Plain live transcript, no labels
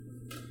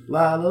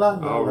La la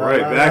la. All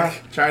right,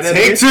 back. Try that.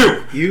 Take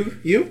again. 2.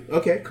 You?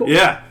 Okay, cool.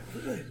 Yeah,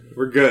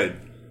 we're good.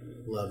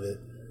 Love it.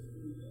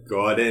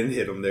 Go ahead and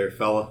hit him there,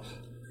 fella.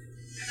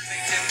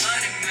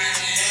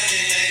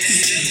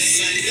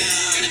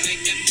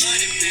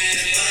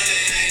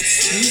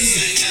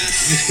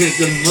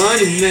 The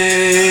money,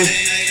 man.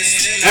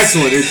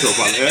 Excellent intro,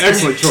 by the way.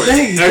 Excellent choice.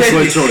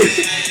 Excellent choice.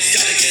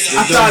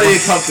 I thought it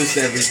encompassed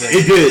everything.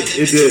 It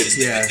did.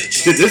 Yeah.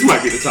 Shit, this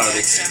might be the title.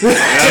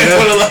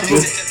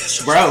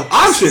 Bro.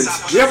 Options.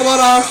 We have a lot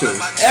of options.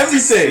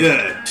 Everything.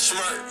 Yeah.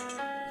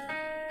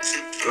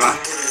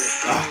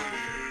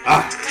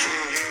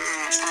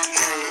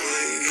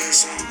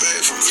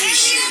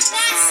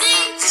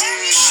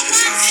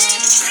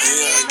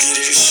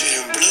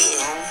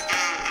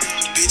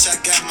 Bitch, I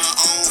got my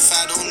own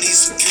fight, don't need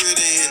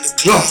security in the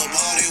club.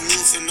 All they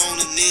woofing on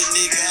the net,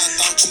 nigga, I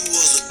thought you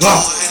was a thug.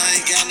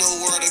 I ain't got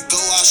nowhere to go,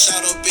 I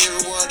shot up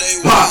everywhere they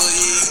was. Yeah,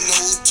 you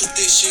know who took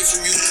this shit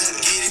from you, come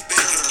get it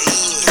back in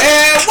blood.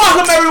 And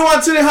welcome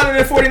everyone to the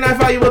 149th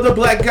volume of the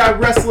Black Guy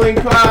Wrestling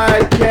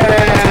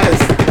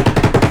Podcast.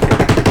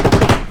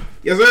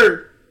 Yes,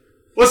 sir.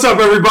 What's up,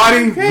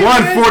 everybody? Hey,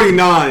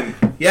 149.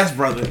 Yes,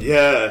 brother.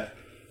 Yeah.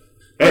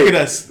 Look at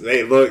us.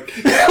 Hey, look.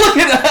 Look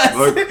at us.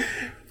 Look.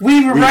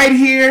 We were right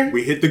here.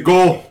 We hit the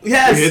goal.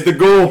 Yes. We hit the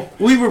goal.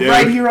 We were Yeah.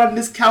 right here on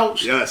this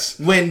couch. Yes.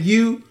 When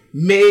you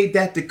made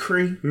that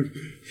decree.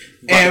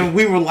 And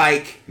we were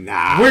like,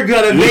 Nah. we're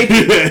going to make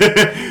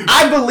it.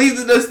 I believed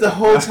in this the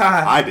whole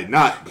time. I did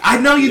not. I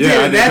know you did,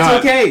 and that's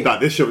okay. Thought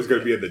this show was going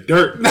to be in the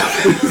dirt.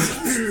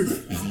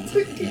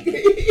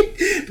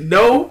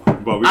 No,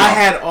 But I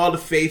had all the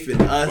faith in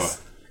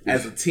us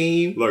as a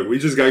team. Look, we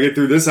just got to get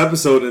through this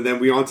episode and then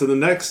we on to the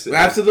next.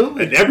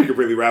 Absolutely. And then we could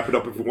really wrap it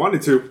up if we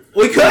wanted to.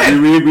 We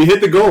could. We hit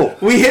the goal.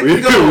 We hit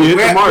the goal. We hit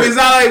the mark. It's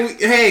not like,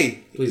 hey.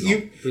 Please you,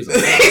 don't. Please don't.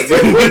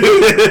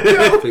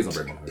 Please don't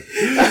break my heart.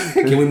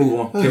 Can we move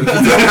on? Can we keep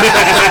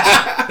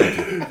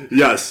going?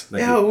 Yes.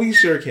 Thank Yeah, you. we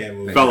sure can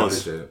move. Fellas,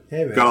 Appreciate it.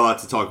 Hey, man. got a lot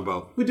to talk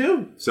about. We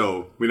do.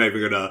 So we're not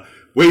even going to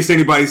waste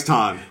anybody's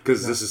time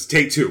because this is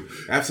take 2.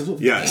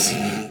 Absolutely. Yes.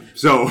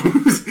 So.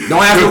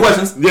 Don't ask no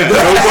questions. Yeah, no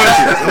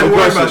questions. Don't No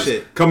worry about questions.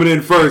 shit. Coming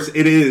in first,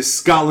 it is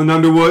Scotland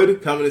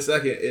Underwood. Coming in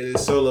second, it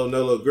is Solo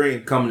Nolo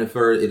Green. Coming in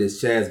third, it is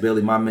Chaz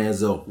Bailey, my man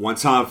Zoe. One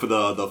time for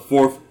the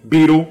fourth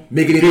Beatle.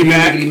 Miggity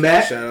B-Mac. Miggity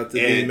Mac. Shout out to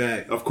And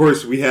D-Mac. of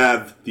course, we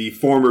have the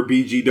former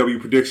BGW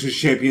Predictions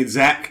champion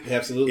Zach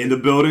Absolutely. in the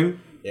building.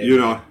 Yeah, you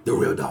man. know, The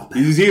real dog.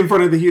 is he in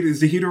front of the heater?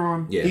 Is the heater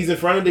on? Yeah. He's in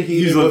front of the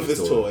heater He's with a his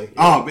toy.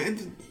 Oh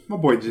man, my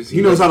boy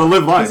he knows how to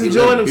live life. He's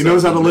enjoying He himself.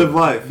 knows how to live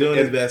life. Doing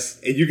his And-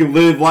 best. And you can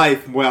live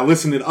life while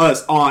listening to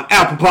us on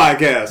Apple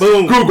Podcasts,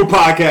 Boom. Google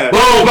Podcasts,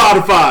 Boom.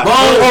 Spotify,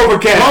 Boom.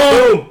 Overcast.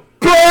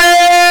 Boom.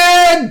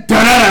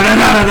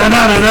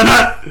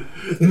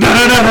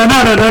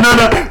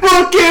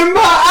 Look in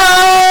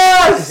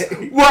my eyes.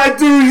 What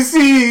do you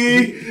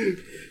see?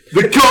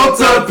 The cult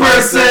of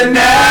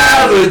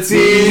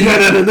personality.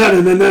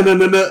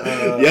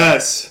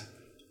 Yes.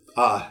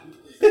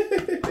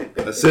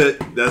 That's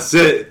it. That's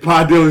it.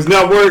 Pod Dealers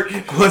Network.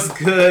 What's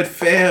good,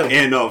 fam?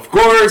 And of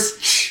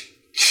course,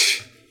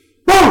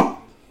 boom.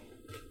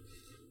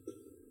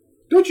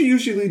 Don't you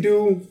usually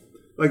do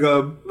like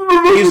a?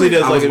 He usually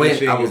does I like was a waiting.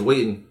 machine. I was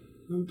waiting.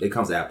 It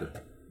comes after.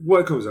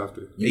 What comes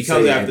after? You He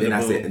comes say it, after and the then I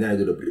boom. say, and then I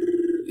do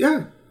the.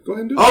 Yeah. Go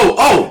ahead and do it.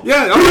 Oh.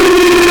 Yeah, I was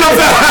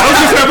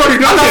just saying, I've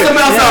already done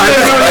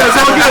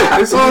that.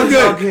 It's all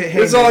good.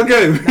 Hey, It's all man,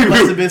 good. That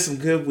must have been some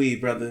good weed,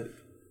 brother.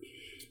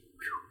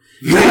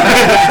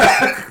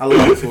 I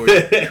love it for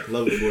you.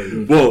 Love it for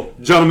you. Well,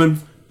 gentlemen,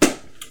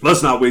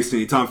 let's not waste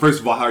any time. First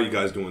of all, how are you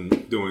guys doing?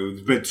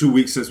 It's been 2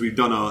 weeks since we've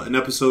done an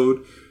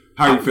episode.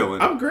 How are you feeling?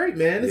 I'm great,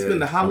 man. It's been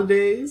the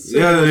holidays.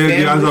 Yeah, you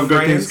guys family, have good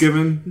friends.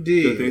 Thanksgiving.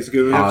 Indeed. Good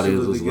Thanksgiving. Holidays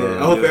Absolutely was good.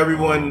 love. I hope Yeah.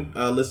 everyone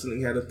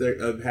listening had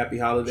a happy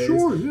holidays.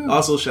 Sure, yeah.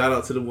 Also, shout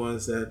out to the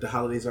ones that the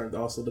holidays aren't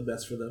also the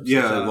best for them. So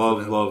Yeah, shout out to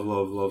love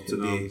them. to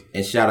them. Indeed.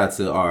 And shout out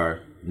to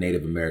our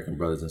Native American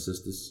brothers and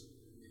sisters.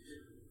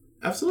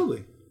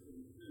 Absolutely.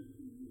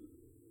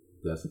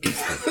 That's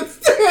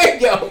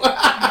Yo.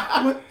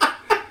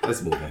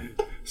 Let's move on.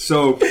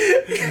 So,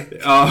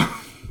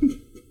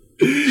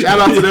 Shout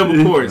out to them,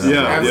 of course.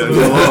 yeah,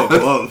 Absolutely.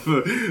 love.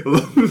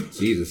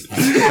 Jesus.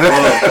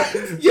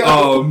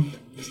 Yo,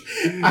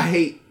 I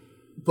hate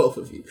both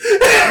of you.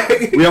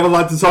 We have a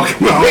lot to talk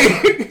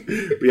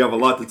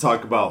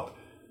about.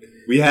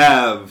 We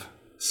have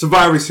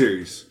Survivor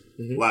Series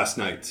last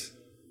night.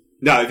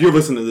 Now, if you're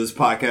listening to this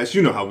podcast,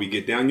 you know how we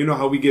get down. You know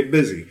how we get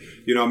busy.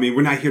 You know what I mean?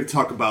 We're not here to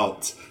talk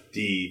about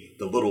the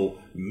little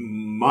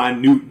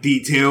minute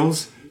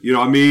details. You know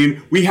what I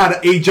mean? We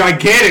had a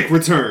gigantic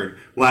return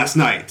last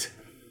night.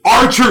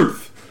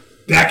 R-Truth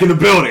back in the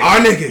building. Our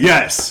nigga.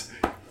 Yes.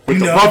 With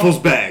the No. Ruffles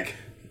bag.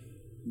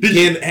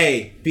 being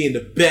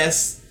the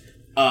best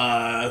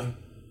ad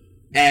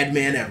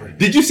man ever.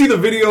 Did you see the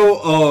video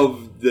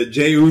of the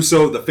Jey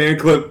Uso, the fan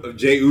clip of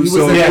Jey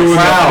Uso in that doing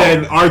crowd. that?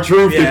 And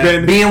R-Truth Yeah. had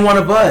been... Being one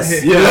of us.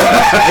 Yeah.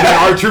 And then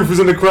R-Truth was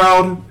in the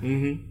crowd.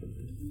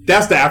 Mm-hmm.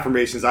 That's the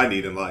affirmations I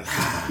need in life.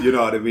 You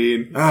know what I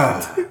mean?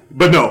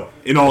 But no,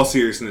 in all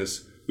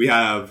seriousness, we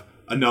have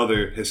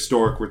another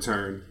historic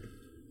return.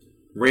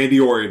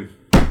 Randy Orton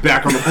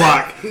back on the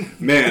block.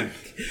 Man.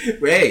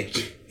 Hey,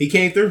 he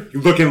came through.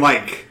 Looking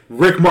like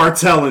Rick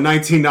Martel in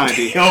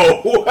 1990.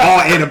 Oh, all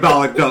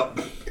anabolic up.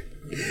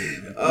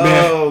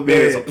 Man,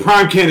 is a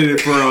prime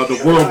candidate for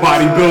the World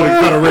Bodybuilding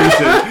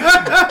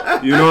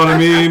Federation. You know what I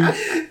mean?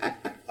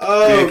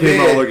 Oh, man, came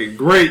out looking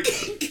great.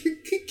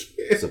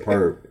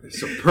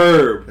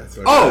 Superb.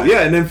 Oh,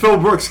 yeah, and then Phil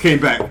Brooks came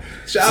back.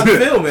 Shout out to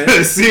Phil, man.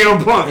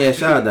 CM Punk. Yeah,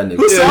 shout out that nigga.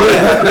 Who saw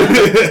that?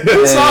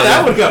 Who saw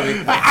that one coming?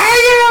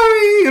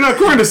 You know,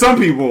 according to some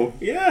people.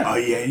 Yeah. Oh,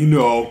 yeah, you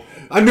know.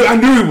 I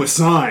knew he was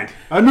signed.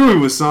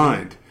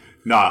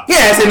 Nah. Yeah,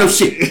 that ain't no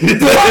shit.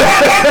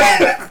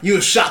 You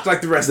were shocked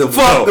like the rest of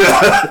them.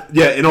 us.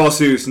 Yeah, in all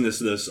seriousness,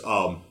 this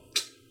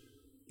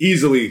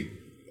easily,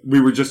 we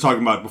were just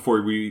talking about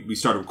before we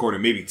started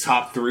recording, maybe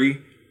top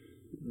 3,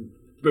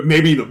 but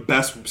maybe the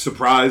best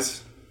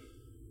surprise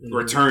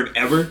return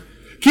ever.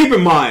 Keep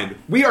in mind,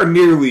 we are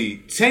nearly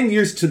 10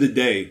 years to the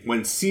day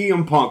when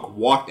CM Punk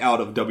walked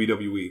out of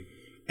WWE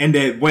and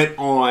then went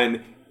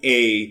on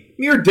a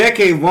near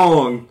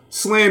decade-long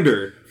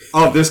slander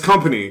of this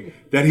company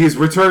that he's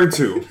returned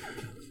to.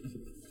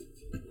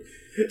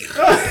 He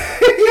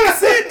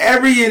said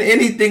every and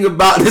anything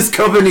about this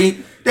company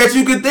that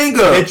you could think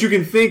of.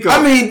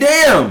 I mean,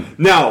 damn.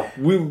 Now,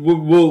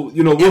 we'll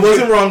you know... It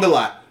wasn't wrong a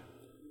lot.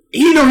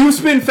 He was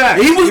spitting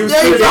facts. He was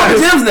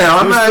dropping gems now.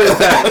 I'm not...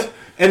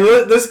 And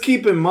let's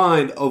keep in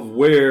mind of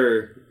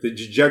where the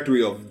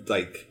trajectory of,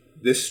 like,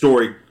 this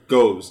story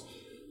goes.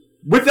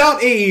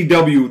 Without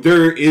AEW,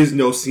 there is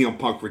no CM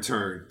Punk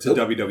return to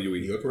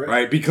WWE. You're correct.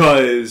 Right?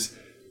 Because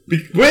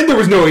when there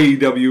was no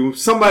AEW,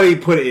 somebody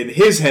put it in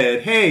his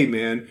head, hey,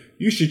 man,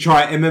 you should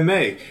try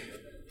MMA.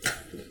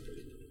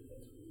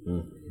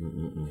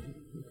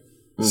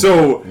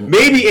 So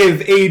maybe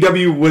if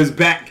AEW was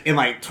back in,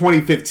 like,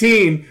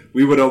 2015,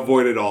 we would have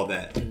avoided all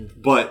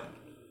that. But,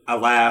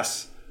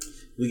 alas...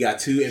 We got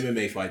 2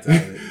 MMA fights out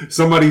of it.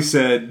 Somebody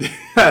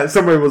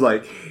was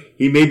like,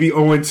 he may be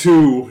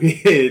 0-2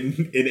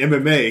 in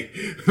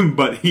MMA,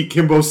 but he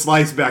Kimbo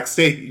sliced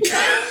backstage.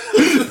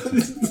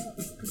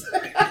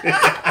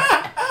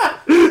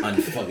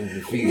 Unfucking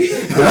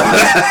confused.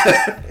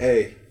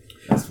 Hey.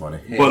 That's funny.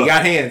 Hey, but, he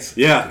got hands.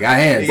 Yeah. He got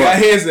hands. He got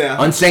hands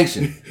now.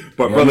 Unsanctioned.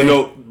 But brother,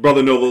 no,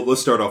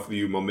 let's start off with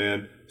you, my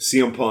man.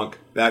 CM Punk,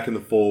 back in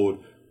the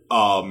fold.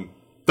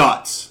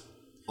 Thoughts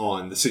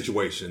on the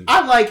situation?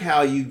 I like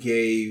how you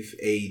gave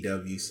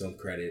AEW some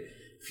credit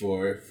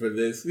for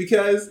this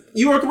because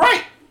you were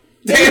right.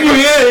 Yeah.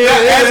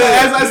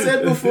 As I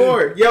said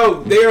before, they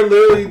are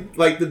literally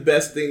like the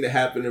best thing to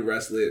happen to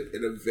wrestling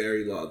in a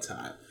very long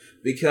time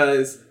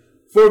because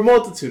for a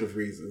multitude of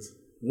reasons.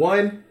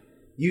 One,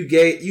 you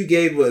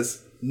gave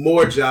us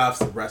more jobs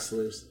to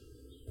wrestlers.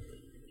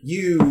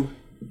 You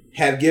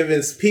have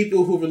given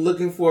people who were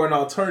looking for an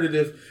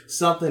alternative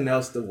something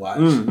else to watch.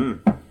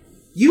 Mm-hmm.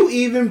 You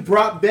even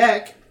brought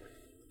back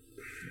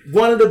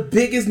one of the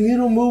biggest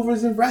needle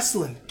movers in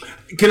wrestling.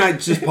 Can I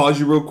just pause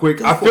you real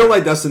quick? I feel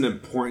like that's an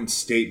important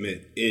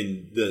statement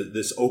in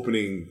this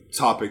opening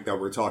topic that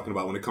we're talking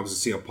about when it comes to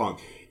CM Punk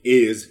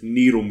is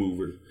needle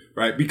mover,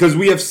 right? Because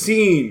we have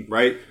seen,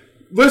 right?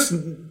 Let's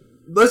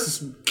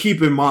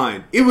keep in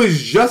mind, it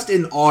was just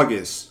in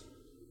August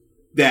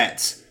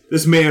that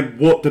this man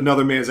whooped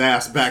another man's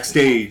ass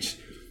backstage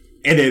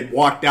and then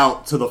walked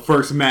out to the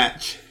first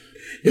match.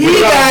 He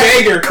got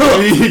a banger.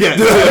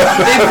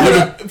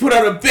 Put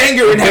out a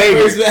banger in that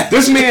first match.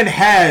 This man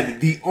had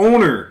the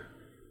owner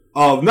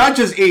of not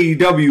just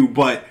AEW,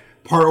 but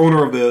part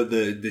owner of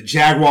the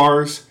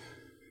Jaguars,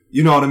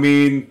 you know what I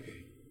mean,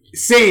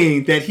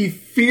 saying that he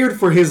feared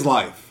for his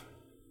life.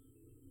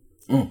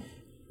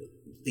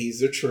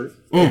 These are true.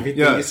 Everything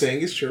you're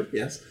saying is true,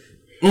 yes.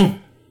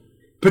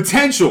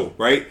 Potential,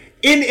 right?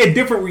 In a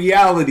different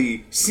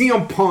reality,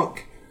 CM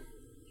Punk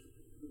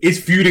is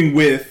feuding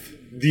with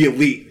the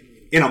Elite.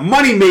 In a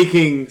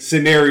money-making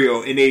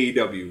scenario in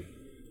AEW.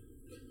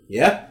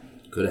 Yeah.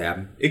 Could have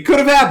happened. It could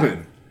have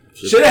happened.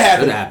 Should have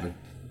happened. Could have happened.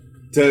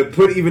 To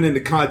put even into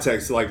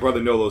context, like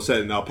Brother Nolo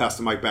said, and I'll pass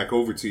the mic back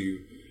over to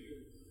you.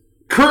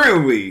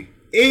 Currently,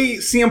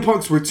 CM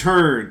Punk's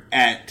return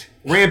at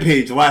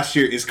Rampage last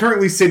year is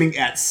currently sitting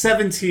at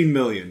 $17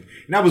 million.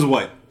 And that was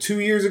what, 2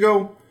 years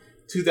ago?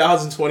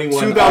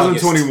 2021.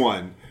 2021.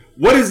 August.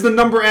 What is the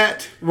number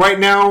at right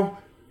now?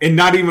 And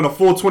not even a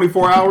full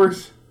 24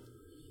 hours?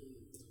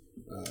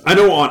 I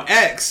know on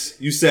X,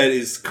 you said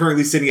is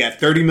currently sitting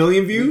at 30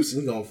 million views.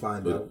 We're going to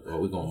find out.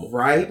 We're going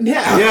right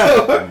now.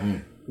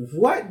 Yeah.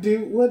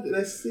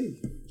 Let's see.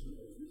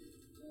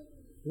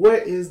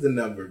 What is the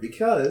number?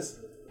 Because...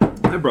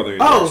 That brother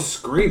is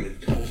screaming.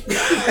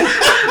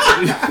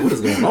 What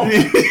is going on?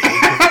 Okay.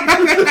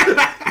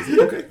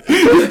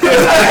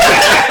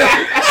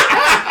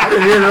 I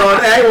didn't hear it all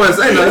day. I didn't want to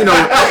say no,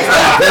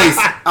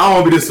 I don't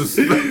want to be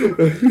disrespectful.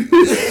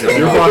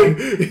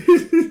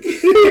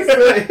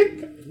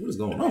 What is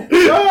going on?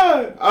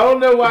 I don't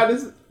know why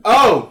this...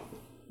 Oh,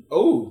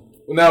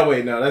 No,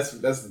 wait, no, that's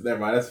never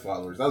mind. That's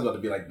followers. I was about to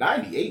be like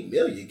 98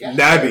 million. Gosh,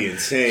 That'd be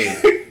insane.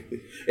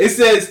 It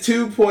says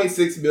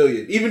 2.6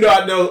 million. Even though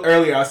I know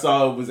earlier I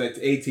saw it was at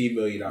 18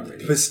 million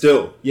already. But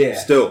still,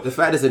 the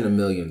fact is in the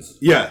millions.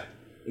 Yeah.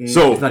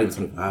 So it's not even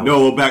 25.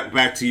 No,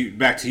 back to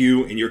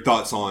you and your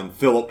thoughts on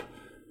Philip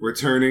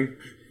returning.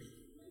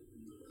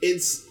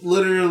 It's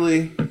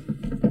literally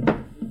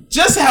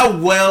just how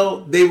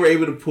well they were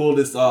able to pull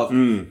this off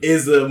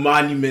is a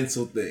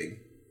monumental thing.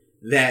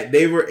 That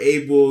they were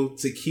able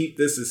to keep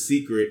this a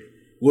secret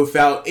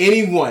without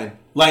anyone.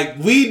 Like,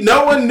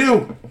 no one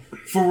knew.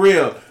 For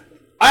real.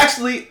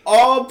 Actually,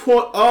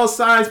 all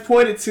signs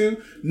pointed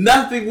to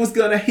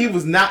he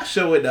was not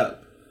showing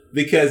up.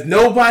 Because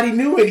nobody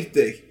knew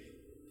anything.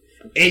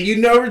 And you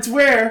know it's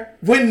rare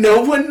when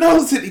no one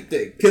knows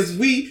anything. Because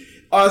we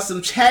are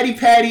some chatty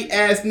patty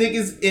ass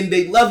niggas and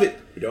they love it.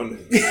 We don't know.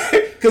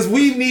 Because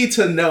we need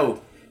to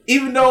know.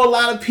 Even though a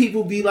lot of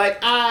people be like,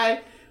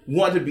 I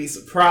want to be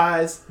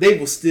surprised, they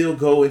will still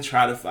go and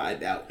try to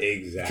find out.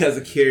 Exactly. Because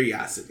of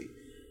curiosity.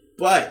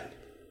 But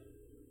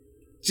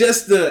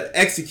just the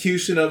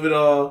execution of it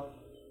all,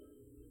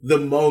 the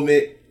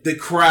moment, the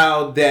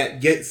crowd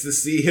that gets to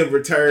see him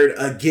return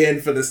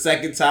again for the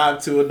second time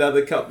to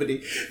another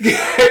company.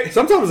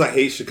 Sometimes I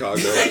hate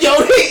Chicago. Yo,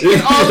 all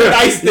the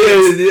nice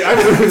things.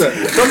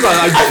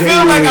 Sometimes I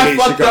feel like I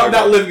fucked up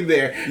not living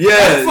there.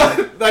 Yeah.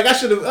 Like I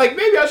should have,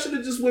 maybe I should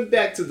have just went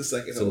back to the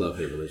second. It's a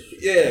love-hate relationship.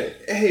 Yeah.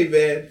 Hey,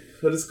 man.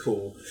 But it's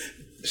cool.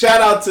 Shout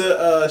out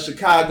to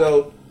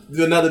Chicago.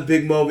 Another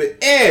big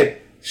moment. And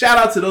shout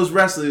out to those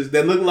wrestlers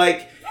that look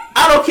like,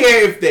 I don't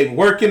care if they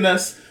working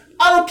us.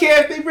 I don't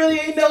care if they really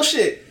ain't no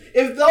shit.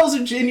 If those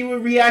are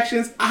genuine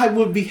reactions, I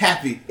would be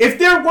happy. If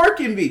they're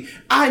working me,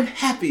 I'm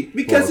happy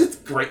because it's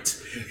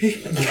great.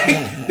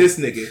 This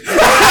nigga.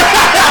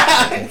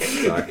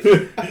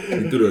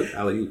 You threw the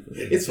alley-oop.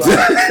 It's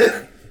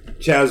fine.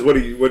 Chaz, what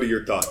are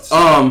your thoughts?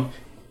 I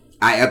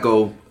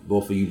echo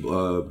both of you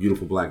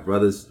beautiful black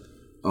brothers.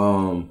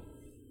 Again,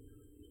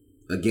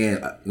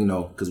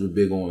 because we're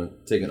big on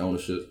taking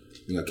ownership.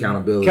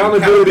 Accountability.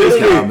 Accountability is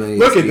key.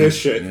 Look at this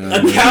shit.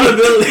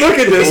 Accountability. Look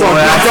at this on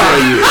I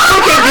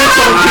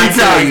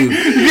tell you.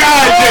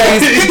 God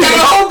damn. You got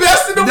the whole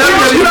best in the world.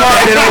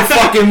 WWE don't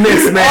fucking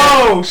miss, man.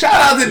 Oh, shout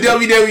out to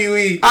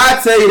WWE. I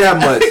tell you that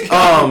much.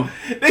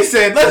 They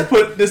said, let's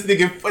put this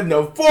nigga in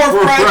the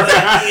forefront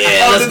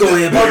let's go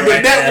ahead of the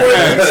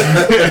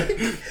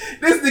network.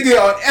 This nigga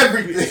on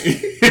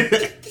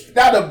everything.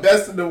 Not the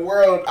best in the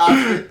world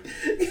option.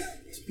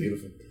 It's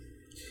beautiful.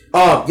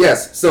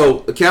 Yes, so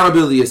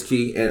accountability is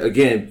key. And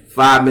again,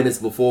 5 minutes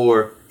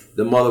before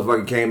the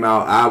motherfucker came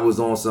out, I was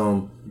on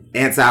some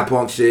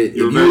anti-punk shit.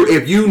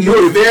 If you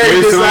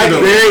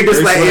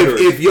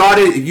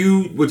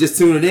were just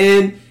tuning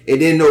in and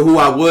didn't know who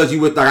I was, you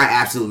would think I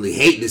absolutely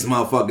hate this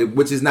motherfucker,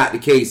 which is not the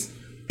case.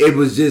 It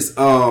was just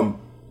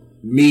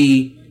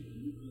me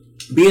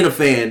being a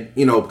fan,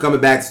 coming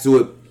back to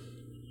it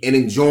and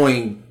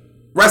enjoying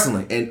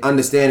wrestling and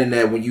understanding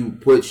that when you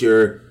put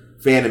your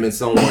fandom in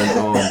someone,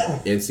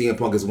 and CM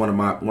Punk is one of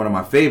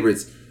my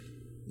favorites,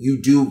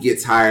 you do get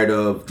tired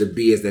of the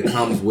BS that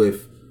comes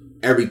with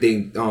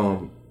everything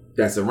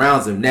that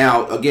surrounds him.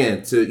 Now,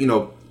 again,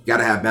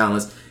 gotta have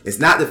balance. It's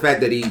not the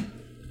fact that he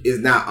is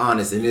not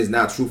honest and is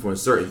not truthful in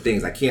certain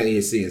things. I can't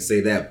even see and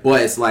say that,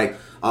 but it's like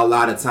a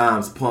lot of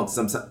times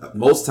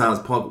most times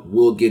Punk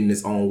will get in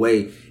his own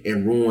way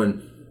and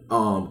ruin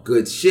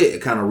good shit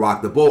and kind of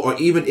rock the boat. Or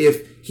even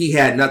if he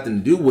had nothing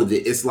to do with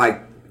it, it's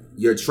like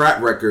your track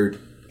record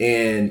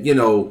and,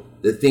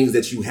 the things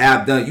that you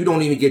have done, you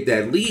don't even get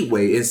that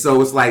leeway. And so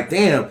it's like,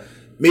 damn,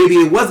 maybe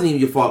it wasn't even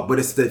your fault, but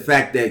it's the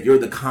fact that you're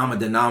the common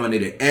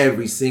denominator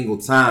every single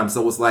time.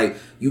 So it's like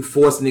you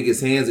force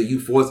niggas' hands or you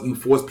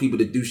force people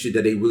to do shit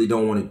that they really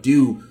don't want to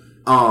do.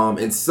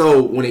 And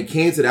so when it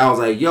came to that, I was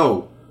like,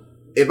 yo,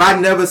 if I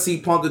never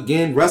see Punk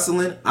again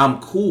wrestling,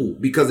 I'm cool.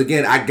 Because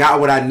again, I got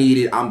what I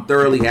needed. I'm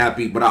thoroughly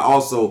happy, but I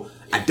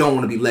don't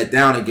want to be let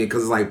down again.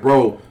 Because it's like,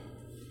 bro,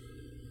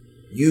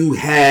 you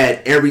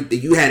had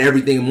everything. You had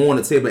everything more on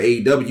the table at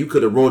AEW. You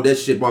could have rolled that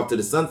shit off to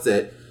the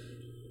sunset,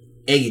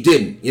 and you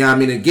didn't. You know what I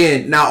mean?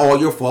 Again, not all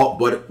your fault,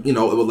 but a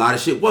lot of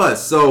shit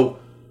was. So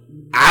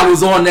I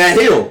was on that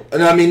hill,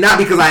 and I mean, not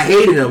because I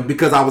hated him,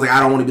 because I was like, I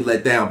don't want to be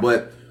let down.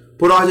 But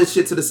put all this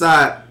shit to the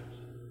side.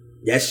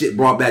 That shit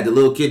brought back the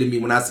little kid in me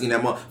when I seen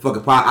that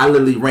motherfucking pop. I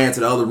literally ran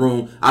to the other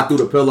room. I threw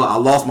the pillow. I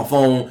lost my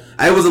phone.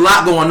 It was a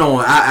lot going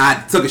on.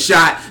 I took a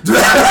shot. It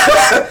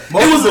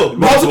was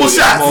multiple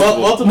shots.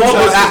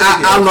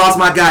 I lost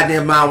my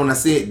goddamn mind when I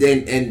see it.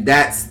 Then, and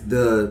that's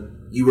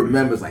you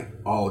remember, it's like,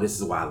 oh, this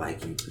is why I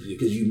like you,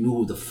 because you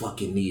moved the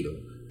fucking needle.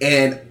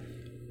 And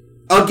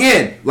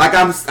again, like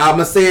I'm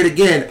gonna say it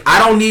again, I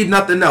don't need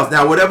nothing else.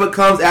 Now, whatever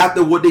comes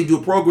after what they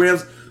do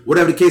programs,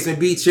 whatever the case may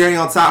be, cherry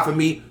on top for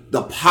me,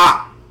 the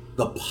pop,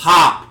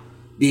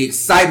 the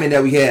excitement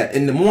that we had,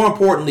 and more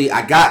importantly,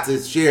 I got to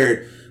share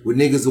it with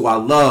niggas who I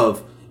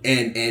love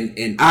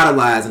and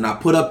idolize, and I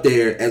put up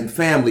there as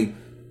family.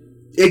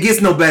 It gets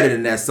no better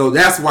than that. So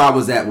that's where I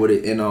was at with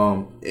it. And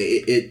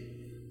it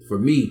for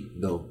me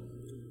though,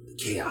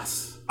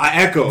 chaos.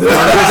 I echo.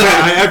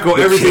 I echo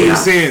everything chaos. you're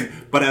saying.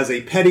 But as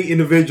a petty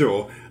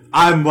individual,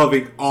 I'm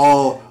loving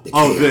all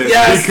of this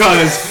Yes.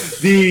 because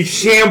the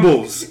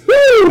shambles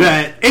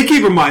that, and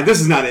keep in mind,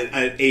 this is not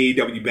an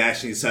AEW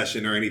bashing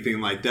session or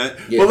anything like that.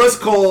 Yeah. But let's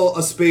call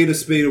a spade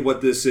of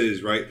what this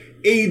is, right?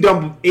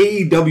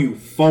 AEW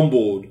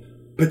fumbled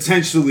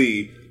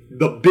potentially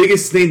the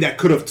biggest thing that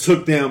could have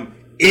took them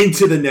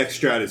into the next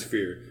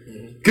stratosphere.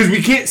 Because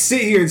we can't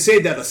sit here and say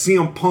that a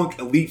CM Punk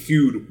Elite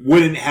feud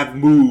wouldn't have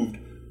moved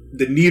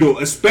the needle,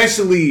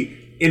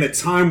 especially in a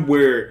time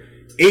where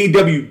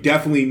AEW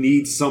definitely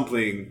needs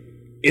something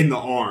in the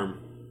arm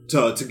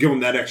to give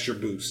them that extra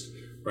boost,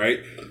 right?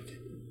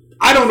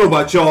 I don't know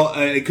about y'all.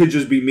 It could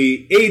just be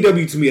me.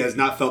 AEW to me has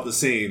not felt the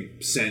same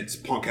since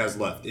Punk has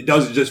left. It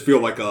doesn't just feel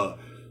like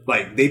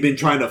they've been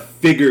trying to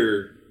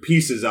figure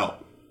pieces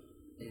out,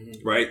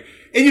 right?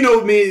 And you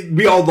know, man,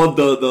 we all love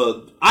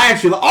the. I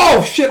actually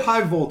oh shit,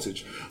 high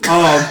voltage.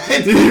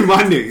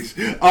 My knees.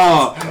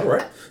 All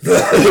right.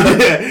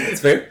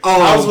 That's fair.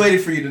 I was waiting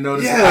for you to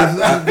notice. Yeah,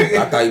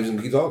 I thought you was going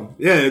to keep talking.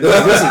 yeah.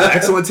 This is an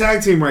excellent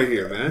tag team right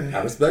here, man.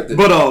 I respect it.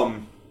 But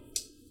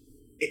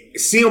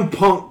CM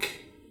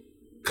Punk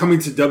coming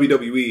to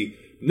WWE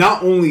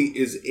not only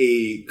is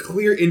a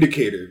clear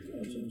indicator,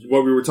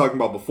 what we were talking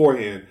about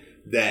beforehand,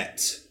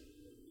 that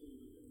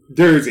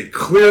there is a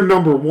clear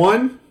number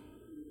one,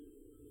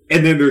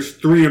 and then there's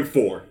 3 and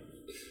 4.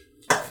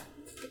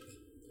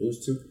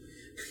 Who's two?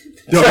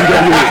 WWE.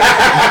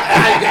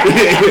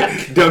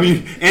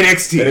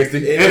 NXT.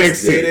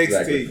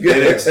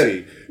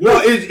 No,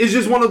 it's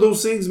just one of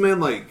those things, man.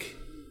 Like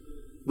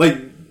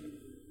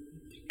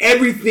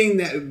everything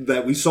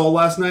that we saw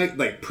last night,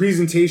 like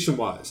presentation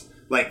wise,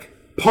 like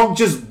Punk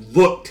just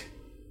looked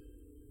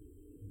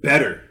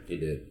better. He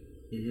did.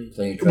 In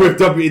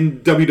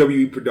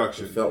WWE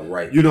production. It felt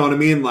right. You know what I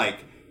mean?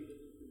 Like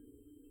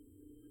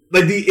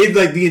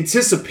the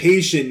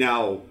anticipation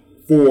now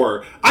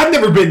for. I've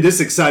never been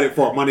this excited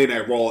for a Monday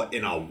Night Raw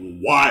in a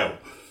while.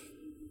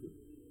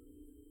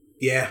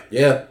 Yeah.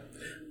 Yeah.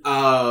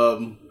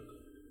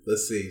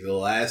 Let's see. The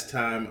last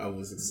time I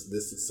was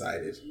this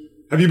excited.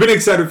 Have you been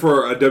excited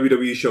for a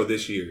WWE show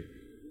this year?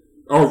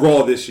 Or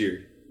Raw this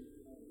year?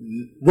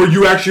 Where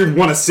you actually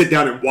want to sit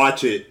down and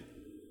watch it?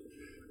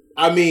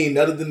 I mean,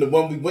 other than the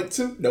one we went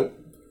to, nope.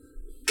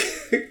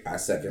 I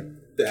second.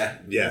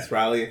 That's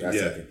probably it. I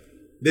second.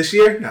 This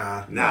year?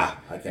 Nah.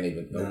 I can't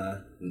even. Nope. Nah.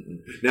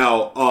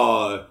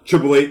 Now,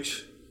 Triple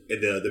H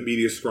and the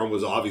media scrum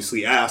was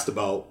obviously asked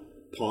about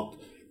Punk.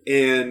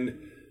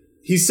 And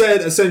he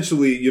said,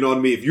 essentially, you know what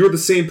I mean? If you're the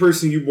same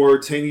person you were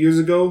 10 years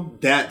ago,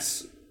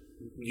 that's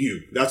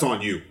you. That's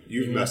on you.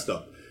 You've messed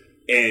up.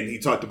 And he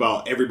talked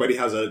about everybody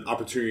has an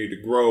opportunity to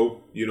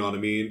grow, you know what I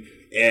mean?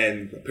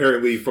 And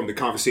apparently from the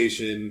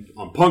conversation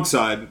on Punk's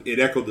side, it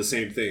echoed the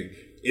same thing.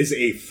 It's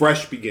a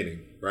fresh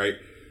beginning, right?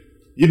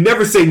 You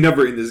never say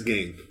never in this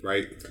game,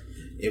 right?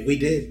 And we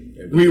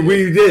did. We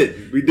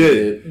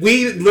did.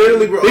 We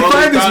literally were They only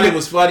fired this thought man- it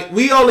was funny.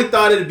 We only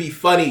thought it'd be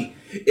funny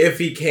if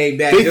he came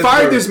back. They just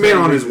fired for this man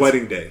on his reasons.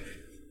 wedding day.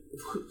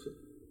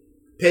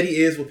 Petty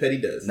is what Petty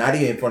does. Not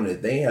even in front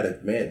of. They ain't had a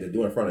man to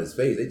do it in front of his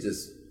face. They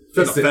just.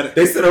 They said-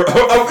 They said. They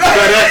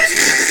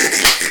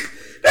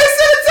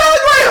said a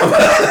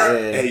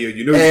telegram. Hey, yo,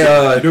 you know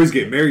he's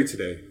getting married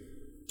today.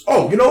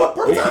 Oh, you know what?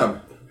 Perfect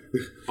time.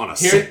 On a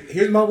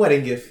Here's my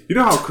wedding gift. You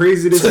know how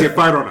crazy it is to get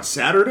fired on a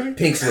Saturday?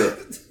 Pink slip.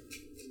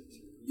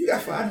 You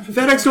got fired.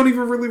 FedEx don't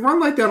even really run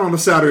like that on a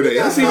Saturday.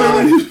 That's even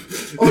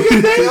Oh,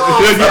 your day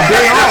off. your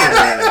day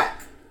off.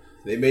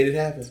 They made it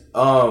happen.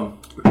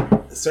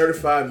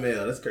 Certified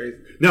mail. That's crazy.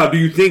 Now, do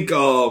you think?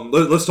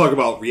 Let's talk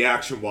about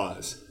reaction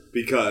wise,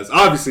 because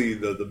obviously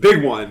the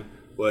big one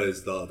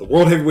was the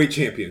world heavyweight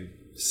champion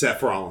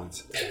Seth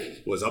Rollins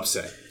was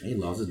upset. He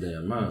lost his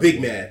damn mind.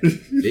 Big man.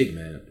 Big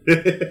man.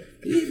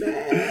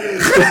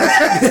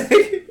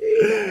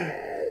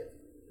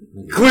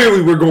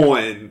 Clearly, we're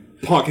going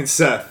Punk and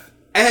Seth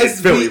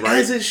As Philly, we, right?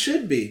 as it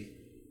should be.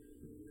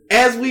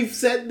 As we've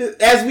said,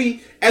 as we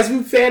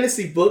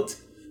fantasy booked,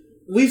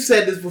 we've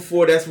said this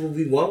before. That's what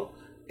we want,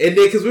 and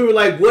then because we were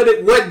like, what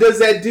does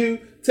that do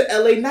to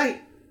LA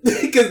Knight?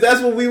 Because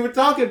that's what we were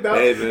talking about,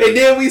 Hey, man. and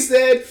then we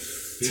said,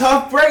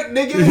 tough break,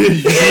 nigga.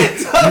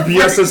 Tough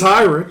UPS is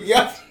hiring.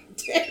 Yep.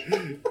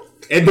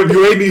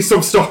 NWA needs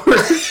some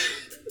stars.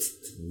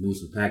 Move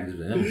some packages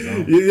to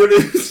Amazon. You know,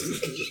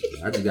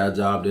 I just got a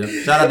job there.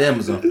 Shout out to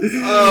Amazon.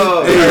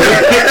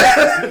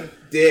 Oh,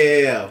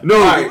 damn. No,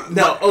 all right.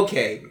 No,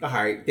 okay. All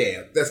right,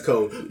 damn. That's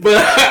cold. But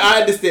I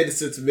understand the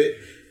sentiment.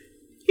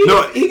 He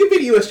can be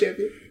the U.S.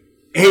 champion.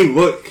 hey,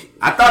 look,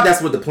 I thought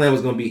that's what the plan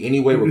was going to be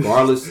anyway,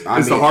 regardless. is the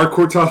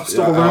hardcore title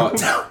still around?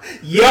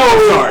 Yo.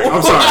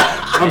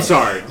 I'm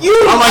sorry.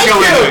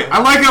 I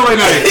like LA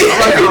Knight.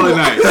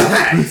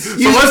 So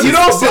You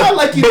don't sound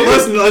like you do.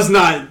 let's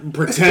not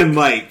pretend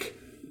like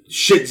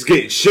shit's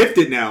getting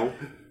shifted now.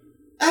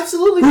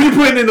 Absolutely. Who are you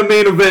putting in the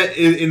main event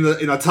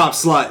in a top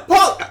slot?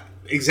 Punk.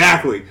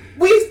 Exactly.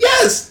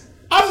 Yes.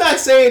 I'm not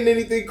saying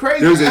anything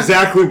crazy. There's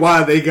exactly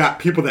why they got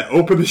people that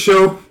open the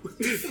show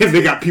and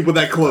they got people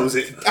that close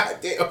it.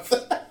 Goddamn.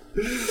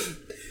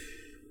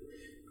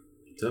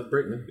 Tough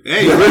break, man.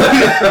 Hey,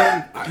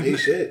 I mean,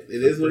 shit.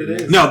 It is what it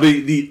is. no,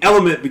 the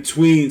element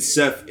between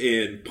Seth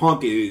and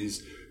Punk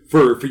is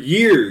for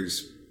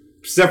years,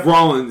 Seth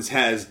Rollins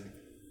has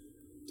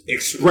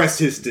expressed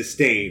his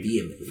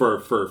disdain for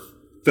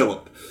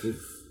Philip.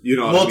 You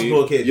know,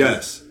 multiple occasions.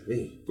 Yes.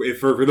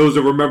 For those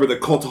that remember the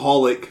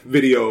Cultaholic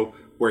video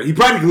where he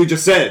practically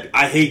just said,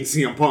 "I hate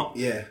CM Punk."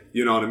 Yeah.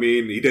 You know what I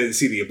mean? He doesn't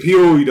see the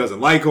appeal. He doesn't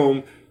like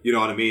him. You know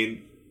what I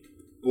mean?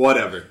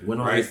 Whatever.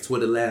 Went on his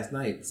Twitter last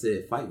night and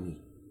said, "Fight me."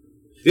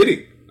 Did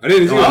he? I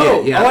didn't see that.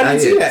 I didn't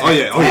see that. Oh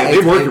yeah, they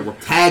working.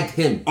 Tagged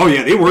him. Oh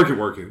yeah, they working.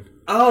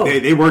 Oh,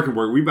 they working.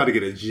 We about to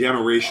get a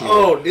generational.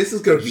 Oh, this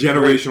is gonna be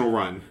generational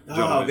run. Oh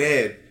gentlemen.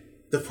 man,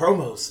 the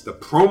promos. The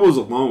promos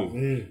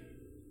alone.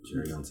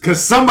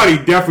 Because somebody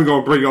definitely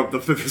gonna bring up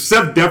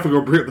Seth definitely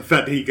gonna bring up the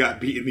fact that he got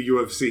beat in the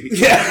UFC.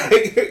 Yeah,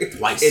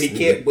 Twice. and he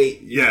can't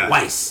wait. Yeah,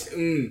 Twice.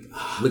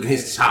 Look at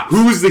his chops.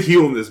 Who is the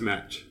heel in this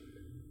match?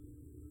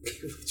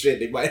 Shit,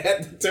 they might have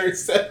to turn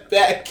Seth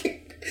back.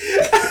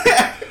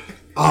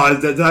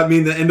 Does that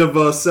mean the end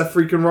of Seth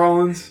freaking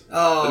Rollins?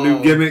 Oh, the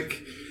new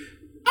gimmick.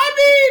 I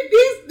mean,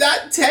 he's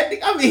not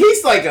technically. I mean,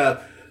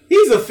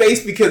 he's a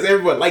face because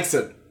everyone likes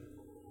him.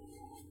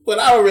 But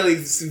I don't really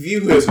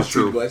view him This is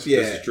too true. much.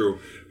 Yeah, This is true.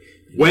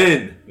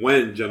 When,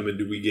 gentlemen,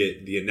 do we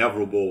get the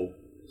inevitable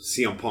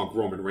CM Punk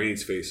Roman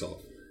Reigns face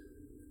off?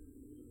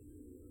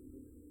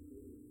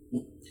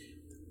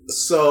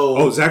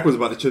 So, Zach was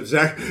about to chip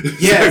Zach.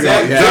 yeah,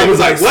 Zach was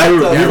like, "What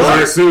the He was like,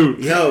 fuck?"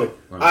 soon. Yo,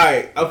 all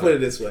right, I'll put it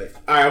this way.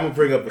 All right, I'm gonna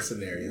bring up a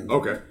scenario.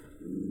 Okay.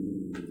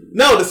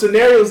 No, the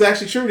scenario is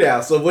actually true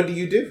now. So what do?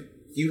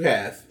 You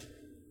have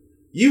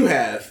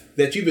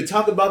that you've been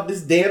talking about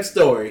this damn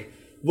story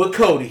with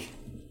Cody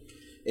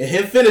and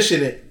him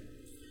finishing it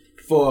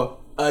for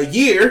a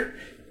year,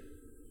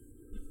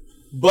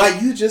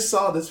 but you just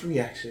saw this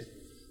reaction.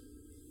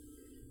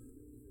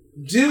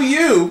 Do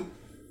you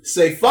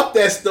say fuck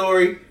that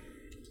story,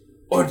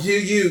 or do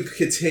you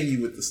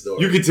continue with the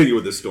story? You continue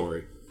with the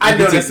story. I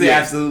know that's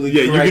absolutely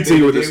correct. Yeah, you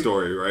continue with the do.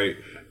 story, right?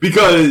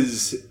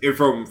 Because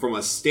from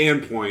a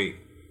standpoint,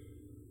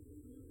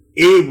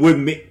 it would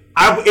make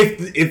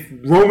if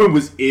Roman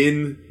was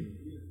in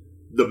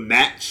the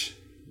match,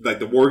 like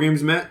the War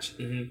Games match,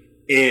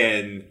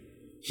 and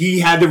he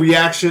had the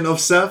reaction of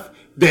Seth,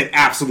 then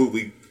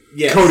absolutely,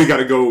 Yes. Cody got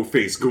to go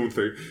face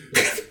Gunther.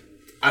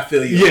 I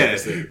feel you. Yeah,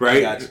 100%. I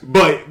right. got you.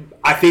 But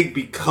I think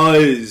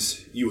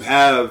because you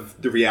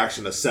have the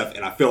reaction of Seth,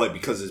 and I feel like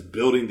because it's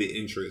building the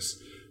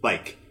interest,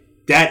 like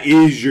that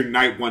is your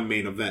night one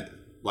main event.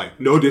 Like,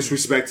 no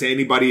disrespect to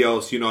anybody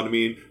else, you know what I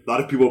mean? A lot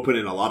of people put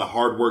in a lot of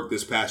hard work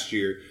this past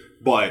year,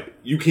 but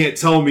you can't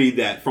tell me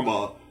that from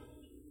a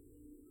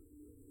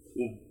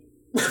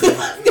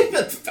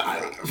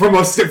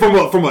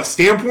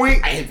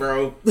standpoint. Hey,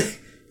 bro.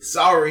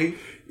 Sorry.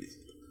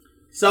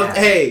 Damn,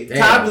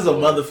 Time is a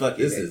motherfucker.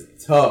 This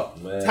is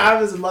tough, man.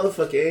 Time is a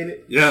motherfucker, ain't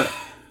it? Yeah,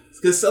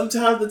 Because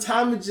sometimes the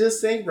timing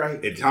just ain't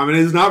right. and timing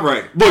is not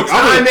right. Look,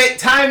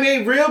 Time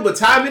ain't real, but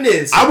timing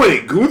is. I went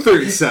at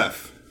Gunther and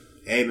Seth.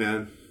 Hey,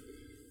 man,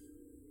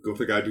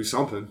 Gunther gotta do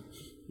something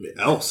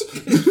else.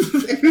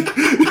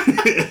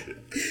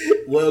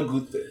 Well,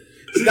 Gunther.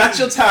 It's not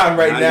your time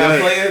right Not now,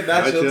 yet. player.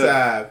 Not your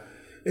time.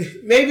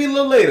 Maybe a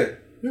little later.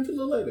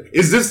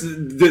 Is this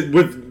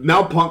with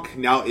now Punk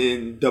now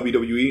in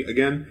WWE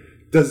again?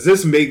 Does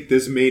this make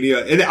this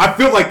Mania? And I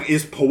feel like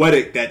it's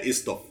poetic that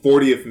it's the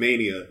 40th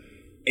Mania,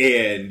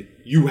 and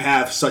you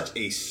have such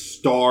a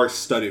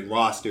star-studded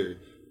roster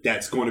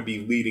that's going to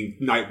be leading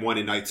night 1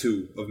 and night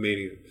 2 of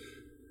Mania.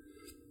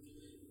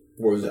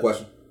 What was the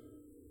question?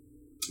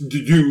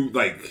 Did you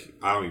like?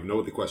 I don't even know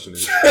what the question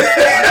is.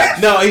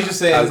 No, he's just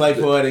saying it's like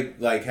poetic,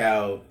 like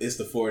how it's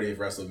the 40th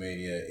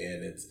WrestleMania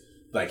and it's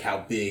like how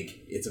big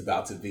it's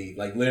about to be.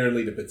 Like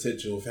literally the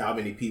potential of how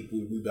many people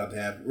we're about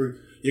to have.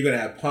 You're gonna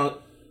have Punk,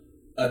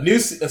 a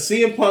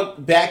CM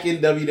Punk back in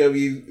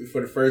WWE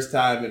for the first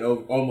time in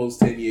almost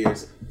 10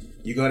 years.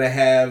 You're gonna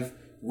have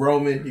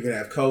Roman. You're gonna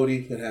have Cody.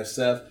 You're gonna have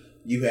Seth.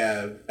 You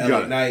have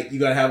LA Knight.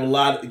 You're gonna have a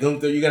lot of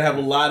Gunther. You're gonna have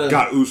a lot of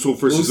Got Uso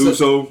versus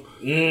Uso.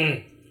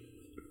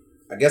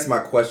 I guess my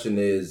question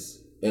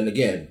is, and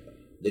again,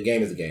 the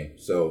game is a game.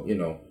 So,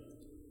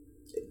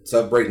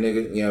 tough break,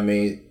 nigga. You know what I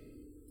mean?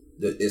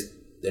 The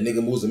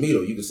nigga moves the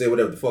needle. You can say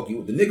whatever the fuck you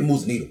want. The nigga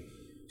moves the needle.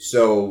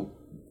 So,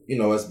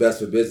 it's best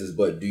for business.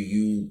 But do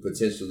you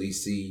potentially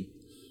see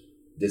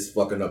this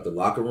fucking up the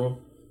locker room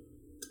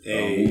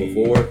moving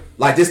forward?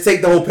 Like, just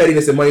take the whole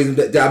pettiness and money.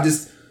 I'm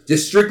just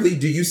strictly,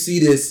 do you see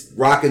this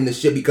rocking the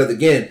shit? Because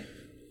again,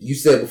 you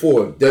said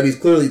before, W's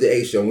clearly the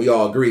A show, and we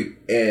all agree.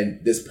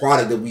 And this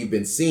product that we've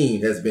been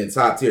seeing has been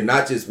top tier,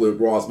 not just with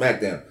Raw and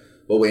SmackDown,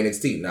 but with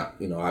NXT. Now,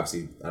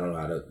 obviously, I don't know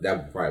how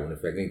that probably wouldn't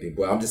affect anything.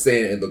 But I'm just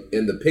saying,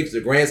 in the picture,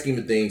 the grand scheme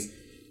of things,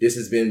 this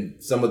has been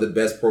some of the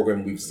best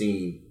programming we've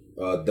seen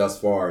thus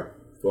far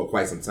for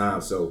quite some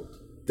time. So,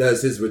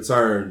 does his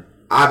return,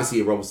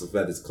 obviously, it ruffles some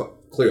feathers,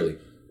 clearly.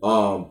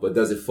 But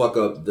does it fuck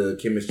up the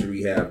chemistry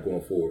we have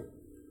going forward?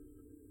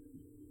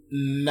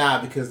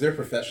 Nah, because they're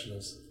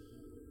professionals.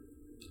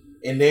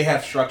 And they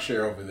have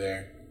structure over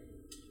there.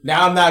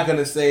 Now, I'm not going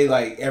to say,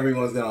 like,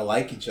 everyone's going to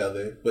like each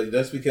other, but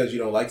just because you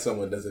don't like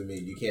someone doesn't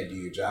mean you can't do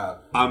your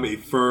job. I'm a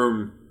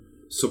firm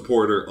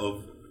supporter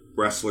of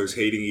wrestlers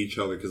hating each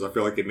other because I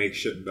feel like it makes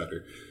shit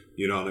better.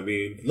 You know what I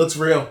mean? Looks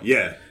real.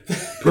 Yeah.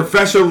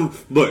 Professional.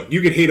 Look,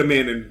 you can hate a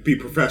man and be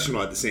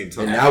professional at the same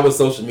time. And now with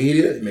social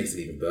media, it makes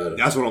it even better.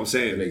 That's what I'm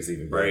saying. It makes it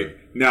even better. Right?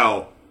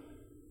 Now,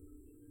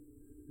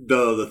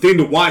 the thing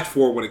to watch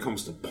for when it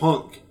comes to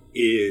Punk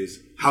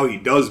is how he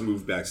does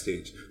move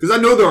backstage. Because I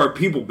know there are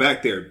people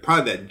back there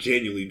probably that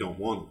genuinely don't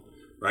want him.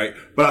 Right?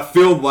 But I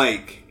feel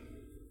like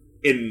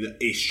in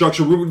a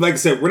structure, like I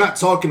said, we're not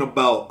talking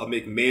about a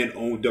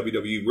McMahon-owned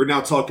WWE. We're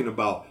now talking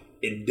about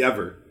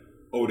Endeavor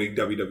owning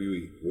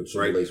WWE. Which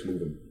right? relates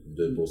moving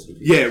the most of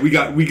the Yeah, we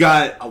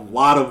got a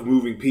lot of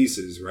moving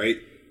pieces, right?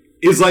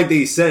 It's like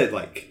they said,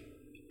 like,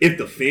 if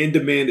the fan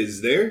demand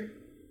is there,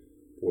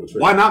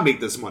 why not make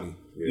this money?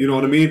 Yeah. You know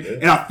what I mean? Yeah.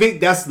 And I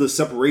think that's the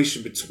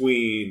separation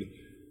between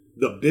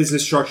the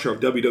business structure of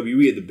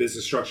WWE and the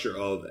business structure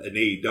of an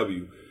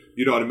AEW.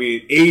 You know what I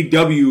mean?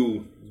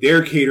 AEW,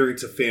 their catering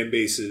to fan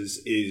bases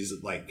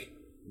is like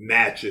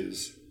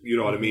matches. You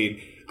know what I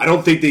mean? I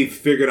don't think they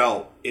figured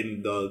out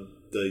in the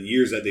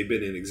years that they've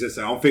been in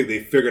existence, I don't think they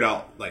figured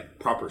out like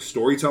proper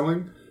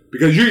storytelling,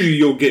 because usually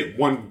you'll get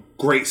one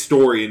great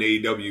story in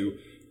AEW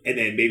and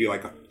then maybe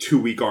like a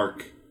 2-week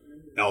arc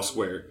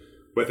elsewhere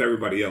with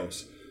everybody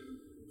else.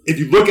 If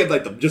you look at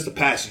like just the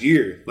past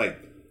year, like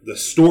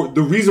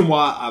the reason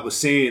why I was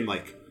saying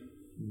like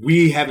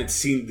we haven't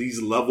seen these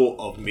level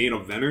of main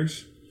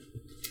eventers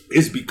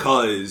is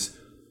because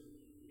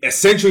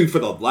essentially for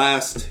the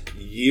last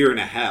year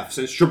and a half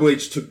since Triple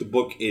H took the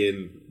book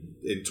in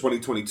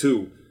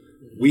 2022,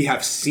 we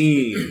have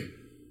seen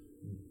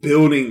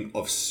building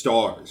of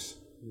stars.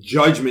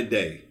 Judgment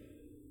Day,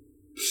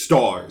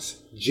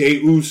 stars. Jey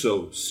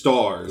Uso,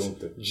 stars.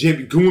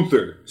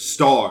 Gunther,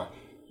 star.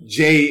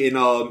 Jimmy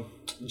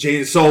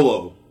and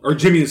Solo,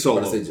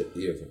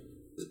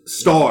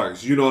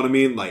 stars. You know what I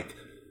mean? Like,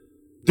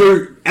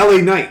 they're LA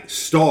Knight,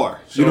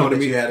 star. You know what I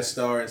mean? You had a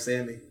star in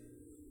Sammy.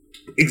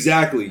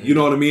 Exactly. You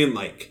know what I mean?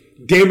 Like,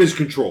 Damage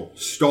Control,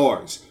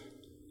 stars.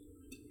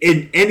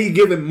 In any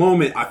given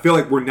moment, I feel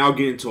like we're now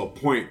getting to a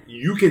point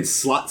you can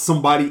slot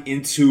somebody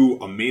into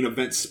a main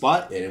event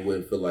spot, and it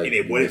wouldn't feel like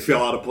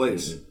out of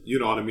place. Mm-hmm. You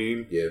know what I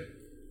mean? Yeah.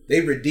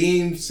 They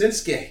redeemed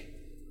Shinsuke.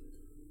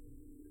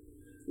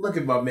 Look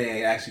at my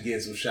man actually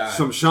getting some shine.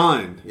 Some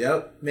shine.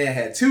 Yep. Man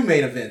had 2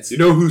 main events. You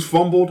know who's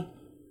fumbled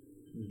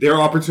their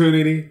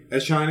opportunity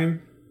at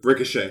shining?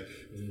 Ricochet.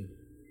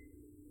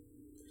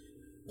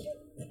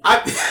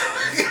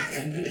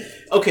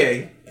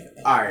 Okay.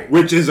 All right.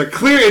 Which is a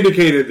clear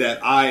indicator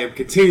that I am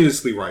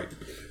continuously right.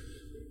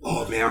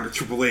 Oh man, under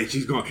Triple H,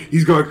 he's going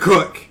to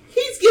cook.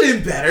 He's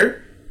getting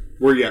better.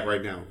 Where you at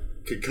right now?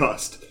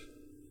 Concussed.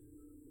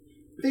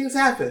 Things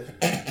happen.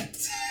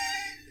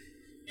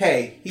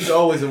 Hey, he's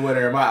always a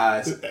winner in my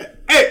eyes.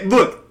 Hey,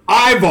 look,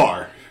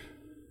 Ivar.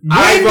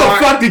 When the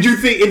fuck did you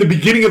think in the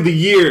beginning of the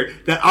year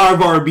that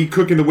Ivar would be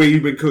cooking the way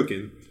you've been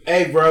cooking?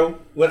 Hey, bro,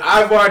 when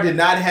Ivar did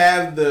not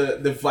have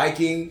the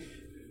Viking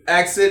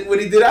accent when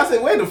he did, I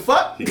said, wait the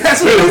fuck?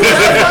 That's what he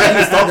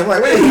was talking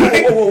like,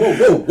 wait,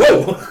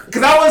 whoa.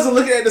 Because I wasn't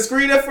looking at the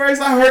screen at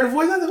first. I heard the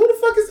voice. I said, who the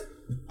fuck is...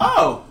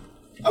 Oh,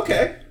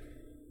 okay.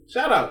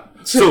 Shout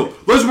out. So,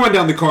 let's run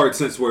down the card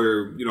since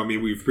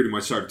we've pretty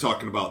much started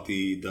talking about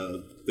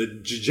the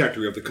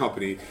trajectory of the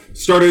company.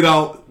 Started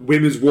out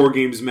women's War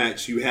Games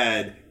match. You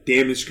had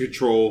Damage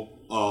Control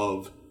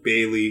of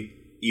Bayley,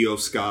 Io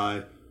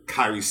Sky,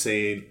 Kairi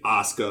Sane,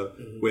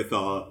 Asuka with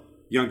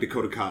young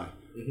Dakota Kai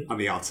on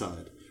the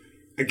outside.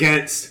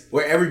 Against...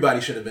 Where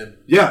everybody should have been.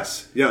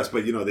 Yes,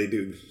 but they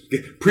do.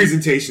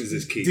 Presentations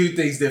is key. Do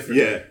things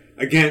differently. Yeah.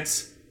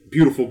 Against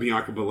beautiful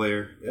Bianca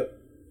Belair. Yep.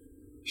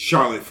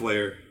 Charlotte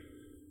Flair.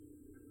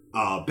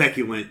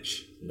 Becky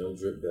Lynch. No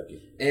drip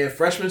Becky. And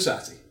freshman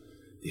Shotzi.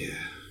 Yeah.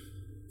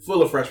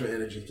 Full of freshman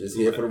energy. Just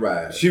here for the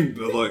ride.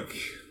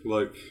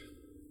 Look.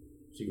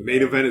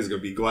 Main event is going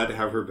to be glad to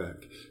have her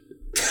back.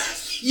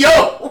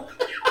 Yo!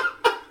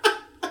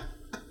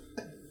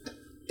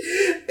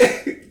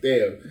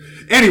 Damn.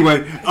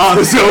 Anyway,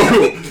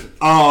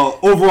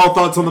 overall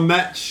thoughts on the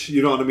match?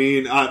 You know what I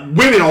mean?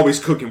 Women always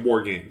cook in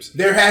War Games.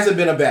 There hasn't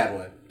been a bad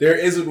one. There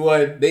isn't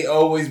one. They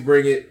always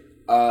bring it.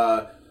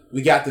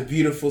 We got the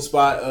beautiful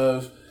spot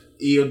of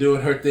Io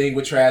doing her thing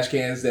with trash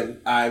cans that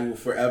I will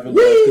forever love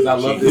because I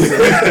love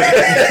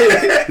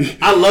this.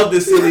 I love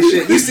this silly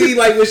shit. You see,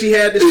 like when she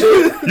had the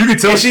shit, you can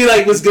tell she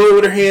like was going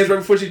with her hands right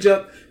before she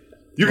jumped.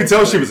 You can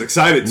tell she was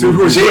excited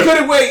too. She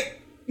couldn't wait.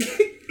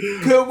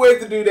 Couldn't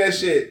wait to do that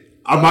shit.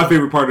 My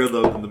favorite part of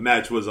the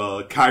match was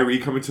Kyrie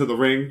coming to the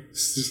ring,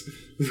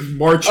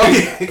 marching.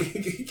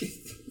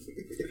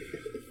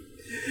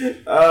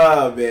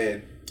 Oh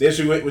man! Then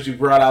she went when she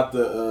brought out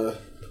the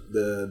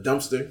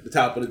dumpster, the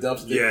top of the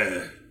dumpster.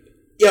 Yeah.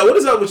 Yeah, what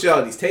is up with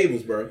y'all these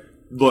tables, bro?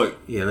 look,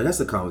 Yeah, that's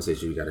a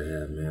conversation we gotta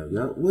have, man.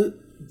 Yeah, what?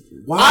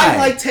 Why? I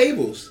like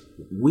tables.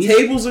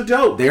 Tables are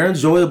dope. They're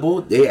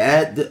enjoyable. They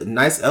add the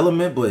nice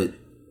element, but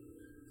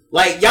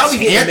Like y'all be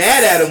getting Chance.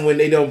 mad at them when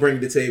they don't bring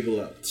the table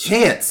up.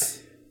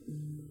 chance,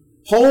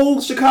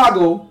 whole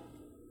Chicago,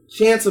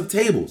 chance of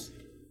tables.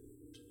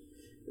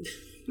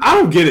 I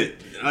don't get it.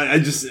 I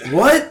just,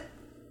 What?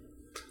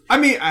 I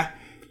mean,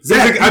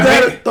 Zach, you I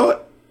got a think,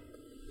 thought?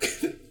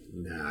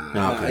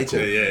 Nah, okay, it's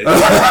cool.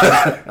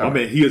 yeah. I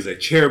mean, he is a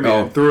chairman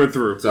Oh. through and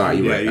through. Sorry,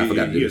 you're right. I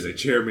forgot to He do is a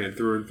chairman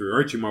through and through.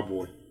 Aren't you, my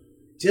boy?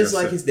 Just That's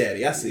like it. his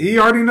daddy. I see. He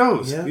already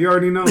knows. Yeah. He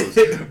already knows.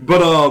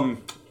 But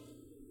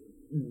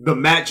the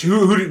match.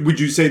 Who would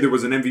you say there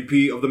was an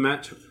MVP of the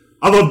match?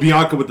 I love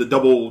Bianca with the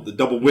double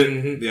whip.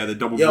 Mhm. Yeah, the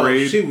double Yo,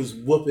 braid. she was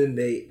whooping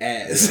they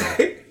ass.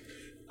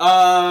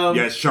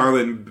 Yeah,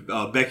 Charlotte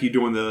and Becky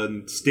doing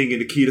the Sting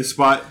and Nikita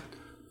spot,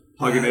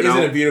 hugging it Isn't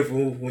out. it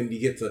beautiful when you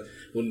get to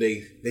when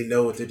they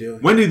know what they're doing?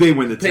 When did they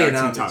win the Paying tag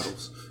team homage.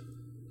 titles?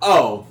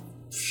 Oh,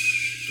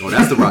 Oh,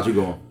 that's the route you're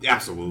going.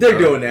 Absolutely. they're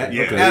doing that.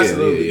 Yeah, Okay,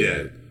 Absolutely.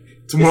 Yeah.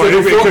 Tomorrow,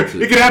 Is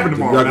it it could happen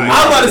tomorrow night.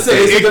 I was about to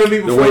say, is it going to be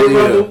The before way- the yeah.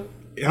 Rumble?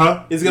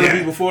 Huh? It's going to Yeah.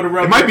 be before the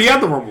Rumble. It might be at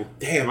the Rumble.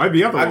 Damn. It might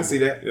be at the I Rumble. can see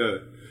that. Yeah.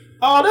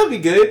 Oh, that'd be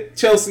good.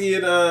 Chelsea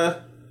and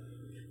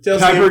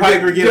Piper and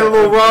Piper get a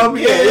little rub.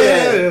 Yeah,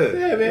 man.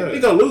 Yeah. They're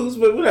gonna lose,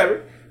 but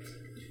whatever.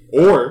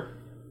 Or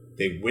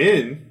they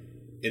win,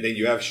 and then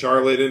you have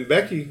Charlotte and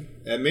Becky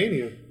at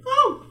Mania.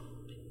 Oh,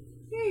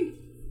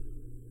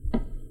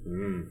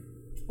 Mm.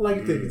 I like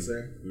your thinking,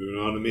 sir. You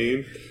know what I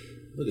mean?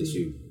 Look at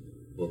you,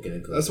 booking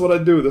and That's what I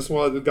do. That's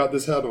why I got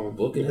this hat on.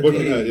 Booking The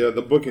hat. hat. Yeah,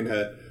 the booking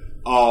hat.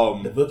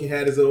 The booking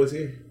hat is always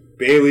here.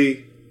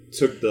 Bailey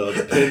took the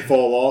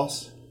pinfall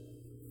loss,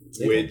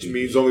 which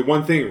means only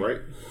one thing, right?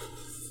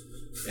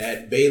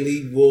 That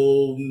Bailey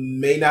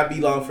may not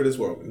be long for this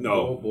world.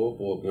 No.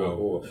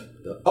 boy.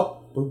 The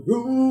upper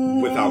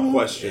room. Without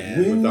question.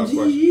 Yeah. Without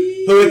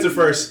question. Who hits her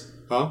first?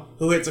 Huh?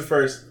 Who hits her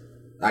first?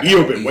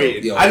 Io been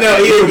waiting. I know,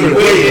 Io been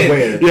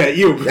waiting. Yeah,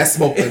 you. That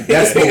smoke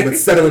been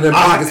settling in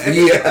pockets for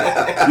years.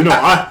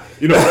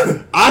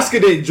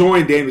 Asuka didn't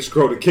join Damage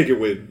Crow to kick it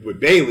with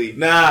Bailey.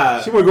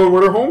 Nah, She want to go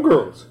with her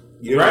homegirls.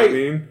 You know Right. what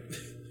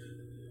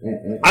I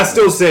mean? I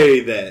still say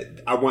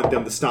that I want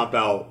them to stomp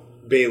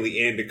out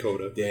Bailey and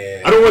Dakota.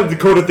 Damn. I don't want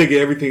Dakota thinking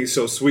everything is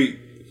so sweet.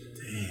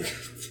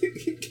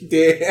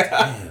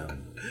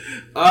 Damn.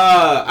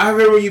 I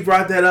remember you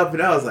brought that up,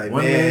 and I was like,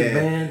 One man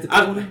band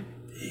Dakota.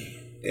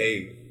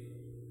 Hey,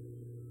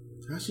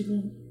 How's she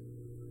going?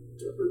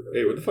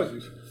 hey, what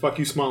the fuck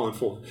you smiling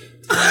for?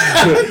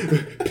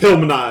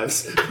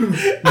 Pillmanize.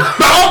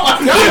 oh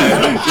my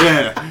god!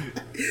 Yeah.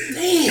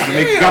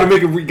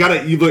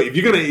 You look, if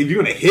you're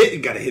gonna hit, you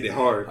gotta hit it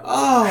hard.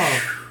 Oh,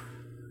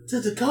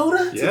 to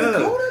Dakota? Yeah. To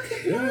Dakota?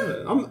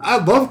 Yeah. I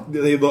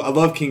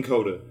love King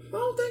Coda. I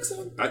don't think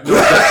so. I love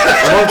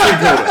King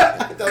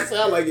Coda. It don't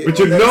sound like it. But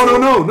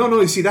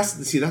no. You see, that's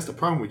the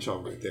problem with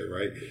y'all right there,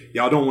 right?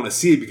 Y'all don't want to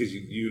see it because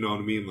you know what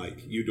I mean.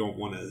 Like you don't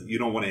want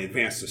to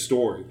advance the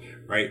story,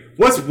 right?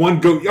 What's one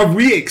go?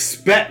 We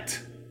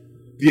expect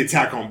the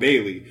attack on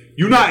Bailey.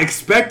 You're not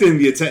expecting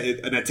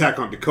an attack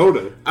on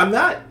Dakota. I'm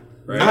not.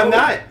 Right. I'm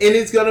not. And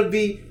it's going to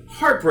be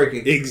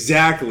heartbreaking.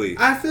 Exactly.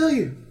 I feel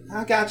you.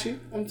 I got you.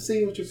 I'm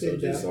seeing what you're So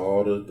saying, just John.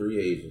 all the three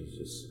Asians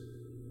just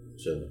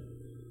chilling.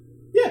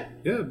 Yeah.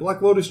 Yeah,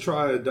 Black Lotus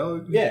tried,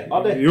 dog. Yeah,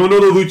 all day. You don't know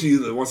the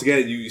Lucha. Once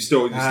again, you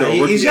still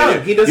working. he's young. at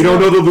it. He doesn't you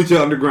don't know. know the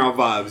Lucha Underground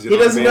vibes. You He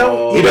know doesn't what I mean?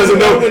 know. He doesn't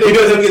know. when He he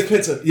goes up doesn't.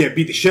 against Penta. Yeah,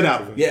 beat the shit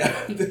out of him.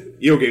 Yeah.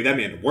 Yo gave that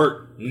man to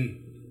work.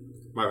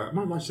 Might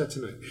watch that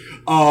tonight.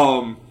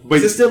 But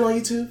Is it still on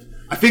YouTube?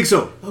 I think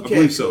so. I Okay,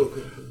 believe so.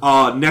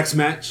 cool. Next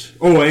match.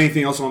 Oh,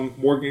 anything else on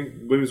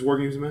women's War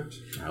Games match?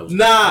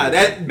 Nah,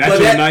 that Match but of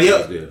the that, night?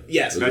 yeah,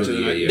 yes. Match of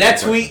the night. That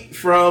tweet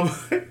from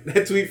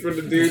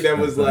the dude that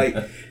was like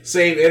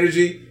same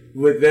energy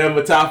with them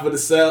on top of the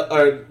cell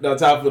or on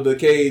top of the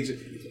cage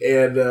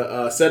and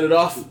set it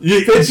off. Yeah.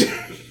 Pitch.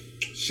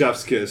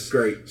 Chef's kiss.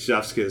 Great.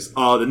 Chef's kiss.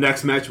 The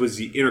next match was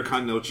the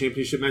Intercontinental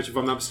Championship match, if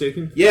I'm not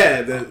mistaken. Yeah,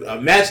 a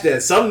match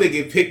that some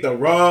nigga picked the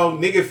wrong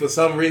nigga for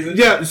some reason.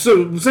 Yeah,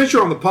 so since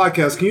you're on the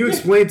podcast, can you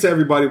explain to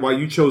everybody why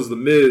you chose The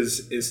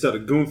Miz instead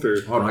of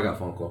Gunther? Hold on, I got a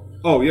phone call.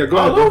 Oh, yeah, go Oh,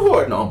 ahead. go bro.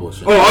 for it. No, I'm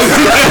bullshit.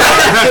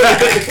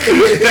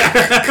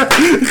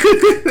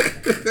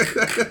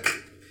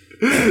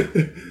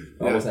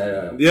 Almost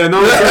had Yeah,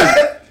 no,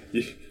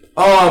 it's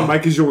good.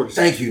 Mike is yours.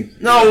 Thank you.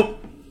 No,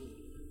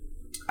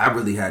 I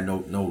really had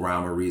no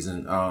rhyme or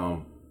reason.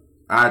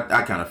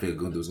 I kind of figured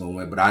Gunther was gonna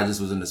win, but I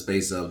just was in the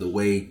space of the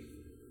way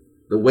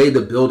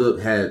the buildup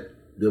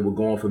they were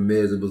going for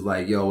Miz. It was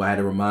like, yo, I had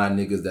to remind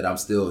niggas that I'm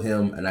still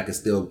him and I can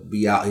still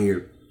be out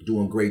here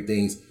doing great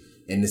things.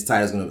 And this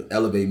title's gonna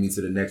elevate me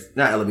to the next,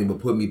 not elevate, but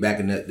put me back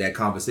in that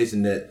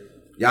conversation that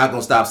y'all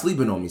gonna stop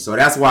sleeping on me. So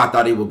that's why I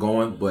thought they were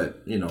going.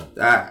 But you know,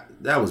 that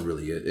was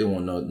really it. It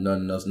wasn't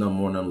nothing else, nothing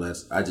more, nothing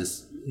less. I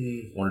just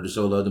wanted to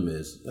show love to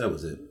Miz. That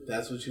was it.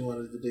 That's what you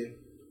wanted to do.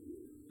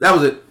 That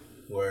was it.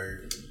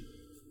 Word.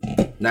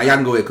 Now y'all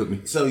can go ahead and cook me.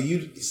 So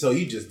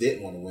you just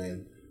didn't want to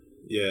win.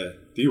 Yeah.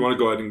 Do you want to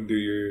go ahead and do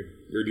your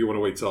Or do you want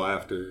to wait till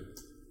after?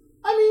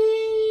 I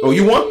mean, Oh,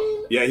 you won?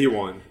 Yeah, he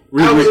won.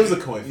 it was a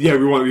coin flip. Yeah,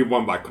 we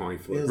won by coin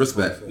It flip. was a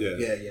Respect. coin flip.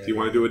 Yeah. Yeah. Do you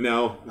want to do it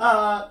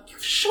now?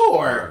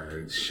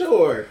 Sure.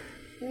 Sure.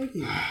 Thank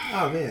you.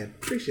 Oh man,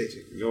 appreciate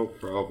you. No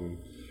problem.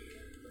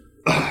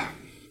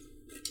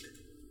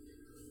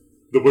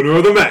 The winner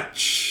of the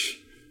match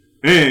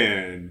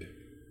and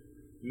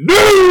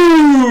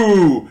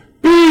new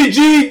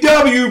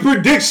BGW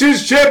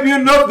Predictions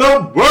Champion of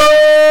the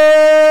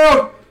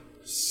World,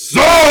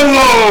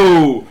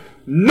 Solo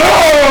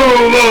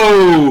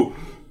Nolo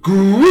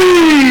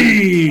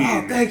Green.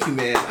 Oh, thank you,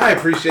 man. I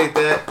appreciate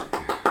that.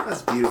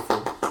 That's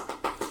beautiful.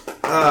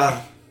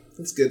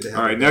 It's good to have.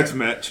 All right, you next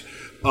match.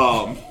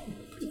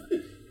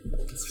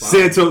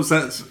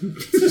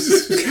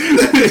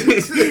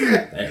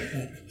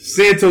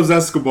 Santos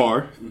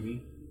Escobar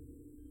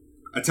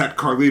attacked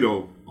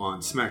Carlito on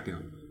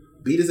SmackDown.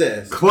 Beat his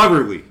ass.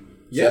 Cleverly.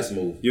 Yes,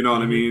 move. You know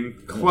what I mean?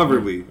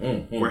 Cleverly.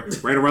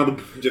 Right around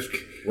the... Just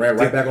Ran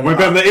right back on went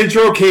back on the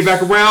intro, came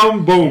back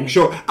around, boom.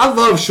 I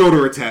love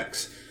shoulder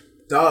attacks.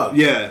 Dog.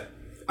 Yeah.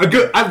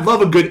 I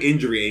love a good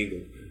injury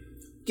angle.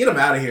 Get him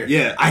out of here.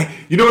 Yeah.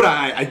 You know what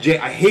I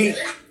hate?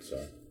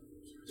 Sorry.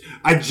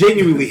 I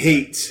genuinely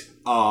hate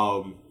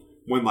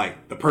when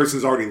like the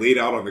person's already laid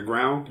out on the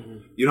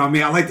ground. You know what I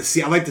mean? I like to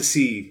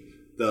see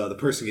the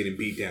person getting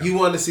beat down. You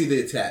want to see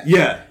the attack.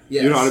 Yeah.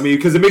 Yes. You know what I mean?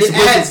 Because it makes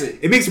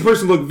It makes the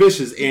person look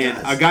vicious, and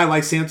does. a guy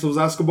like Santos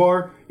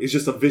Escobar is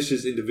just a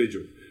vicious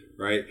individual,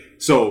 right?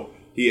 So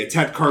he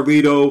attacked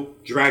Carlito.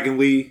 Dragon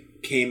Lee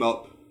came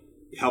up,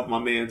 helped my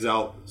man's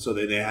out, so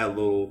then they had a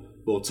little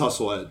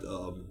tussle at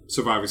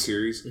Survivor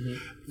Series.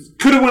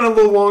 Could have went a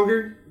little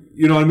longer.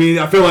 You know what I mean?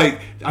 I feel like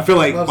What was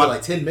it,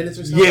 like 10 minutes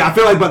or something? yeah, I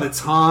feel like by the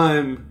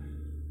time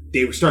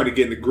they were starting to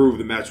get in the groove,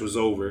 the match was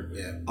over.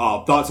 Yeah.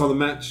 Thoughts on the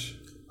match?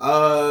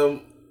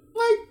 Like,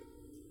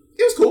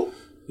 it was cool.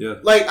 Yeah.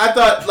 Like, I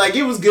thought, like,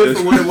 it was good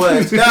for what it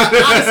was. Nah,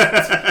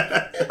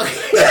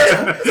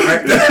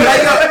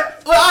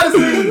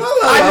 honestly,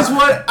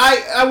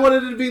 I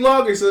wanted it to be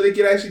longer so they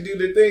could actually do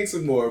their thing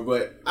some more.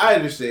 But I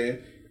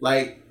understand.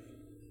 Like,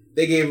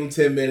 they gave them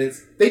 10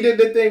 minutes. They did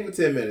their thing for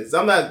 10 minutes.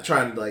 I'm not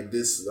trying to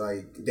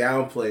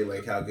downplay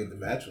like how good the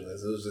match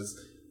was. It was just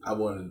I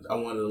wanted a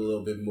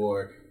little bit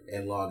more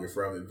and longer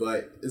from it.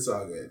 But it's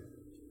all good.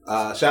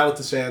 Shout out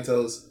to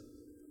Santos.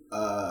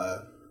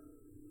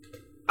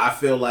 I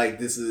feel like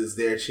this is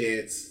their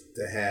chance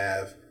to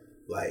have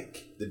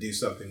to do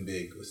something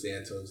big with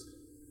Santos.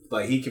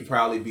 Like, he could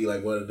probably be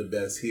like one of the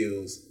best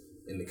heels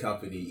in the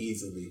company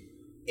easily,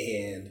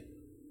 and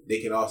they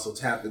can also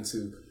tap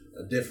into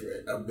a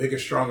bigger,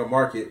 stronger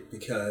market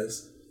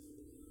because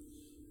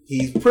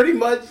he's pretty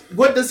much,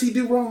 what does he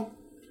do wrong?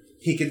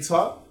 He can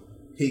talk,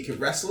 he can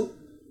wrestle,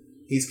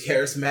 he's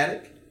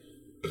charismatic.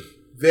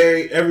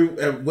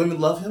 Women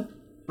love him.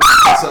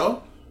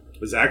 So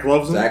Zach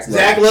loves him.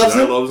 Zach loves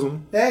him. Loves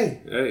him.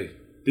 Hey,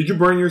 Did you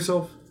burn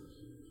yourself?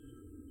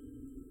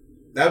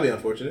 that'd be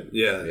unfortunate.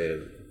 Yeah.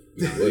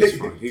 He's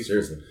fine.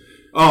 Seriously.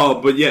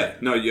 Oh, but yeah,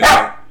 no,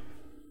 yeah.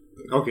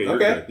 Okay, you're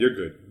Okay. good. You're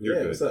good. You're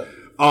Yeah, good. what's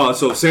up?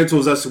 So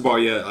Santos Escobar,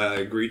 yeah, I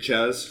agree,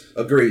 Chaz.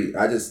 Agreed.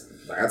 I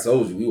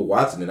told you, we were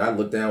watching and I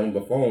looked down on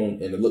my phone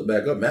and looked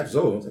back up. Match was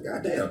over. I was like,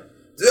 God damn.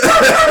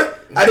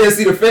 I didn't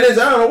see the finish.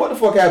 I don't know what the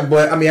fuck happened,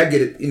 but I mean, I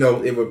get it. You know,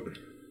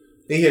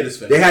 they hit his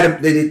finish. They had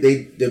him.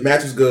 The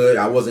match was good.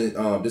 I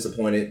wasn't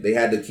disappointed. They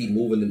had to keep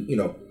moving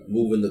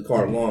the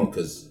card along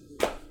because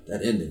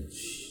that ending.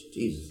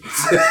 Jesus.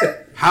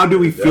 How do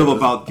we feel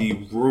about the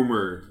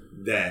rumor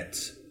that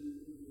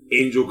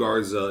Angel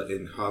Garza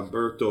and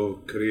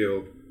Humberto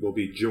Carrillo will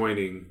be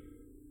joining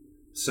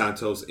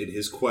Santos in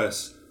his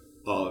quest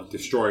of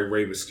destroying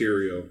Rey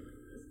Mysterio?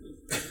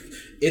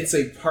 It's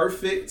a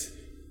perfect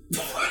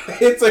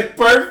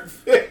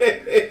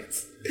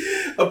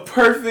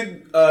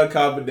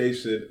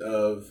combination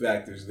of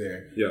factors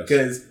there. Yes.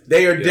 Because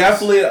they are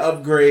definitely an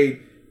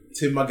upgrade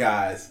to my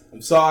guys.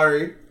 I'm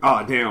sorry.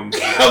 Oh, damn.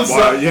 I'm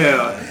sorry.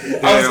 Yeah.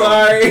 I'm Damn.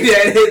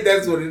 sorry.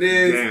 That's what it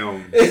is.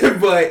 Damn.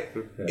 But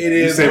it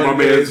is. You say what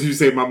my it man. is. You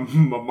say my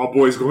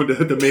boy's going to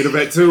the main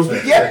event too.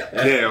 Yeah.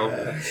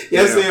 Damn.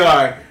 Yes, they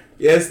are.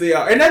 Yes, they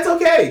are, and that's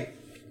okay.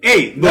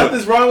 Hey, look.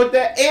 Nothing's wrong with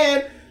that,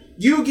 and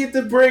you get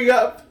to bring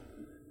up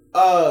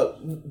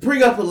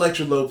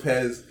Elektra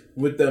Lopez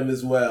with them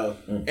as well,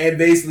 and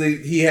basically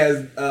he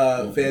has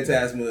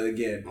Phantasma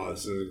again. Oh,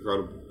 this is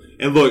incredible.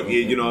 And look,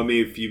 you know what I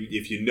mean?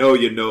 If you know,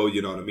 you know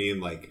what I mean?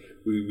 Like,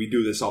 we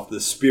do this off the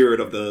spirit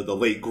of the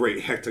late,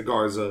 great Hector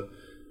Garza.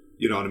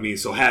 You know what I mean?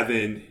 So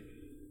having,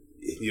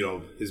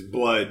 his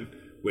blood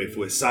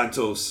with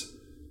Santos,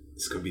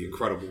 it's going to be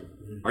incredible.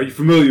 Are you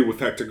familiar with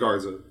Hector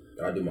Garza?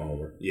 I do my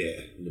homework. Yeah.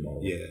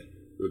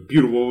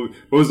 Beautiful.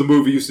 What was the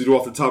movie you used to do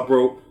off the top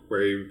rope?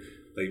 Where you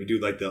do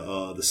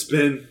the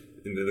spin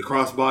and then the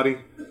crossbody?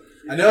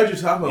 I know what you're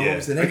talking about. Yeah. What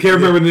was the name? I can't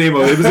remember the name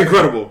of it. It was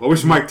incredible. I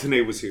wish Mike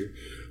Tenay was here.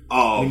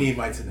 We need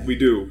Mike Tenay. We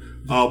do.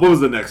 What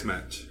was the next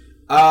match?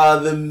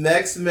 The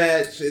next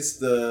match is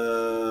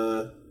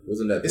the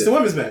Wasn't that? It's the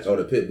women's match. Oh,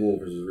 the Pitbull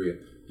versus Rhea.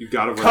 You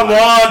gotta relax. Come on,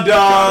 You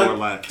gotta dog.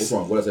 relax. What's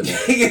wrong? What does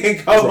that mean?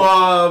 Come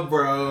on,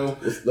 bro.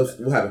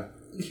 What happened?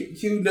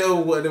 You know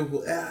what it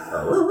was.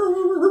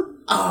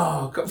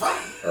 Oh, come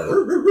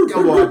on.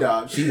 Come on,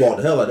 dog. She walked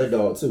the hell out of that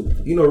dog too.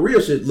 You know,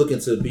 Rhea should look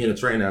into being a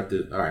trainer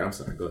after. All right, I'm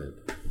sorry. Go ahead.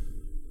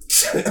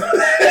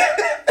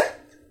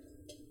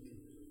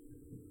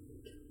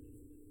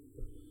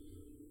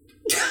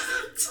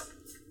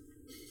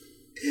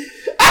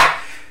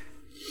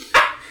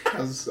 I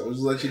was just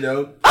let you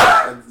know.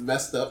 That's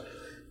messed up.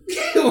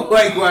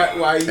 Like, why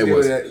are you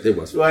doing that? It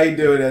was. Why are you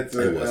doing that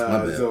to It was.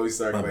 My bad. Zoe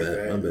Stark My like bad.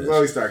 that? My bad.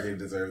 Zoe Stark didn't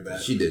deserve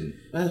that. She didn't.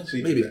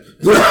 She Maybe. did.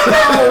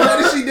 Oh, what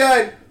has she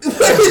done?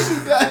 What has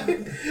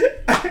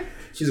she done?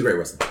 She's a great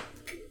wrestler.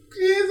 She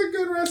is a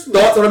good wrestler.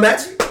 Thoughts on the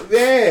match?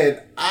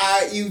 Man,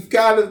 you've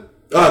kind of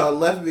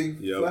left me.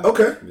 Yep.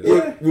 Okay.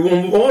 Yeah. We want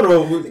to move on,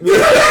 or we want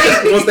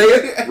to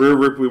stay here? Rhea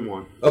Ripley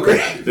won. Okay.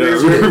 Yeah, Rhea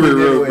Rhea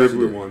Ripley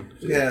Ripley won.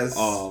 Yes,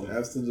 Um,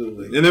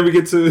 absolutely. And then we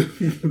get to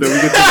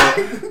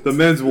the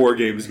men's War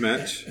Games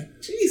match.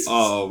 Jesus.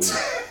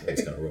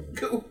 It's kind of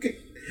rough. Okay.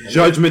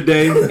 Judgment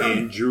Day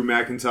and Drew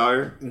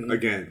McIntyre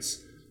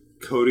against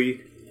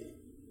Cody,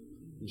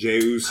 Jey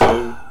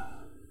Uso,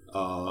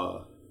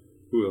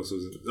 who else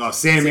was it?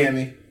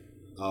 Sammy.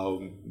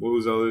 What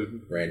was the other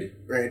Randy.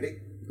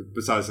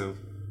 besides him?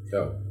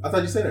 Oh, I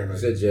thought you said you everybody.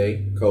 said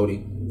Jay,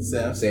 Cody,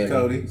 Seth, Sammy.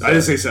 Cody. I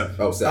didn't say Seth.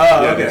 Oh, Seth. Oh, Yeah,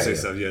 I okay. didn't say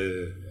Seth.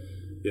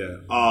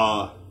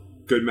 Yeah.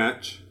 Good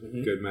match.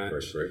 Good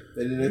match. Great.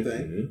 They did their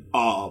thing.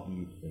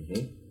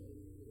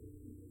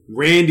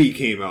 Randy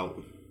came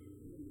out,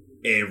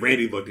 and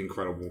Randy looked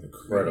incredible.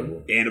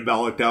 Incredible.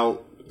 Annabelle looked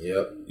out.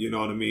 Yep. You know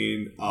what I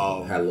mean?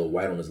 Had a little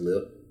white on his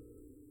lip.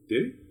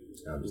 Did he?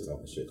 I'm just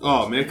talking shit.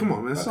 Oh man, come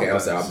on, man! Stop Okay, that! I'm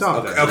sorry.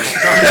 Stop Okay.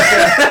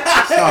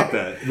 that! Stop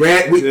that!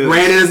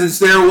 Brandon is in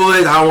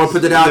steroids. I don't want to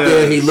put that out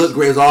there. He looked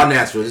great. It's all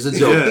natural. It's a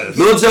joke. Yes.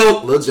 Little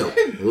joke.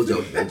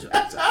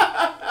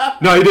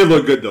 No, he did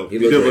look good though. He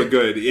did looked look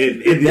good.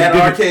 And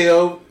That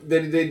RKO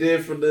that they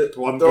did from the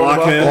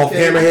blockhead, off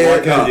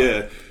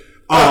hammerhead.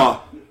 yeah.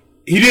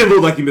 He didn't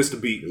look like he missed a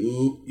beat.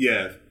 Ooh.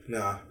 Yeah,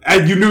 Nah.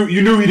 and you knew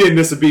he didn't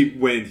miss a beat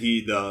when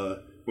he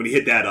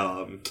hit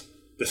that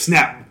the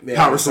snap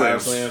power slam.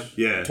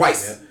 Yeah,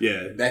 Twice.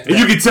 Yeah, Back to and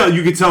back.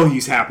 you could tell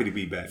he's happy to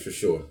be back. For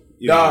sure.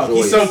 You know, Dog, he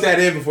joyous. soaked that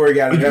in before he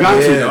got it. you got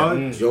to, Yeah.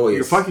 dog. Joyous.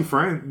 Your fucking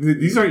friend.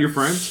 These aren't your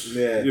friends.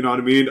 Yeah. You know what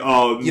I mean? You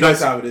know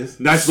how it is.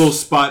 Nice little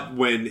spot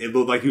when it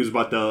looked like he was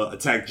about to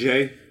attack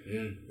Jay.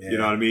 Yeah. You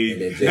know what I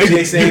mean? And then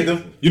Jay saved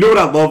him. You know what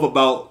I love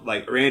about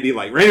like Randy?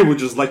 Like Randy would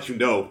just let you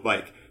know,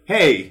 like,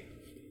 hey,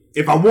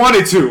 if I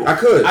wanted to, I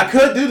could. I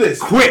could do this.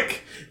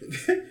 quick.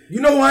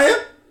 You know who I am?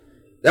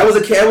 That was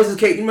a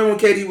Kate. You remember when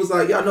Katie was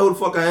like, "Y'all know who the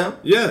fuck I am"?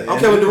 Yeah. I'm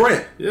Kevin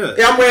Durant. Yeah.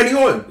 I'm Randy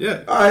Orton.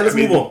 Yeah. All right, let's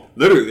move on.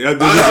 Literally, there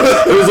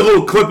was a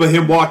little clip of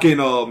him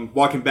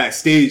walking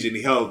backstage, and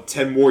he held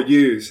 10 more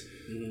years.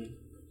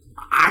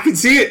 I can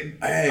see it.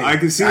 Hey, I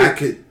can see I it.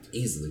 could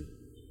easily.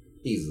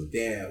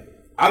 Damn.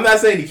 I'm not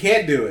saying he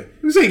can't do it.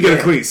 You say you get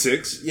a clean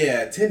 6.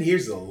 Yeah, 10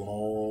 years is a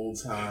long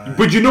time.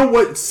 But you know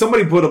what?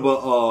 Somebody put up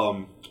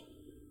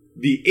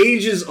the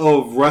ages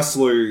of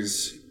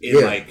wrestlers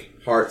in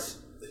Hearts.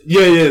 So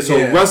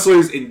Yeah.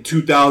 wrestlers in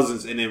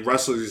 2000s and then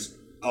wrestlers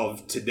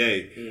of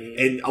today,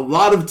 and a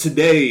lot of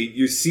today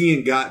you're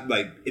seeing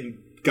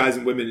guys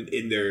and women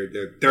in their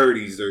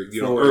 30s or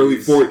 40s. early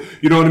 40s.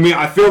 You know what I mean?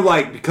 I feel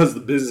like because the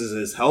business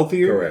is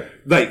healthier, Correct.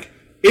 like.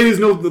 It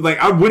is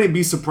I wouldn't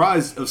be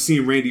surprised of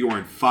seeing Randy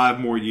Orton 5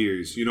 more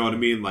years. You know what I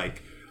mean?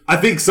 Like, I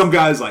think some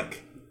guys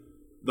like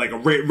a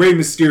Rey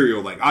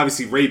Mysterio, like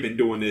obviously Ray been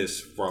doing this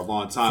for a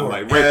long time.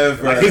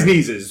 Forever. Like his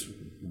knees is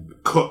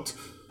cooked.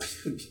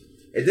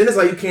 And then it's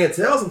like you can't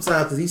tell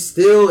sometimes because he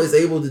still is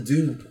able to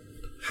do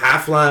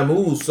high-flying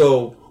moves.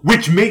 So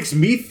Which makes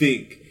me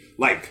think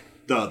like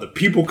the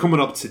people coming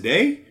up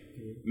today,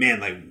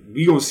 man, like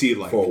we gonna see it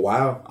like for a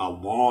while, a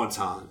long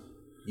time.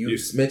 you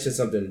mentioned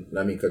something.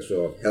 I mean, cut you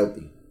off.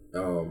 Healthy.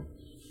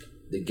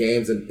 The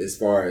games, and as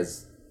far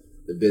as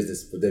the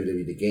business for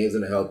WWE, the games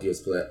in the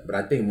healthiest play. But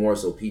I think more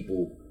so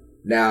people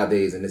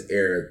nowadays in this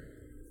era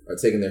are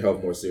taking their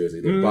health more seriously,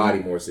 their body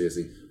more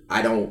seriously.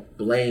 I don't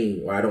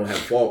blame or I don't have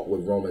fault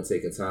with Roman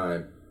taking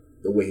time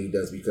the way he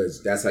does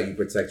because that's how you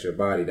protect your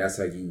body. That's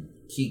how you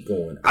keep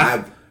going.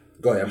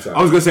 Go ahead. I'm sorry.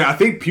 I was gonna say I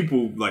think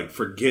people like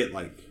forget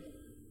like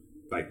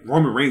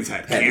Roman Reigns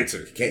had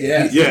cancer.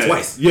 Yeah.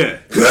 Twice. Yeah.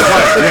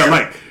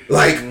 Yeah,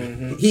 Like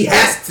he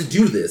has to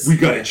do this. we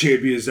got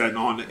champions that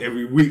on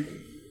every week.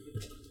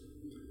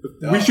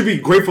 We should be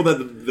grateful that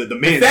the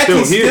man's That still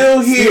he's here. still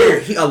here.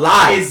 He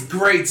alive. It's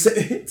great.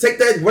 Take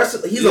that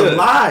wrestler. He's Yeah.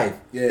 alive.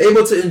 Yeah.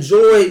 Able to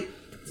enjoy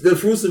the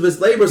fruits of his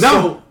labor.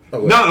 No,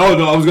 So, no.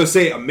 I was gonna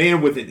say a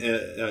man with an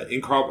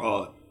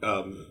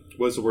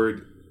what's the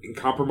word?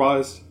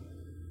 Incompromised.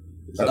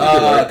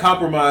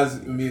 Compromise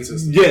immune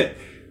system. Yeah,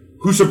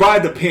 who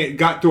survived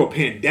got through a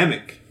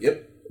pandemic.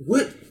 Yep.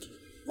 what?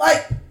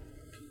 Like,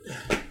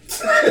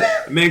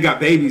 A man got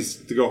babies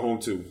to go home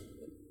to.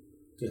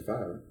 yeah, 5.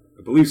 Right?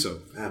 I believe so.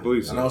 I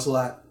believe I know so. it's a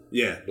lot.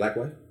 Yeah. Black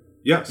white.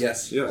 Yes.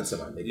 Yes. Yeah. That's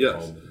somebody make Yes.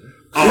 home.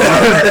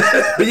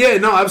 But yeah,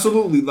 no,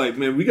 absolutely. Like,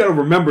 man, we got to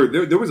remember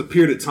there was a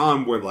period of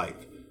time where,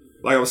 like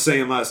I was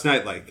saying last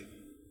night, like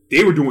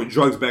they were doing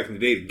drugs back in the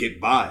day to get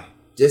by,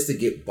 just to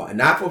get by,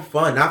 not for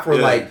fun, not for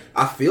like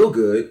I feel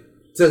good,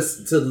 to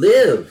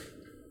live,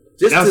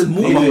 just to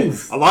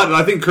move. A lot.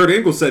 I think Kurt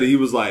Angle said it. He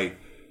was like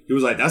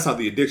that's how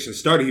the addiction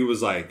started. He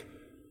was like,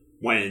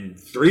 when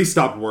 3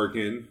 stopped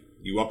working,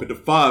 you up into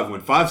 5.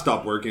 When 5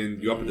 stopped working,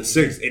 you up into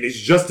 6, and it's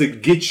just to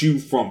get you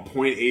from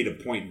point A to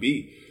point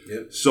B.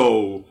 Yep.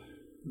 So,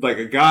 like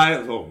a guy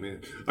like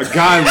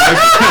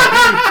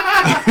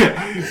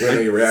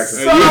When your reaction,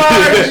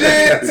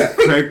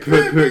 Craig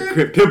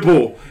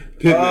Pitbull.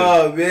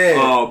 Oh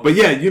man. But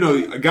yeah, you know,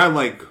 a guy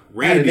like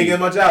Randy. I had a nigga in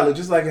my childhood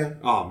just like him.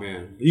 Oh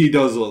man, he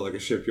does look like a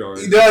shipyard.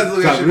 He does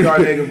look like a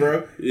shipyard nigga,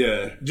 bro.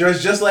 Yeah,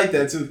 dressed just like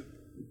that too.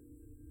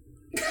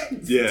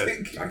 Yeah, I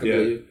can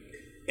feel you.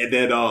 And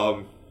then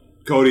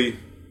Cody,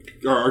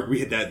 or we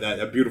hit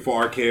that beautiful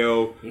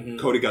RKO. Mm-hmm.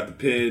 Cody got the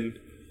pin,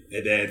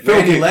 and then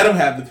Randy let him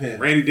have the pin.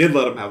 Randy did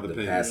let him have the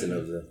pin. Passing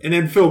of the, and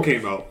then Phil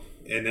came out,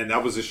 and then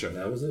that was the show.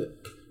 That was it.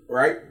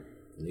 Right?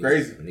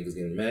 Crazy. Niggas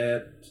getting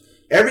mad.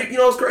 You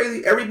know what's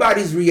crazy?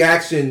 Everybody's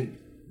reaction,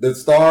 the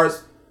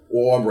stars,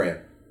 were on brand.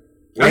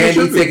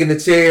 Randy taking the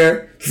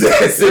chair,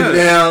 sitting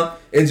down,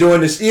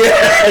 enjoying the show.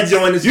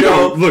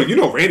 You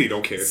know Randy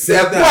don't care.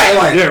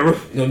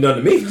 No,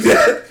 nothing to me.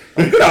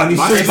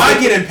 If I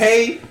getting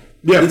paid,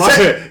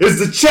 is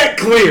the check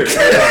clear?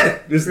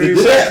 Is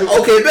the check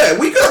okay? Bet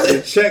we got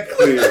the check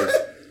clear.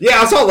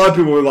 Yeah, I saw a lot of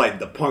people were like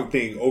the Punk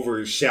thing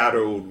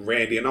overshadowed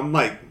Randy, and I'm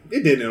like,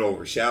 it didn't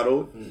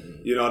overshadow.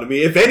 You know what I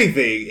mean? If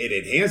anything, it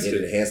enhanced it.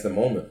 It enhanced the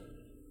moment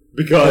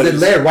because it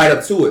led right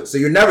up to it. So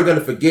you're never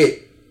gonna forget.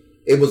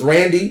 It was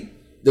Randy,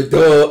 the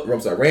Dub. I'm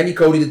sorry, Randy,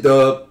 Cody, the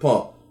Dub,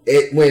 Punk.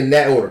 It went in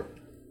that order.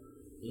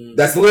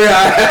 That's the way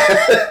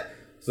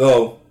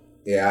So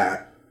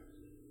yeah,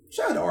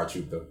 shout out to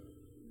R-Truth though.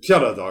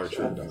 Shout out to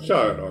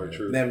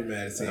R-Truth. Never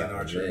mad at saying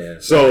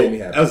R-Truth. So,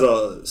 as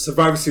a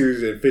Survivor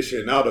Series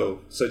aficionado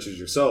such as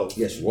yourself,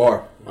 yes, you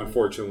are.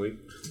 Unfortunately,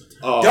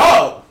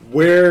 dog.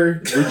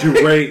 Where would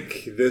you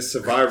rank this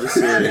Survivor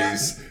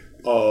Series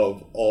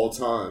of all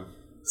time?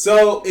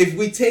 So, if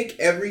we take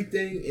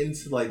everything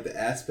into like the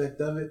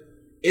aspect of it,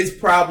 it's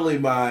probably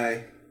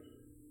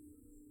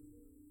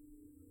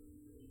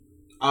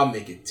I'll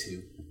make it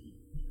 2.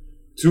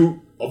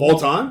 2 of all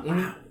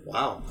time?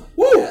 Wow.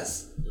 Woo.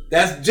 Yes.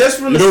 That's just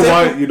from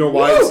You know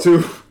why it's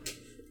 2?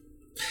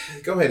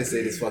 Go ahead and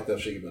say this fucked up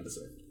shit you're about to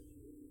say.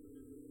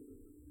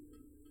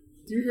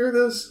 Do you hear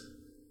this?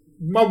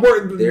 My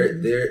word.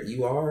 There.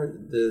 You are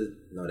the.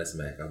 No, that's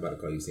Mac. I'm about to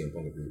call you CM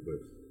Punk,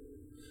 but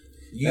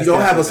you that's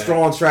don't have a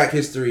strong track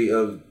history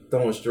of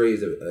throwing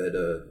strays at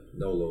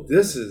Nolo.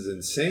 This is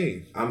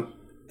insane. I'm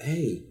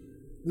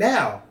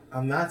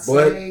not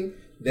saying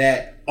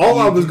that. All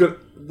I was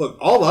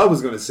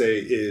gonna say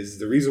is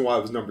the reason why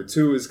it was number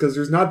 2 is because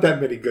there's not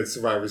that many good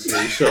Survivor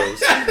Series shows,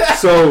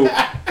 so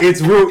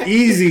it's real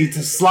easy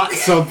to slot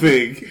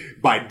something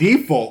by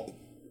default.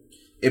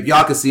 If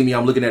y'all can see me,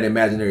 I'm looking at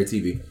imaginary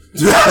TV.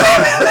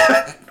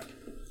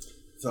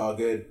 It's all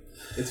good.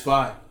 It's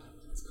fine.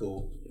 It's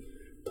cool.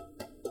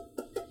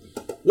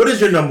 What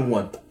is your number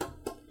 1?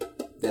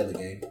 Deadly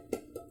Game.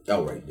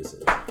 Oh, right. This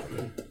is.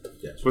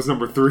 Yes. What's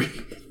number 3?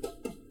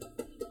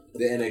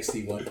 The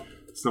NXT one.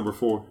 It's number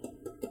 4.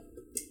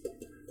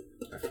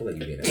 I feel like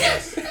you're being an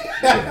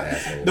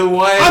asshole. The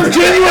one. I'm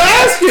genuinely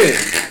asking.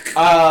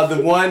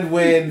 The one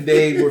when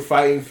they were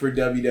fighting for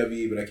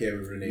WWE, but I can't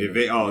remember the name.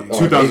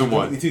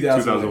 2001.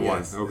 2001.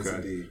 Yes, okay. Yes,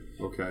 indeed.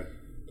 Okay.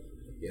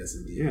 Yes,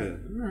 indeed. Yeah.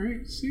 All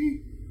right.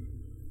 See,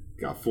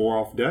 got 4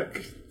 off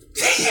deck.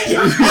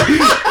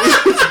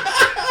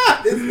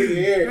 This nigga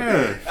here.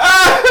 Yeah.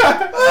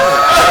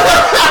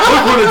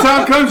 Look, when the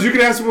time comes, you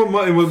can ask me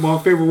what my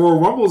favorite Royal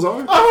Rumbles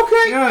are. Oh,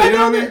 okay. Yeah, you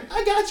know what I mean?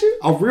 I got you.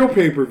 A real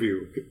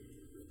pay-per-view.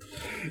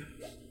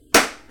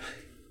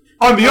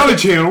 On the other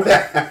channel.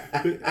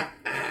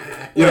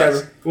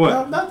 Yes. What?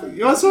 No, nothing.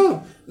 What's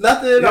up?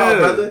 Nothing at all,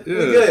 brother.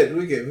 Yeah.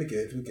 We good.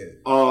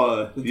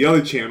 The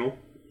other channel,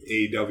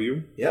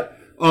 AEW. Yep.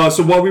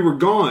 So while we were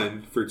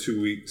gone for 2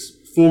 weeks,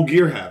 Full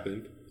Gear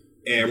happened.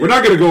 And we're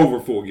not going to go over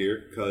Full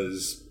Gear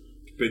because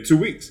it's been 2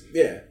 weeks.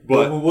 Yeah.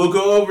 But we'll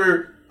go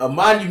over a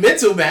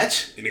monumental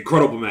match. An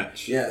incredible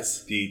match.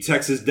 Yes. The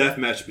Texas Death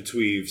Match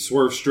between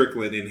Swerve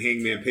Strickland and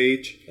Hangman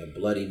Page. A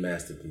bloody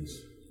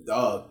masterpiece.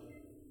 Dog.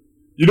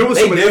 You know what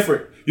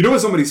different. You know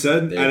what somebody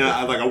said?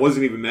 I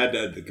wasn't even mad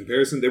at the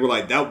comparison. They were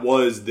like, that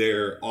was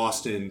their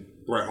Austin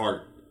Bret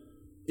Hart.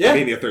 Yeah.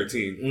 Mania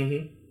 13.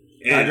 Mm-hmm.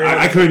 And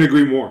I couldn't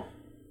agree more.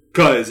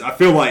 Because I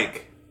feel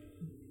like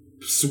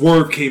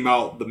Swerve came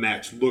out the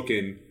match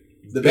looking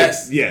the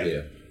best.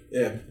 Yeah.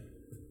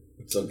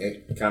 So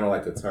kind of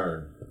like a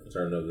turn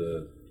of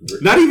the.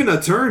 Not even a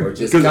turn. Or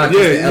just just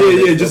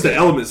the the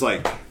elements.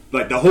 Like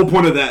the whole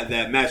point of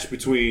that match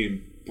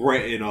between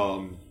Bret and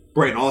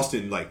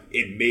Austin, like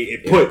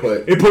it put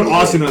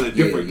Austin on a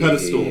different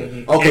pedestal.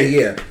 Yeah. Okay,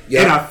 yeah.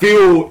 And I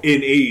feel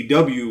in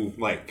AEW,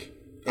 like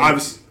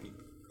obviously.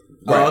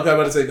 Right. I was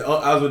about to say the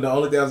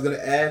only thing I was going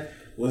to add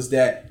was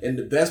that, and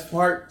the best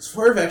part,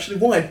 Swerve actually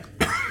won.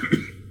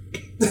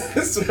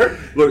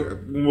 Swerve. Look,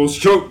 almost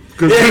choked.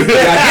 Cause I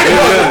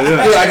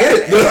get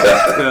it.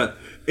 Yeah.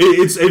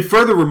 It's a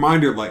further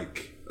reminder,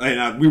 like,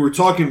 and we were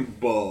talking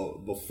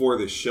before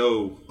the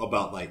show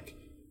about, like,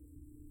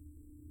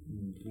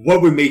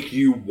 what would make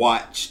you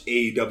watch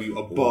AEW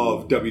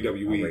above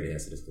WWE? I'm ready to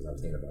answer this because I'm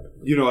thinking about it.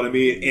 You know what I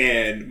mean?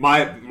 And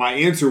my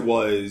answer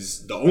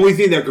was the only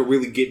thing that could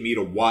really get me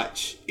to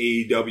watch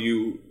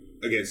AEW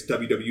against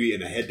WWE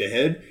in a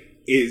head-to-head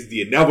is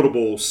the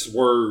inevitable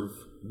Swerve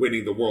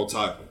winning the world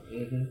title.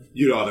 Mm-hmm.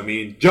 You know what I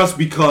mean? Just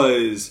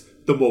because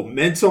the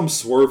momentum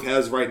Swerve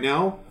has right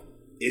now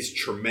is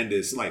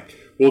tremendous. Like,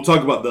 we'll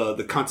talk about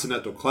the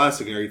Continental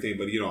Classic and everything,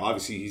 but, you know,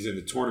 obviously he's in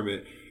the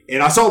tournament.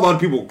 And I saw a lot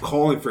of people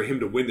calling for him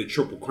to win the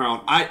Triple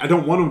Crown. I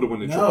don't want him to win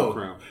the Triple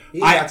Crown. He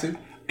got to.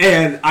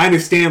 And I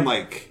understand,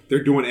 like,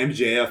 they're doing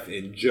MJF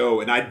and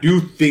Joe, and I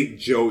do think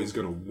Joe is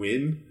going to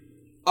win.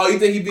 Oh, you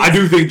think he beats? I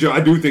do think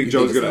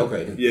Joe's going to.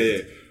 Okay.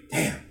 Yeah.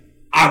 Damn.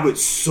 I would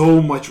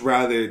so much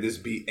rather this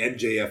be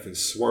MJF and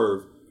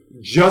Swerve.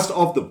 Just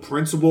off the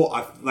principle,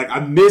 I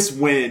miss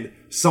when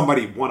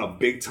somebody won a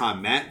big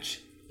time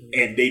match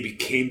and they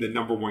became the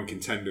number one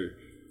contender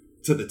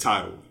to the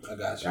title. I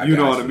got you. You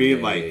know what I mean?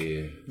 Yeah, like,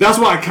 yeah. that's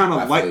why I kind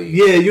of like. You.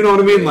 Yeah, you know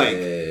what I mean? Like,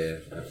 yeah,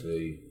 I feel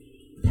you.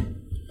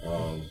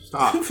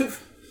 stop.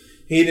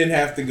 He didn't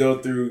have to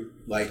go through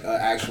like an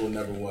actual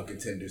number one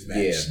contenders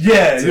match.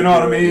 Yeah, you know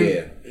what I mean?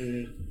 Yeah.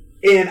 Mm-hmm.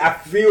 And I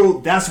feel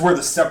that's where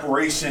the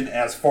separation,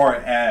 as far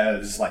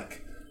as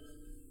like,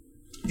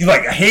 you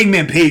like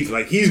Hangman Page,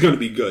 like he's gonna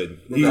be good.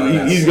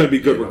 He's gonna be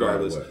good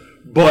regardless.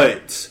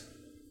 But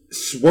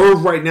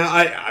Swerve right now,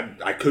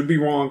 I could be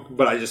wrong,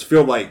 but I just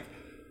feel like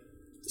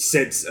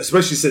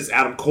especially since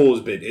Adam Cole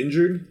has been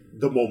injured,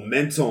 the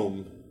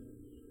momentum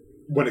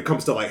when it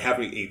comes to like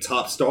having a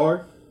top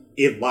star,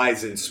 it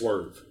lies in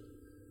Swerve.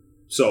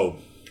 So,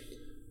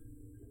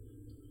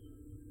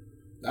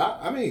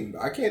 I mean,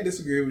 I can't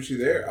disagree with you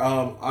there.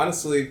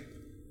 Honestly,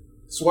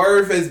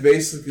 Swerve has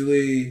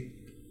basically,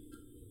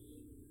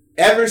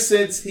 ever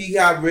since he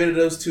got rid of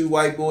those two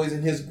white boys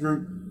in his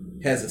group,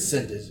 has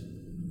ascended.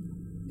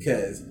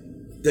 Because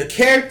the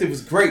character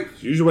was great.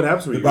 it's usually what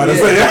happens when you That's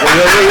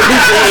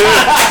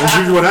That's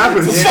usually what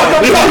happens. He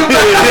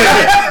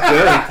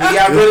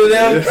got rid of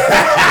them.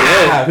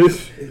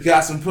 He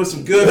got put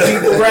some good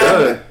people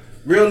around him.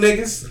 Real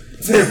niggas.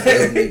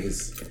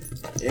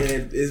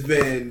 And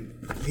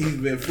he's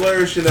been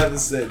flourishing ever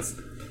since.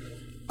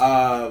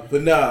 But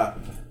nah,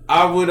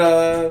 I would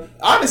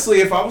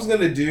honestly, if I was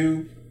gonna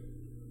do,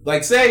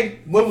 like, say,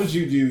 when would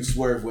you do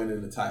Swerve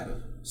winning the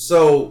title?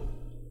 So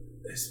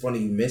it's funny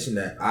you mentioned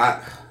that.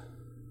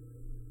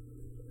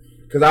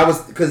 Because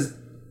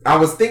I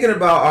was thinking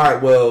about, all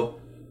right, well,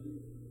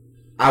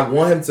 I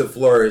want him to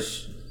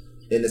flourish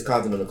in this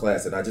Continental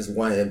Classic. I just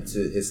want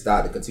his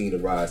stock to continue to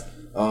rise.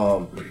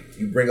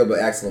 You bring up an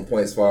excellent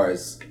point as far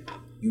as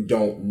you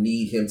don't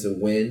need him to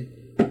win,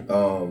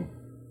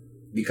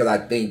 because I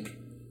think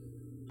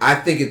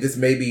if this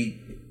maybe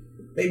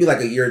like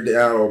a year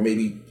down or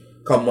maybe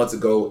a couple months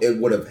ago, it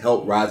would have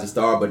helped Rise the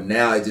Star, but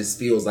now it just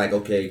feels like,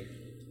 okay,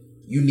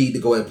 you need to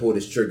go ahead and pull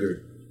this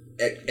trigger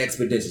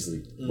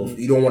expeditiously. Mm-hmm.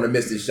 You don't want to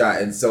miss this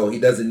shot, and so he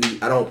doesn't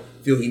need. I don't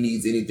feel he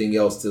needs anything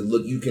else to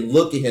look. You can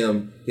look at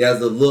him. He has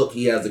the look.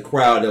 He has the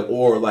crowd,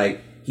 or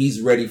like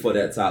he's ready for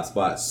that top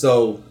spot.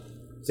 So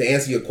to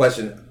answer your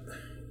question,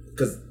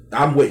 because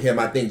I'm with him,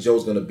 I think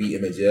Joe's going to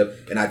beat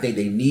MJF, and I think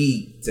they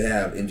need to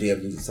have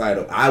MJF lose the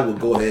title. I would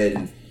go ahead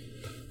and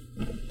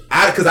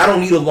because I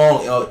don't need a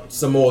long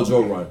Samoa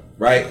Joe run,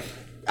 right?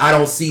 I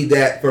don't see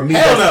that for me.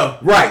 Hell no.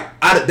 Right.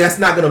 That's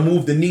not going to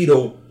move the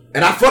needle.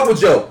 And I fuck with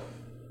Joe.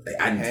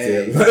 I need to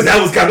tell you.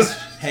 That was kind of.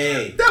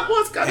 Hey. That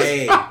was kind of.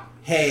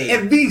 Hey.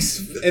 At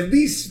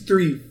least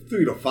 3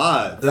 to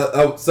 5.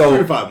 So 3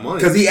 to 5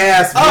 months. Because he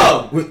asked.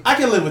 I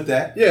can live with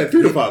that. Yeah,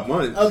 3 to 5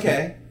 months.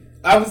 Okay.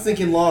 I was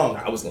thinking long.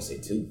 I was gonna say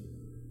 2.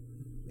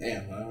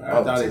 Damn,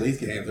 I thought at least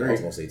get him 3. I was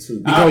gonna say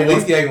 2. I would at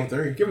least gave him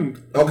 3. Give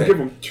him. Okay. Give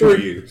him 2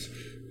 years.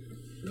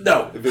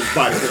 No. If his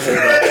body.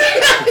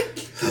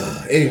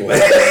 Anyway,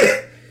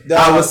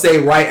 I would say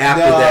right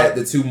after that,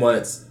 the 2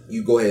 months,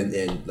 you go ahead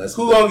and let's.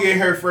 Who gonna get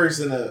hurt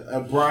first in a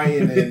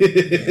Brian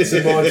and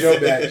Samoa Joe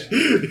match?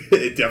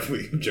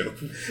 Definitely Joe.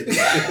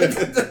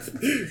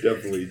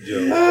 Definitely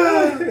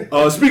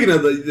Joe. Speaking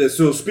of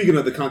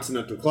the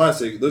Continental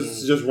Classic,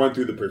 let's just run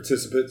through the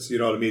participants. You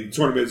know what I mean? The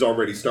tournament has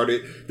already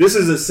started. This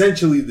is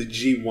essentially the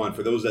G1.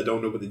 For those that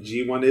don't know what the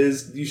G1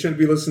 is, you shouldn't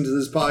be listening to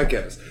this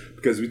podcast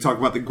because we talk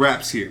about the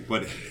graps here.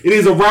 But it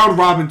is a round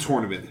robin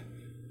tournament.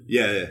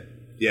 Yeah,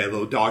 a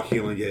little dog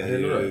healing. Yeah. You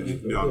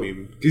know what I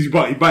mean? Because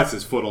he bites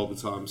his foot all the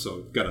time.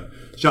 So gotta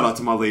shout out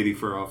to my lady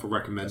for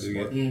recommending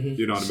it. Mm-hmm.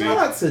 You know what I mean? Shout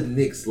out to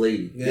Nick's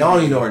lady. Y'all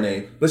don't even know her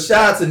name, but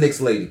shout out to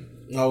Nick's lady.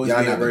 Always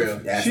being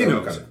real. She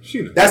knows.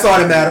 She knows. That's all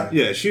that matters.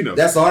 Yeah, she knows.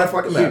 That's all that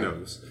fucking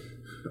matters. She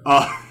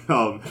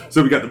knows.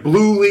 So we got the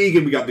Blue League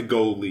and we got the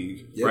Gold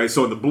League, right?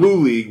 So in the Blue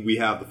League, we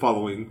have the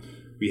following.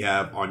 We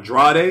have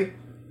Andrade,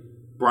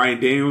 Bryan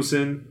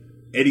Danielson,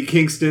 Eddie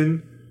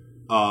Kingston,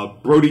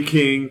 Brody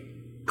King,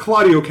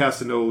 Claudio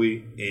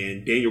Castagnoli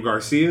and Daniel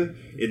Garcia.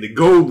 In the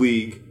Gold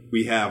League,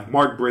 we have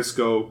Mark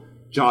Briscoe,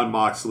 John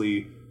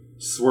Moxley,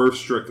 Swerve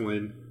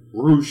Strickland,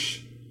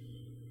 Roosh,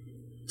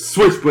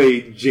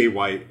 Switchblade, Jay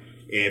White,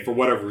 and for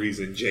whatever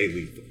reason, Jay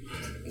Lethal.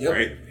 Yep.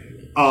 Right?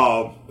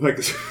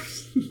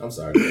 I'm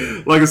sorry.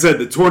 Like I said,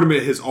 the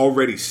tournament has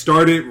already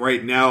started.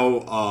 Right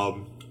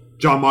now,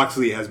 John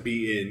Moxley has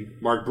beaten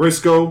Mark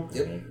Briscoe.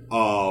 Yep.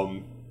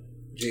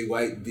 Jay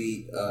White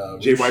beat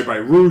Jay White by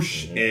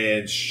Roosh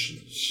and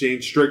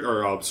Swerve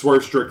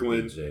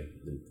Strickland.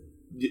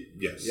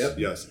 Yes, Yep.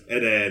 yes.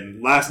 And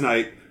then last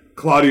night,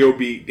 Claudio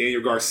beat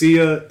Daniel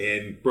Garcia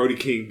and Brody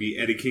King beat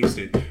Eddie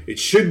Kingston. It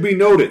should be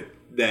noted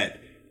that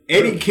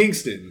Eddie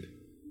Kingston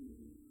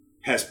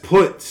has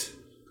put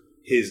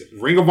his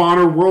Ring of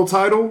Honor World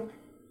Title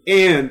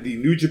and the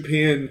New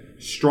Japan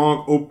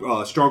Strong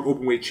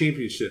Openweight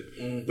Championship.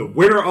 Mm-hmm. The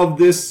winner of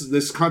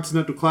this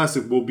Continental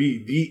Classic will be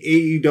the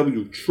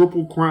AEW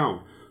Triple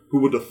Crown, who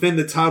will defend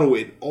the title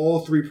in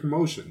all three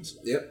promotions.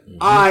 Yep. Mm-hmm.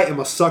 I am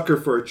a sucker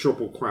for a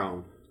Triple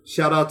Crown.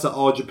 Shout out to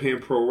All Japan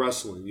Pro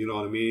Wrestling. You know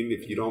what I mean?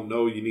 If you don't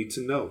know, you need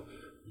to know.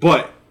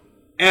 But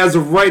as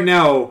of right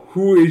now,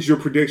 who is your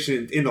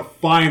prediction in the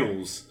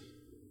finals?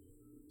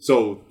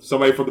 So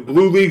somebody from the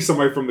Blue League,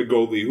 somebody from the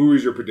Gold League. Who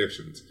is your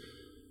predictions?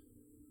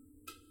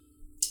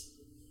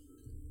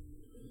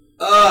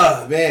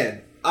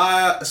 Man.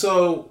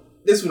 So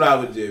this is what I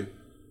would do.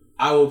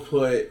 I would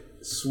put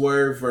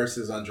Swerve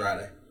versus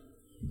Andrade.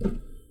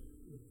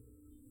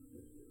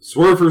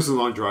 Swerve versus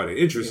Andrade.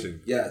 Interesting.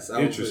 Yes.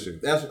 Interesting.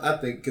 That's what I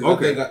think.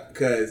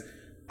 Because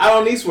I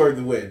don't need Swerve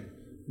to win.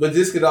 But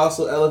this could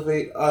also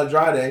elevate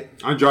Andrade.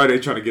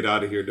 Andrade trying to get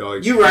out of here,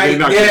 dog. You're right.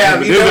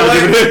 Yeah, you know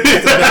what?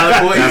 That's a valid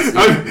point.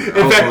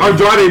 In fact,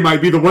 Andrade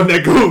might be the one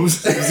that goes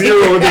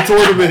 0 in the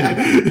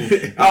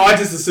tournament. I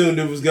just assumed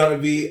it was going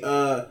to be...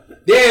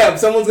 damn,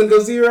 someone's going to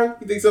go 0?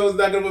 You think someone's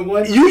not going to win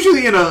 1?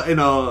 Usually in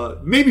a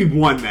maybe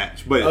one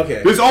match, but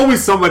there's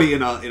always somebody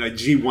in a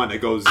G1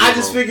 that goes 0. I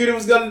just figured it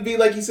was going to be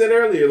like you said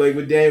earlier, like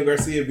with Daniel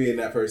Garcia being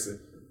that person.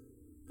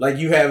 Like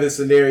you have a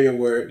scenario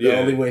where the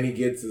only win he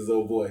gets is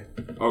old boy.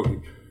 Okay.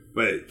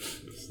 But,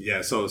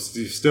 yeah, so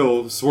you're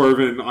still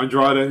swerving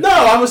Andrade? No,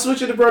 I'm going to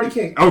switch it to Brody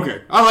King.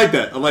 Okay. I like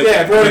that. I like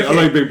that. Brody I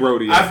like Big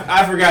Brody. Yeah.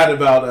 I forgot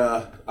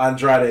about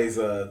Andrade's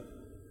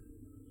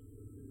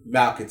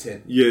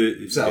malcontent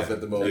self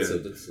at the moment. Yeah.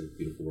 That's a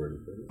beautiful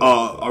word.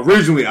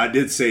 Originally, I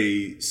did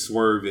say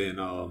Swerve and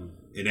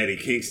Eddie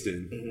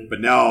Kingston,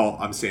 but now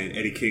I'm saying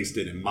Eddie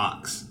Kingston and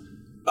Mox.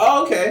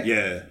 Oh, okay.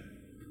 Yeah.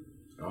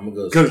 I'm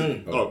going to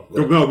go.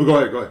 Go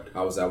ahead.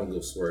 I was going to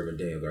go Swerve and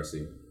Daniel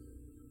Garcia.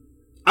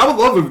 I would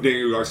love if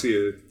Daniel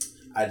Garcia.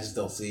 I just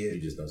don't see it.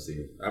 You just don't see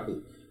it.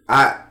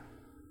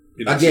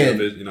 You're not seeing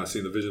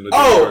the vision of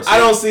Daniel Garcia? I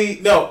don't see.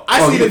 No,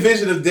 I see the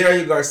vision of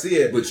Daniel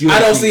Garcia, but I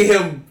don't see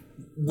him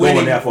winning.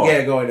 Going that far.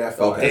 Yeah, going that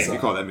far. Okay. You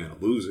call that man a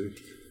loser?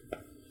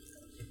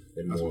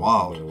 That's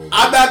wild.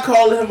 I'm not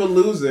calling him a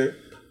loser.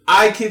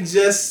 I can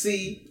just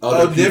see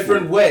a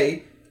different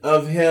way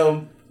of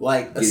him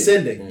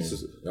ascending.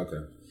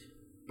 Okay.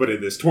 But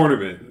in this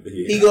tournament,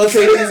 he gonna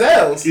take his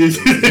L's.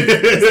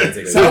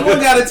 Someone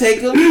gotta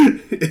take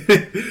him.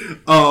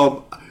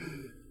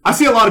 I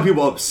see a lot of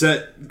people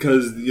upset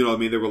because they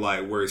were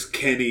like, "Where's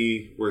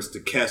Kenny? Where's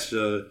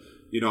Takeshita?"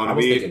 You know what I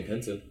mean? I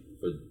was thinking Penta,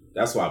 but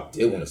that's why I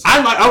did want to see.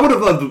 I would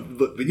have loved,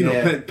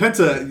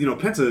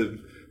 Penta.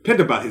 Penta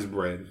about his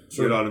bread.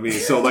 True. You know what I mean?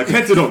 So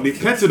Penta don't need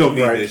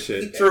this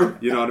shit. True.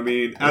 You know what I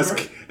mean? As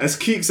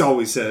Keeks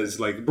always says,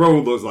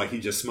 bro looks like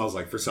he just smells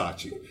like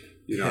Versace.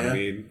 You know what I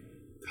mean?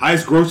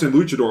 Highest grossing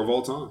luchador of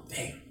all time.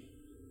 Damn.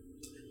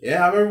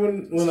 Yeah, I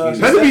remember when I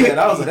said that,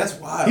 I was like, that's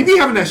wild. He be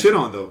having that shit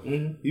on, though.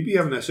 Mm-hmm. He be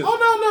having that shit on.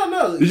 Oh,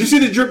 no. Did you see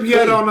the drip he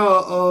had on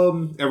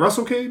at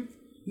WrestleCade?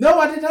 No,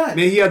 I did not.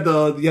 Man, he had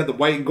the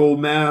white and gold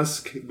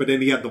mask, but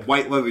then he had the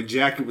white leather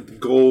jacket with the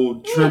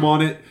gold trim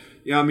on it.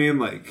 You know what I mean?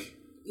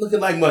 Looking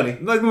like money.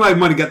 Looking like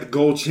money, got the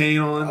gold chain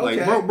on.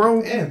 Okay.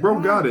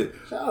 Bro got it.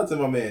 Shout out to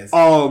my man.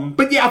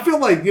 But yeah, I feel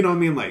like, you know what I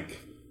mean?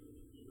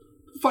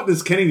 The fuck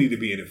does Kenny need to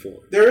be in it for?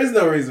 There is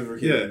no reason for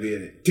Kenny to be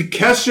in it.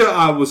 Takeshita,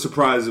 I was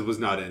surprised it was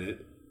not in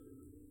it.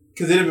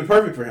 Because it'd have been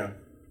perfect for him.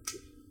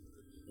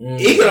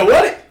 He could have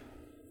won it.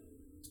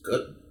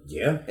 Good.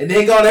 Yeah. And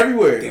then gone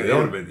everywhere. Damn, that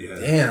would have been,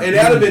 Damn. And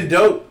that would have been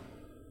dope.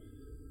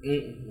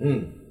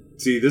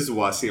 See, this is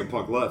why CM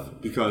Punk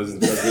left. Because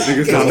the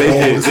niggas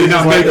they're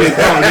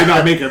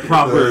not making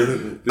proper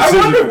decisions. I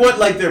wonder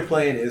what, their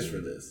plan is for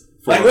this.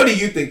 What do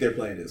you think their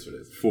plan is for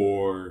this?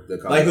 For the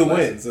who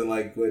wins? And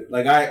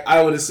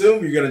I would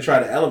assume you're going to try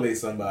to elevate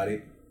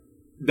somebody.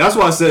 That's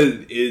why I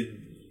said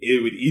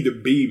it would either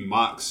be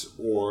Mox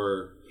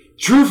or,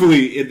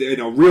 truthfully, in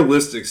a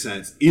realistic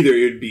sense, either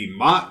it'd be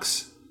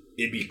Mox,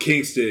 it'd be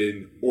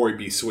Kingston, or it'd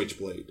be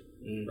Switchblade,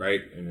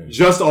 right? Mm-hmm.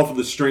 Just off of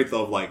the strength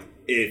of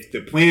if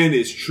the plan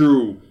is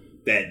true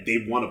that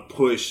they want to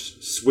push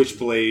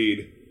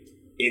Switchblade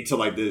into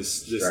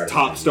this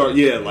top star,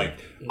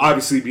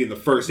 obviously being the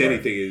first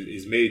anything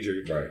is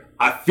major. Right.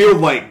 I feel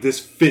like this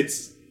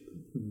fits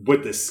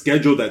with the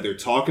schedule that they're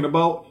talking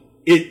about.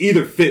 It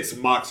either fits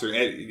Mox or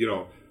Eddie,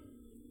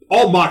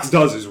 all Mox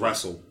does is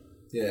wrestle.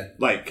 Yeah.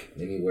 Like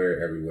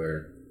Anywhere,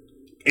 everywhere.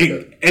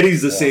 and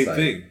Eddie's the All same side,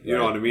 thing. You know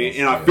right, what I mean? all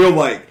And I side. feel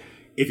like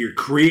if you're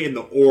creating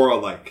the aura,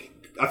 like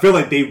I feel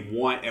like they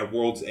want at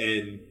World's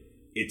End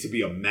it to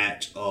be a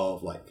match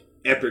of like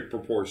epic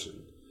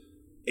proportion.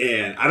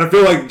 And I don't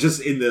feel like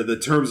just in the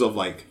terms of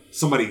like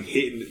somebody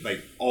hitting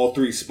like all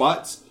three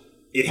spots,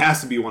 it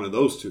has to be one of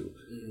those two.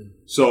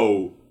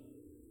 So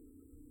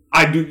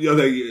I do.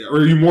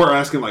 Are you more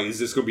asking like, is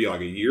this going to be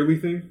like a yearly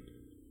thing?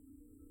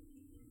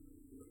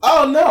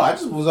 Oh no, I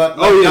just was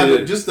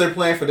like, just their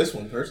plan for this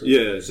one personally.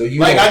 Yeah. So you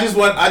Like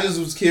don't- I just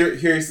was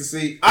curious to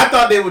see. I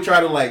thought they would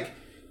try to like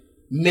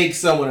make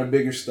someone a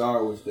bigger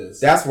star with this.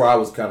 That's where I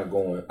was kind of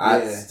going.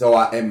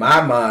 Yeah. In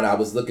my mind, I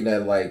was looking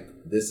at it like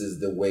this is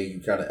the way you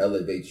kind of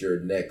elevate your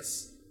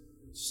next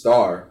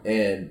star,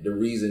 and the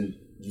reason,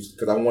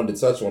 because I wanted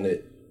to touch on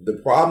it, the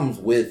problems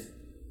with,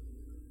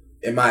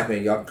 in my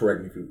opinion, y'all can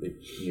correct me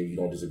if you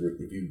don't disagree,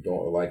 if you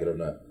don't like it or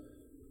not.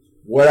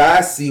 What I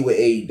see with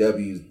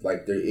AEW,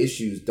 like their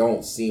issues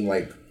don't seem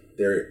like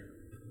they're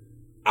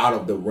out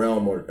of the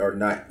realm or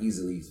not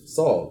easily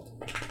solved,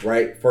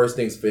 right? First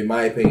things, in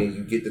my opinion,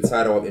 you get the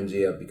title of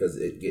MJF because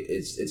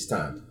it's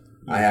time.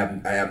 I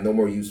have no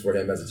more use for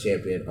him as a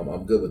champion.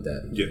 I'm good with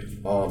that.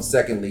 Yeah.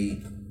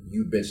 Secondly,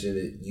 you mentioned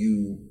it.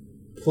 You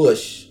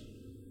push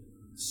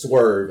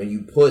Swerve and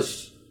you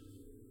push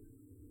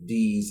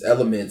these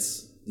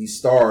elements, these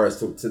stars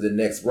to the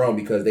next realm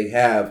because they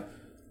have.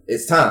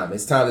 It's time.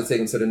 It's time to take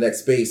them to the next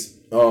space.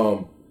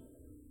 And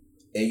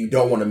you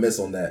don't want to miss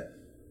on that.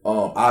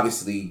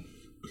 Obviously,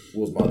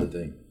 what was my other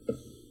thing?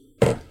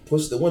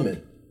 Push the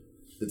women.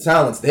 The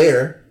talent's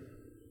there.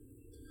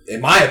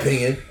 In my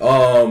opinion.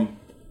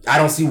 I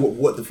don't see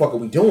what the fuck are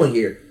we doing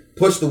here.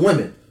 Push the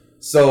women.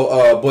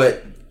 So,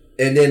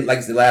 and then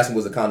like the last one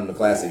was a Continental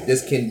Classic.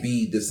 This can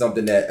be just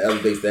something that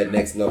elevates that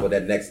next level,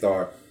 that next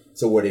star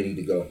to where they need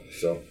to go.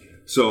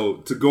 So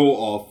to go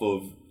off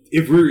of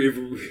if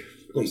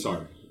I'm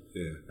sorry.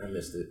 Yeah. I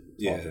missed it.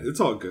 Yeah, Okay. it's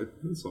all good.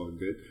 It's all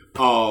good.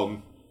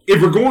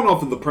 If we're going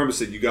off of the premise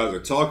that you guys are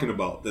talking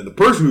about, then the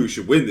person who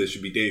should win this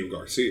should be Daniel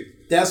Garcia.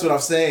 That's what I'm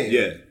saying.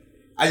 Yeah.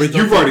 I But just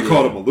don't you've already think-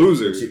 called him a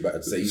loser. She about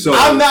to say, So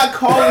I'm not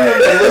calling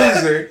him a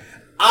loser.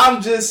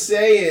 I'm just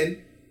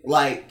saying,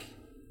 like,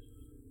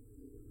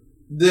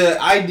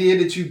 the idea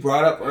that you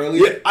brought up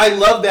earlier. Yeah. I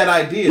love that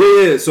idea.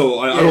 Yeah. So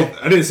I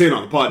Yeah. didn't say it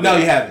on the pod. No,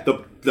 you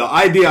haven't. The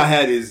idea I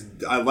had is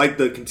I like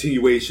the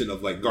continuation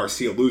of like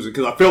Garcia losing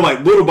because I feel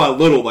like little by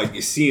little, like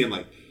you're seeing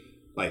like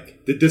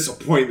the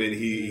disappointment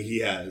he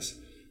has,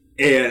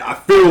 and I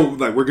feel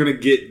like we're gonna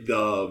get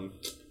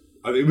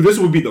this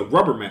would be the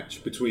rubber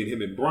match between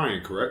him and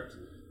Bryan, correct?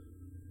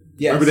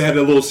 Yes. Remember they had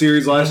that little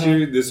series last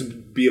year? This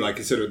would be like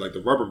considered like the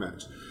rubber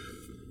match.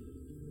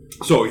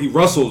 So he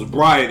wrestles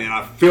Bryan, and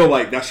I feel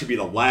like that should be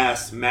the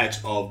last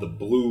match of the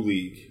Blue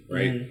League,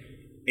 right?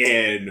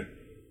 And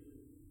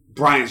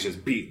Bryan's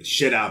just beating the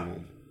shit out of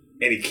him.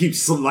 And he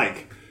keeps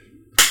like,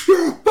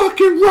 "You're a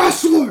fucking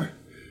wrestler!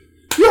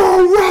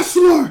 You're a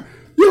wrestler!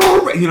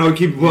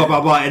 Keep blah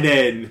blah blah." And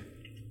then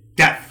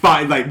that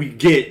fight, like we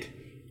get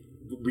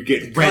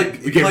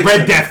Red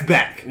Death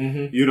back.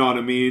 You know what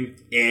I mean?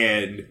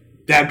 And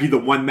that'd be the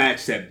one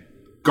match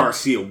that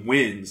Garcia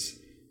wins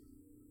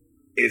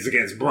is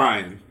against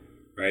Bryan.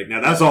 Right?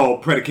 Now that's all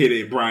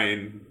predicated if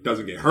Bryan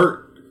doesn't get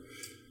hurt.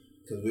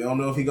 Because we don't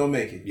know if he's going to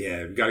make it.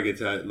 Yeah, we gotta get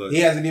to that. Look. He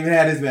hasn't even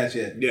had his match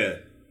yet. Yeah.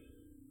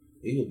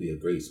 he would be a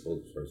great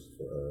spokesperson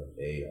for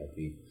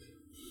AARP.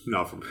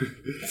 No, from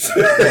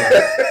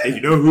and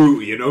you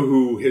know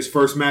who his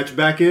first match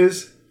back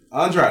is?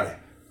 Andrade.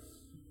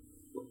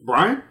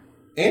 Bryan?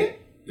 Ain't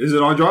it? Is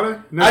it Andrade?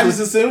 I just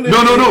assumed it.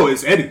 No,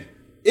 it's Eddie.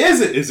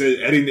 Is it? It's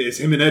Eddie. It's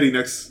him and Eddie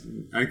next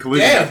and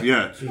Collision. Damn.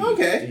 Yeah.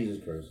 Okay.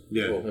 Jesus Christ.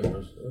 Yeah. Oh,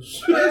 Hammers.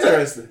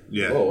 Interesting.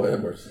 Yeah. Oh,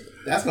 Hammers.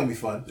 That's going to be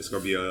fun. It's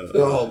gonna be a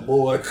Oh,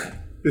 boy.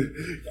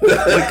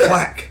 like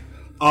clack.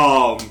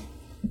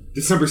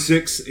 December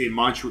 6th in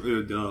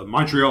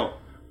Montreal,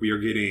 we are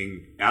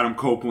getting Adam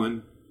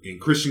Copeland and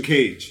Christian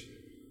Cage,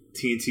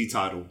 TNT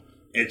title.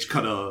 Edge,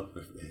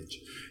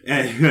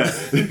 and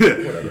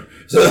Whatever.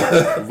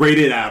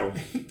 Rated Adam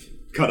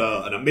cut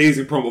an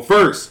amazing promo.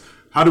 First,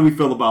 how do we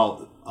feel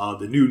about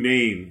the new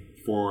name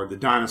for the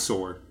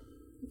dinosaur?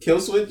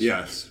 Kill switch?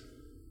 Yes.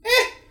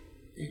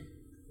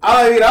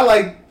 I mean, I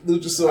like I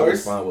Luchasaurus.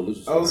 was fine with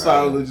Luchasaurus. I was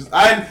fine with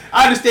Luchasaurus.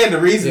 I understand the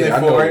reasoning Yeah, I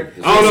for know. it.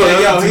 I don't know.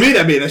 Say, yo, to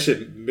he- me, that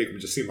shit make him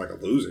just seem like a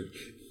loser.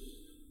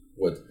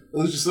 What?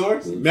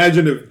 Luchasaurus?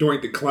 Imagine if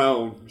Doink the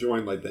Clown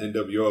joined like the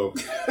NWO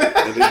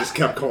and they just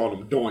kept calling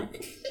him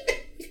Doink.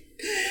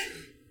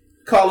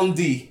 Call him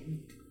D.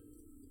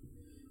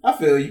 I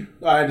feel you.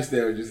 I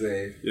understand what you're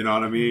saying. You know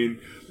what I mean?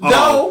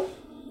 No,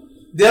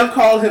 them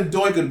calling him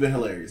Doink would have been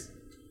hilarious.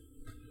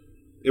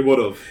 It would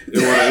have.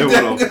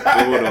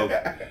 It would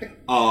have.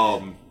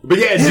 But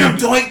yeah, Him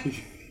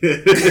Doink.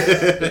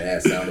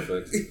 Ass sound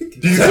effects.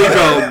 Do you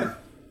think?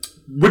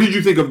 What did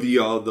you think of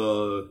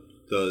the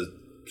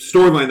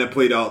storyline that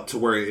played out to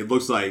where it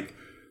looks like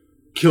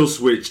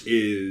Killswitch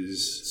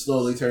is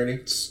Slowly turning.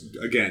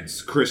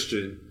 against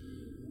Christian?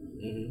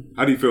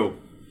 How do you feel?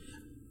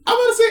 I'm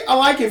gonna say I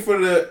like it for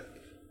the.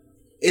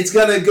 It's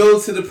gonna go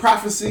to the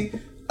prophecy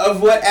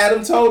of what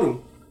Adam told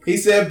him. He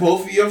said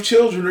both of your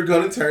children are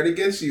gonna turn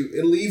against you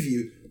and leave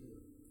you.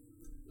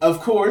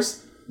 Of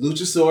course,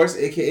 Luchasaurus,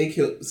 aka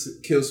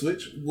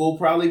Killswitch, will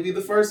probably be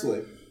the first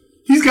one.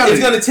 It's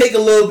gonna take a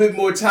little bit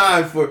more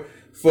time for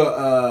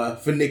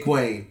Nick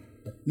Wayne.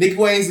 Nick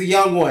Wayne's the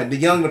young one, the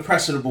young,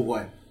 impressionable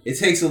one. It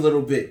takes a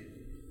little bit.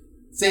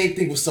 Same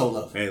thing with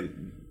Solo.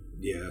 And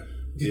yeah.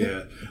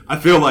 I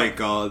feel like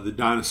the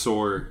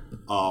dinosaur.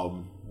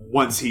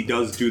 Once he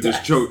does do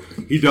this choke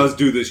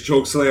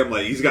slam.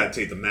 Like he's got to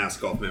take the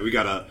mask off, man. We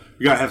gotta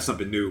have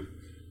something new.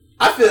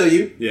 I feel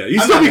you. Yeah,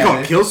 he's still be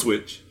called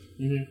Killswitch,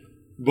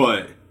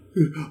 but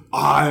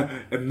I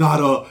am not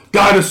a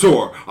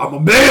dinosaur. I'm a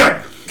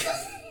man.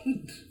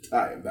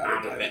 I am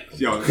not a man.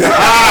 Yo, that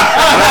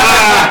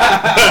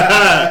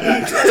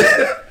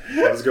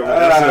was a good one.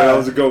 That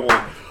was a good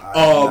one.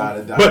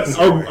 But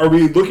are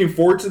we looking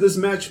forward to this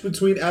match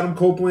between Adam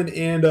Copeland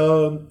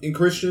and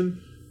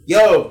Christian?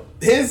 Yo,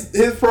 his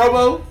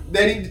promo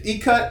that he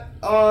cut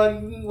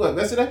on what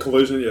yesterday?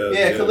 Collision,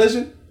 yeah.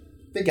 Collision.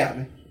 They got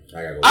me.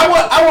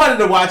 I wanted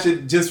to watch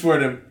it just for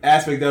the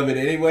aspect of it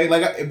anyway.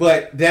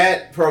 But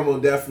that promo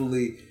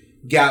definitely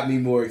got me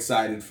more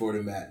excited for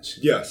the match.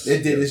 Yes,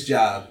 it did its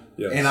job,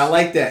 and I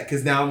like that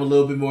because now I'm a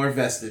little bit more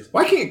invested.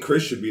 Why can't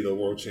Christian be the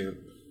world champ?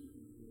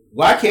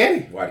 Why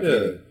can't he? Why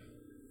can't he?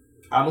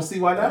 I don't see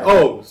why not.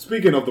 Oh,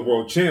 speaking of the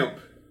world champ,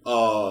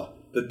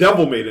 the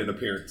Devil made an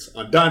appearance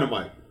on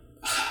Dynamite.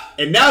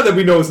 And now that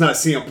we know it's not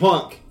CM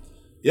Punk,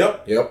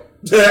 Yep.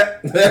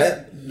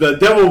 the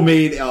Devil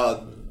made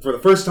for the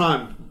first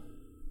time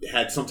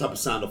had some type of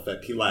sound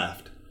effect. He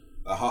laughed,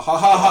 and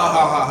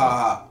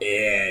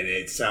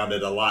it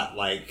sounded a lot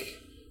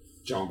like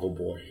Jungle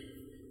Boy.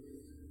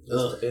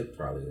 It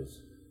probably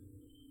is.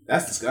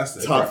 That's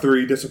disgusting. Top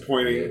 3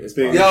 disappointing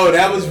things. Yo,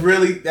 that's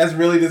really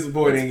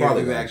disappointing. If it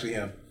was actually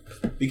him,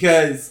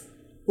 because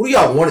who do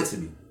y'all want it to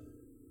be?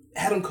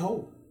 Adam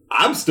Cole.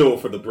 I'm still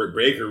for the Britt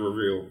Baker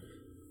reveal.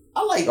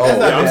 I like. Oh,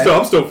 that.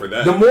 I'm still for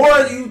that. The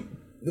more you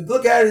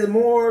look at it, the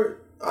more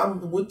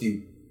I'm with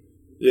you.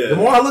 Yeah. The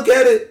more I look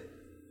at it,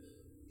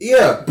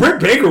 yeah. Britt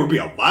Baker would be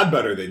a lot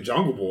better than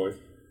Jungle Boy.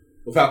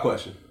 Without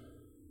question.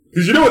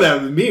 Because you know what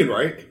that would mean,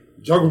 right?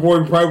 Jungle Boy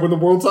would probably win the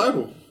world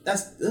title.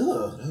 That's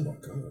ugh. Oh my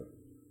god.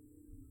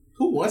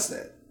 Who wants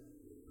that?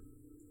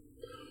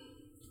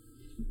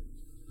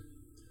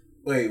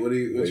 Wait, what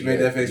you made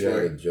that face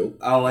for? A joke?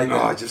 I don't like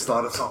that. I just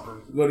thought of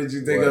something. What did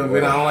you think of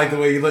it? I don't like the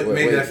way you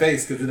made that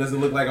face because it doesn't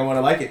look like I want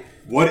to like it.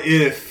 What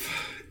if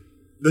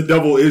the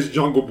Devil is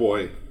Jungle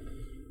Boy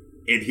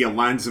and he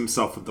aligns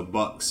himself with the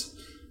Bucks?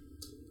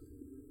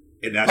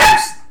 And that's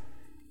just...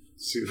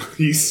 See,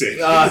 he's sick.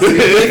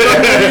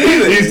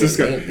 He's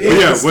disgusting.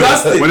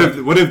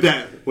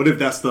 What if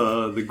that's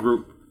the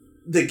group?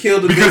 That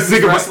killed the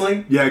business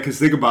wrestling? Because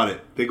think about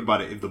it.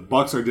 If the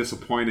Bucks are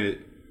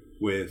disappointed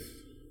with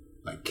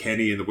like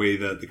Kenny and the way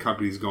that the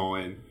company's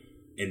going,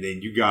 and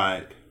then you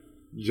got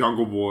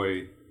Jungle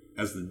Boy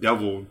as the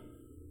Devil.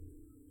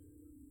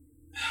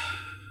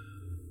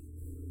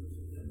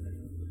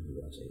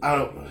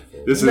 I'm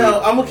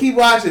gonna keep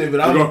watching it,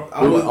 but I'm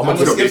gonna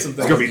skip some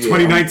things. It's gonna be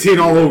 2019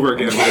 all over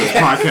again for this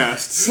podcast.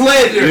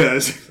 Slander.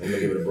 Yes. I'm gonna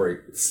give it a break.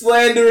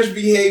 Slanderous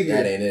behavior.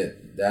 That ain't it.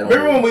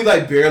 Remember when we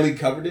barely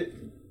covered it?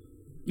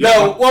 Yeah.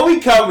 No, well we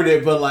covered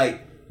it, but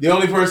the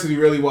only person who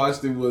really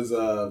watched it was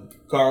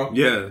Carl.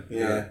 Yeah.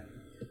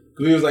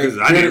 He was like, you're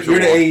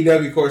the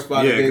AEW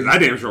correspondent. Yeah, because I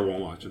damn sure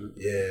won't watch it.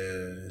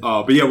 Yeah.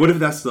 But yeah, what if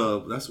that's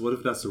the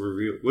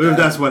reveal? What if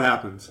that's what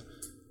happens?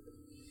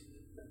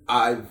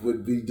 I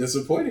would be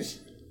disappointed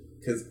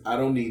because I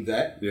don't need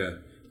that. Yeah.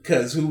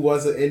 Because who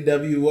was an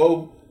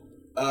NWO?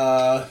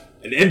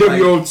 An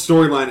NWO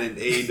storyline in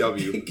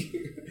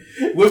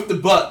AEW with the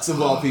Bucks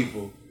of all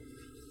people.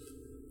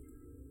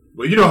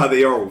 Well, you know how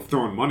they are with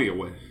throwing money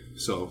away,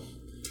 so.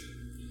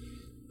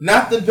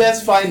 Not the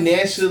best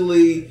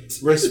financially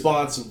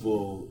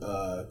responsible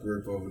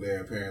group over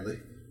there, apparently.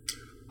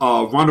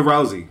 Ronda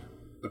Rousey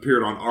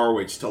appeared on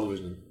ROH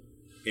television.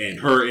 And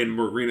her and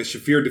Marina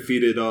Shafir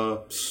defeated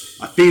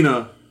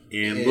Athena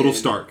and Little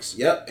Starks.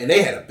 Yep, and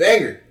they had a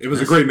banger. It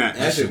was a great match.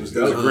 That shit was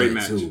dope. It was a great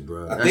match. Too,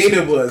 bro.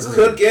 Athena was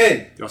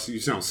cooking. You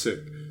sound sick.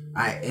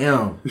 I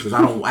am. Because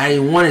I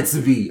didn't want it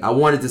to be. I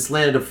wanted to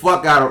slander the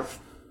fuck out of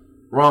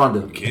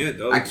Ronda. You can't,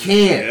 though. I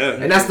can't. Yeah.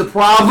 And that's the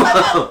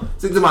problem.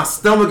 Sick to my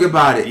stomach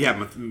about it. Yeah,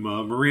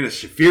 Marina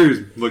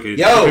Shafir's looking...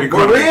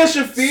 Marina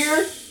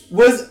Shafir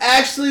was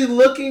actually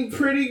looking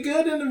pretty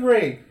good in the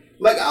ring.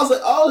 I was like,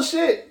 oh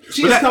shit,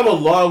 she's come a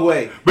long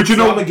way. But I'm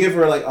gonna give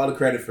her all the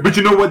credit for that. But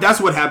you know what? That's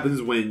what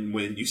happens when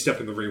you step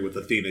in the ring with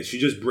Athena. She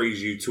just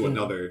brings you to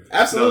another.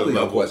 Absolutely,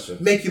 no question.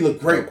 Make you look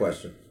great. No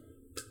question.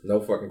 No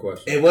fucking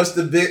question. And what's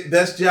the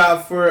best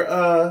job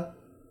for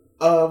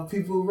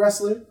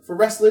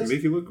wrestlers?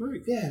 Make you look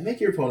great. Yeah, make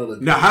your opponent look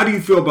great. Now, how do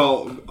you feel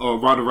about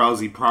Ronda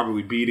Rousey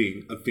probably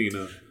beating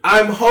Athena?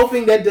 I'm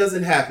hoping that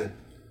doesn't happen.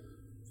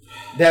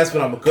 That's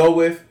what I'm gonna go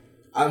with.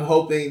 I'm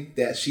hoping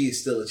that she is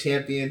still a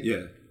champion.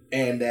 Yeah.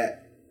 And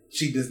that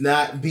she does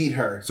not beat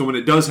her, So when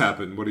it does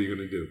happen, what are you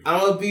going to do? I'm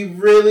gonna be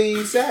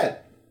really sad.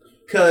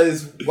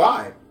 Cause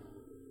why?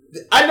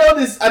 I know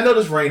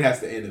this reign has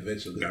to end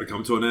eventually. Got to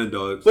come to an end,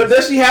 dog. But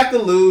does she have to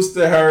lose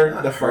to her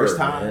Not the first her,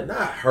 time? man.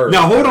 Not her.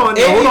 Now hold on,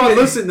 Even-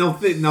 listen. Now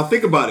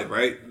think about it,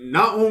 right?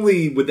 Not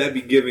only would that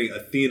be giving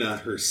Athena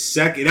her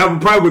second, that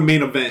would probably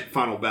main event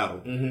final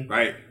battle,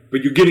 right?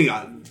 But you're getting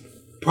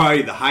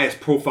probably the highest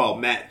profile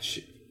match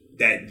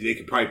that they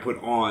could probably put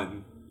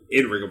on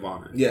in Ring of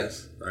Honor,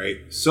 Yes. right?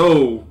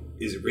 So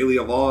is it really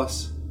a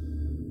loss?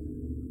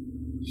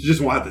 She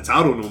just won't have the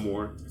title no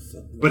more,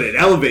 but it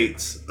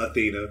elevates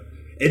Athena,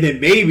 and then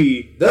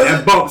maybe Does that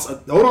it? bumps.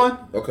 Hold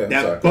on, Okay, I'm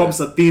that sorry. bumps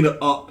Athena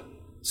up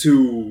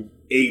to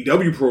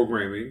AEW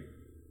programming.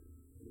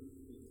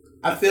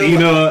 I feel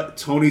Athena, like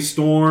Tony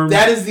Storm.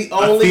 that is the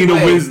only Athena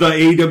way. wins the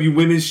AEW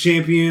Women's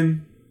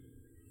Champion.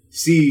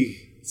 See,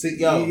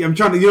 yo, I'm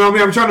trying to, you know what I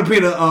mean? I'm trying to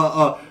paint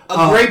a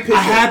great picture. a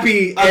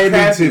happy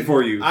ending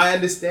for you. I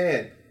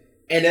understand.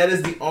 And that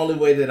is the only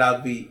way that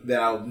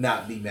I'll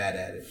not be mad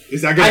at it.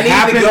 Is that I going to need to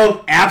happen?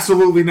 go-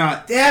 Absolutely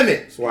not. Damn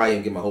it! That's why I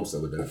didn't get my hopes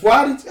up with that.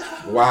 Why did?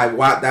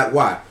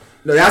 Why?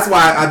 No, that's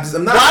why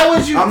I'm not. Why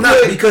would you? I'm not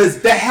put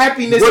because the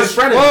happiness in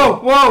front of Whoa, you.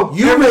 whoa!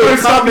 You Everybody really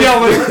stop comment-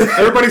 yelling!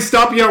 Everybody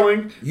stop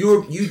yelling!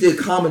 you did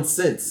common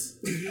sense.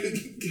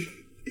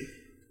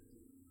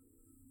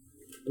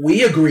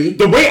 We agree.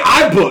 The way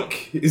I book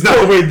is not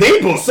the way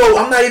they book. So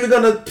I'm not even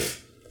gonna.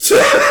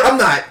 I'm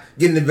not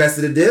getting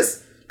invested in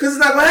this because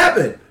it's not gonna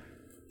happen.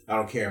 I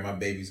don't care. My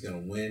baby's gonna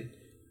win.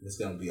 It's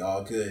gonna be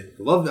all good.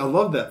 I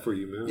love that for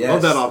you, man. I Yes.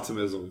 love that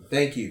optimism.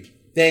 Thank you.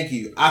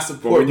 I But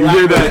support. when you black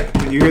hear women. that,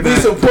 when you hear We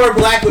that, support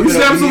black women. you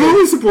should over absolutely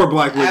here. support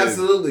black women.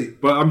 Absolutely.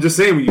 But I'm just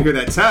saying, when you hear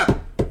that tap,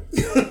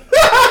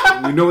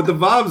 you know what the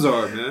vibes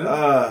are, man.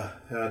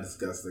 How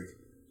disgusting.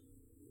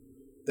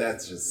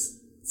 That's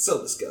just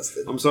so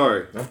disgusting. I'm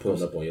sorry. I'm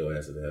pulling up on your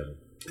ass if it happens.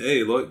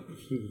 Hey, look.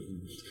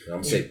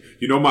 I'm saying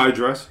You know my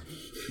address.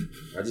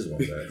 I just want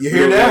that. You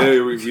hear that?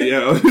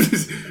 Yeah.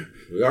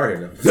 We are here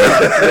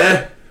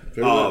now.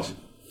 Pretty much.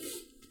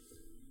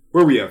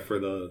 Where we at for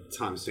the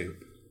timestamp?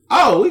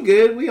 Oh, we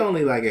good. We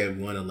only like at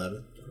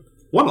 1:11.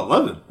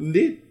 1:11.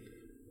 Indeed.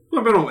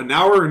 I've been on an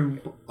hour and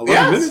 11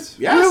 Yes, minutes.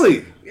 yes.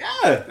 Really?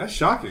 Yeah. That's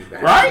shocking.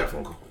 Right?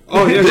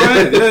 Oh yeah, go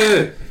ahead.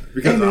 Yeah.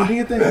 Because Hey, man, I do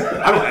your thing.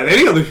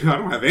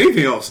 don't have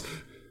anything else.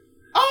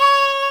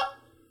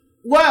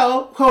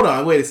 Well, hold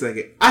on. Wait a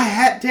second.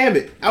 Damn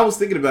it. I was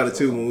thinking about it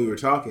too when we were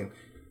talking.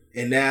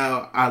 And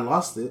now I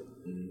lost it.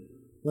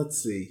 Let's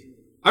see.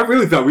 I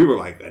really thought we were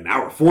like an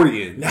hour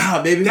 40 in.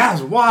 Nah, baby.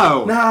 That's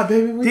wild. Nah,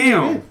 baby. We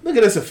Damn. good. Look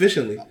at us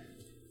efficiently.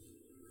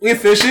 We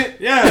efficient.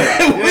 Yeah.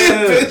 We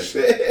yeah.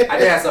 efficient. I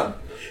did have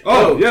something.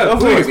 Oh yeah, Oh,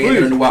 please, We entered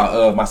a please. new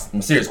wild, my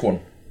serious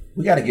corner.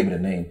 We got to give it a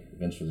name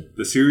eventually.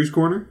 The series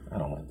corner. I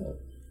don't like that.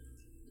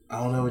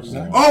 I don't know what you're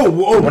talking about.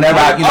 Oh, Whenever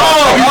I, you know,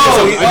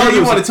 Oh, I you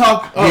do want to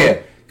talk? Oh, Yeah.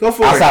 Go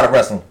for outside it. of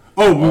wrestling.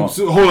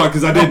 So, hold on,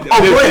 because I did. go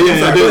ahead. I'm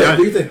sorry, go ahead.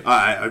 Do your thing.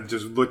 I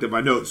just looked at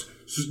my notes.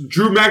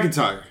 Drew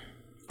McIntyre.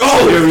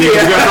 Oh, Yeah, we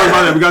gotta talk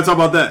about that. We gotta talk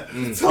about that.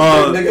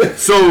 Nigga.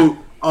 So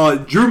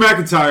Drew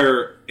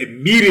McIntyre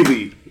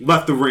immediately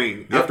left the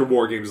ring after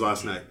War Games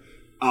last night.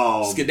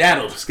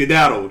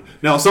 Skedaddled.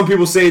 Now, some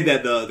people say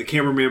that the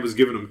cameraman was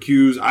giving him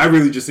cues. I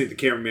really just think the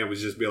cameraman was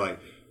just be like,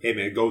 "Hey,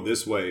 man, go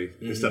this way,"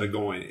 instead of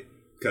going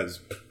because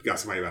got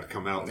somebody about to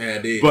come out. Yeah,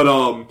 indeed. But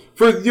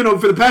for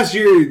the past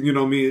year, you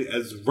know,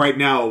 as right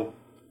now,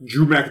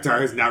 Drew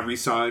McIntyre has not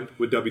re-signed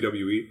with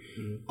WWE.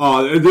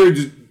 There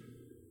just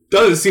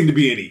doesn't seem to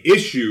be any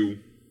issue.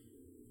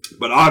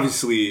 But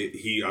obviously,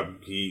 he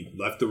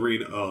left the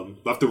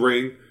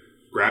ring,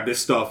 grabbed his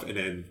stuff, and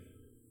then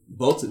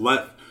Bolted.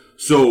 left.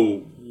 So,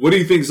 what do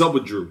you think's up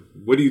with Drew?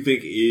 What do you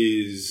think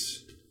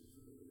is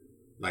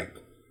like?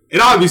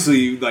 And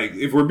obviously, like,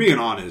 if we're being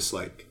honest,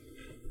 like,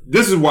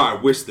 this is why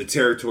I wish the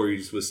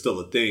territories was still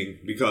a thing,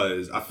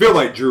 because I feel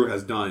like Drew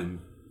has done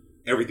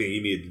everything he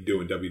needed to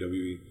do in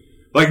WWE.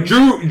 Like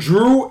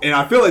Drew, and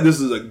I feel like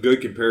this is a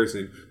good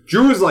comparison.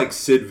 Drew is like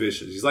Sid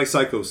Vicious. He's like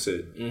Psycho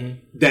Sid.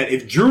 That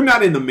if Drew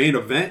not in the main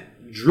event,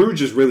 Drew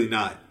just really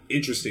not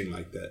interesting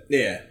like that.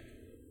 Yeah.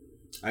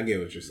 I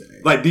get what you're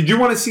saying. Like, did you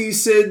want to see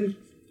Sid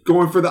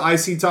going for the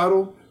IC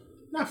title?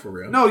 Not for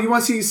real. No, you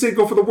want to see Sid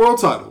go for the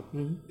world title.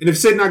 And if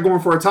Sid not going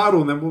for a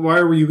title, then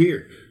why were you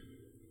here?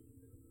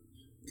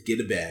 Get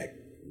a bag.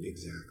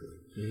 Exactly.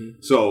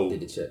 So,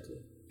 Did the check.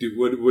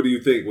 what do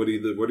you think? What do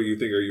you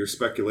think are your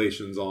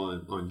speculations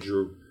on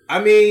Drew?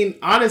 I mean,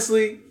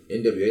 honestly.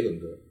 NWA looking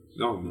good.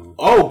 No.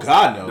 Oh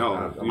God, no!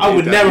 No, you I hate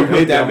would that. never You put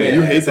hate that man.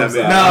 You hate that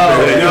man. No.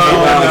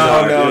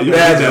 You hate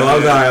Bad that Joe, man.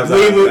 I'm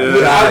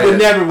sorry. I would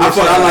never. I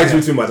thought I liked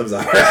you too much. I'm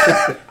sorry.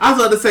 I was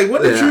about to say,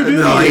 what did you do?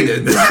 No, to he you?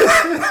 didn't.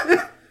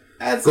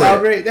 That's Go ahead.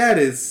 outrageous. That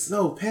is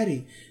so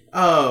petty.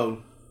 But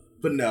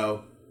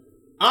no,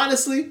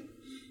 honestly,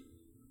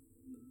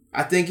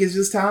 I think it's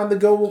just time to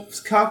go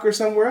conquer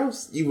somewhere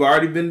else. You've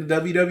already been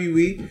to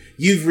WWE.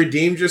 You've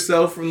redeemed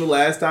yourself from the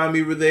last time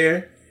you were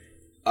there.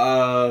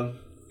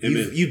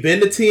 You've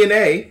been to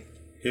TNA.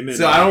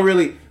 So I don't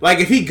really like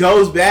if he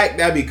goes back,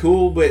 that'd be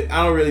cool. But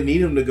I don't really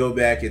need him to go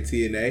back at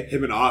TNA.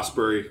 Him and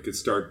Ospreay could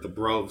start the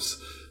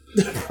Bros.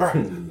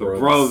 The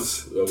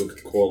Bros.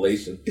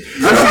 Correlation.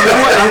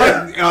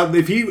 Actually, you know what?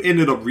 If he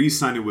ended up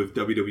re-signing with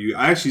WWE,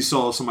 I actually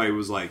saw somebody who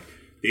was like,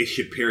 they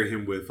should pair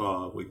him with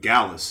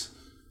Gallus.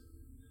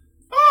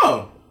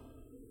 Oh,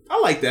 I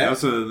like that.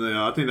 That's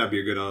I think that'd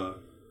be a good.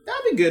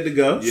 That'd be good to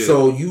go. Yeah.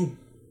 So you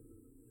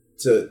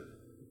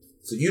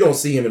don't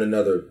see him in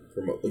another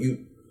promote.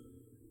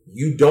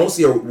 You don't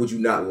see, or would you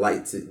not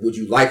like to? Would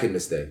you like him to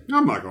stay?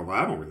 I'm not gonna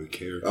lie, I don't really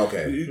care.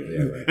 Okay,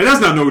 yeah, right. And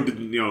that's not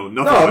nothing No,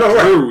 true.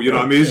 right. You know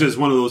what I mean? It's just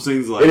one of those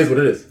things. Like It is what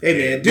it is. Hey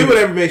man, do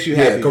whatever makes you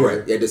happy. Yeah,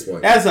 correct. At this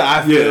point, That's how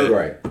I feel. Yeah,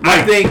 right.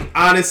 I think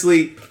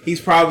honestly, he's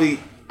probably.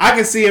 I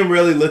can see him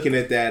really looking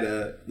at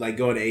that, like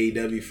going to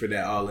AEW for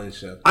that All In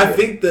show. I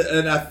think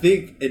an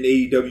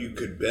AEW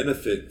could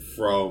benefit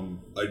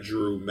from a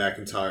Drew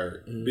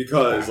McIntyre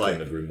because I like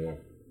couldn't agree more.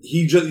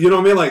 he just, you know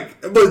what I mean?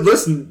 Like, but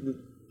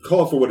listen,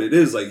 call it for what it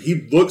is. Like, he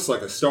looks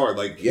like a star.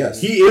 Like,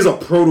 Yes. he is a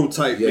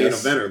prototype main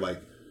Yes. eventer.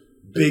 Like,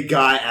 big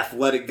guy,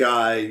 athletic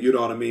guy. You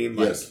know what I mean?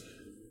 Like, Yes.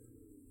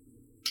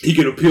 he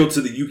can appeal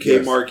to the UK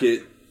Yes.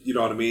 market. You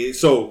know what I mean?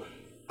 So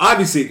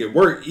obviously, it could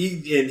work.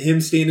 And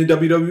him staying in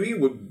WWE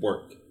would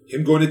work.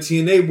 Him going to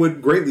TNA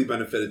would greatly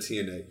benefit a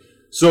TNA.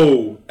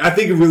 So I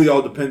think it really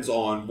all depends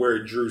on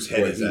where Drew's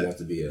head Where is he at. wants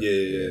to be at.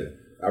 Yeah.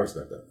 I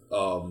respect that.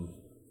 I'm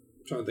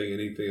trying to think of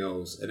anything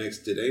else. Did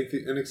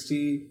anything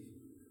NXT?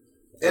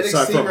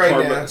 NXT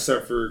right now.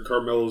 Except for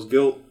Carmelo's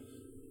guilt.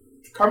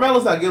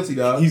 Carmelo's not guilty,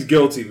 dog. He's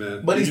guilty,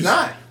 man. But he's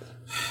not.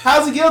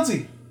 How's he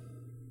guilty?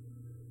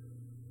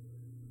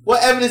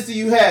 What evidence do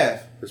you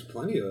have? There's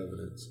plenty of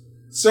evidence.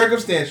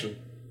 Circumstantial.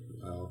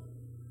 Wow.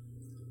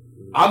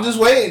 I'm just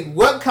waiting.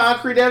 What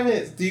concrete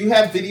evidence? Do you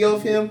have video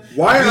of him?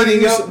 Why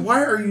beating up?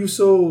 are you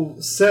so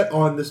set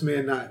on this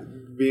man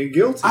not being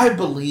guilty? I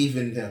believe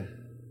in him.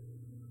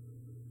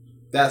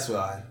 That's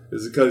why.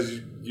 Is it because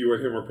you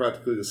and him are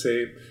practically the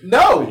same?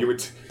 No. You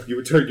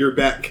would turn your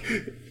back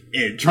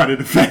and try to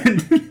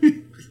defend.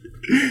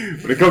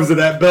 When it comes to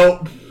that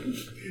belt,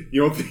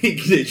 you don't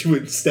think that you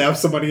would stab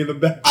somebody in the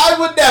back? I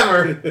would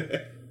never.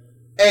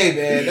 Hey,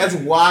 man, that's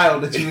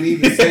wild that you would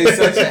even say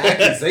such an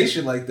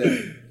accusation like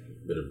that.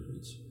 Bit of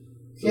reach.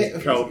 Yeah.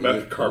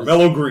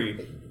 Carmelo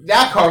Green.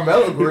 Not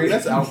Carmelo Green.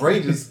 That's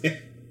outrageous.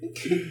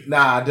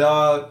 Nah,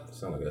 dog.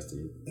 Sound like us to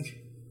you.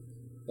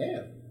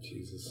 Damn.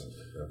 Jesus.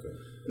 Okay.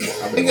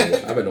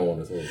 I've been on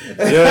this whole.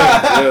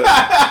 Yeah.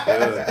 I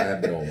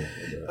have been on one.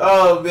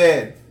 Oh,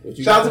 man.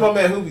 Shout out to my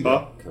man Hoovy.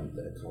 Huh?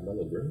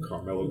 Carmelo Green.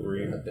 Carmelo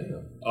Green. God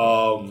damn.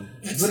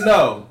 But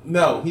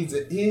no,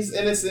 he's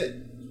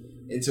innocent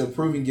until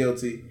proven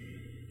guilty.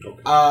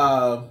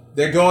 Okay.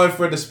 They're going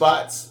for the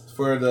spots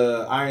for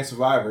the Iron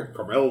Survivor.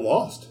 Carmelo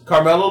lost.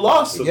 Carmelo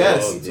lost,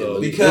 yes,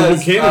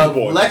 because Buchanan's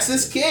boy.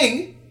 Lexus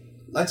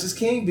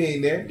King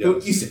being there.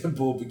 Yes. You said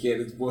Bull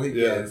Buchanan's boy.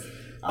 Yeah. Yes.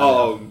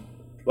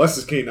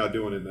 Lexus King not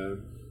doing it,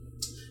 man.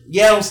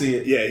 Yeah, I don't see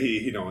it. Yeah,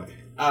 he don't.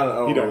 I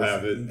don't. He don't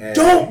have it. Hey.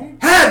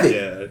 Don't have it.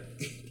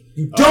 Yeah.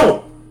 You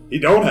don't. He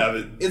don't have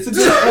it. It's a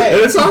good. Hey,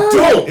 It's all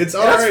right. It's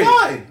all that's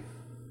right.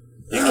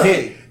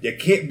 fine. You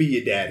can't be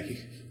your daddy.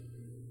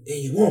 And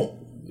you won't.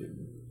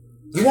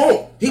 You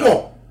won't. He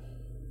won't.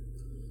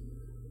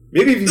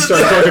 Maybe if he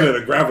starts talking in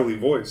a gravelly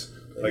voice,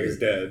 like his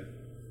dad.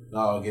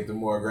 Oh, get the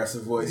more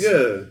aggressive voice.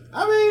 Yeah.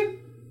 I mean,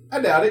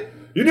 I doubt it.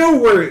 You know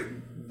where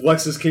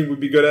Lexus King would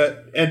be good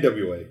at?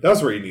 NWA.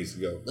 That's where he needs to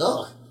go.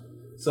 Ugh.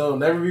 So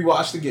never be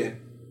watched again.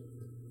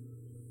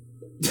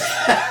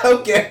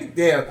 Okay,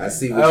 damn. I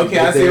see.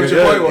 I see what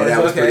your point was. And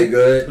that was Okay. pretty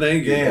good.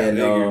 Thank you. Yeah.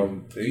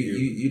 And Thank you.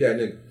 you that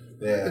nigga.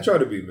 Yeah. I try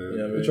to be, man.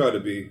 Yeah, man. I try to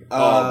be.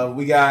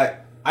 We got.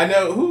 I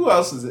know who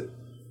else is it?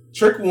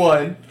 Trick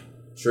won.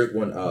 Trick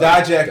one.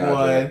 Dijak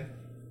won.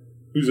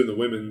 Who's in the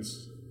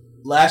women's?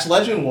 Lash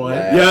Legend won.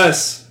 Lash.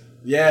 Yes.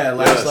 Yeah,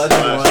 Lash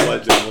Legend Lash won.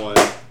 Legend won.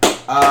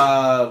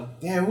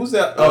 Damn, who's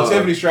that? Oh,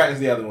 Tiffany Stratton's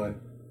the other one.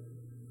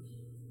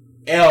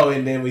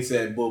 And then we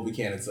said Bull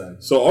Buchanan's son.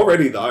 So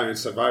already the Iron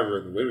Survivor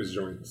in the women's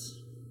joints,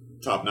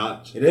 top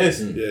notch. It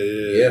is.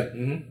 Yeah.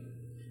 Mm-hmm.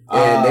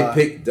 And they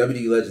picked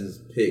WWE Legends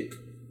pick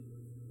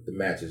the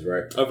matches,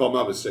 right? If I'm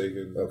not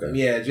mistaken. Okay.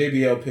 Yeah,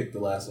 JBL picked the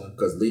last one.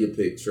 Because Lita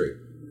picked Trick.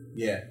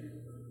 Yeah.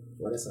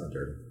 Why that sound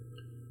dirty?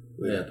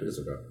 Yeah. It's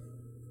okay.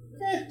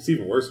 It's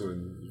even worse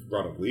when you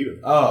brought up Lita.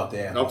 Oh,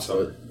 damn. I'm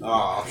sorry.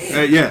 Oh.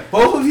 Yeah.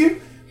 Both of you?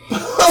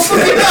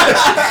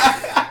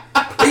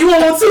 You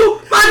want one too?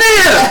 My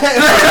nigga!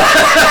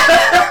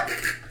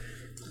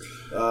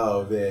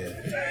 Oh, man.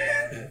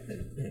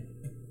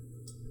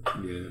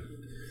 Yeah.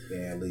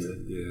 Damn, Lita.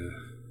 Yeah.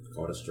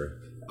 Call it straight.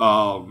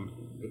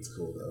 It's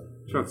cool, though.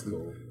 Sure. It's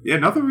cool. Yeah,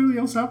 nothing really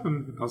else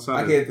happened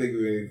outside. I can't think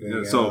of anything.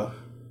 Yeah, so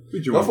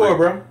go for it,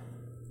 bro.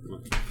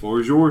 Floor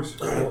is yours.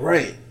 All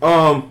right.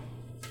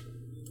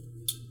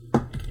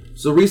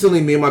 So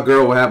recently, me and my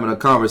girl were having a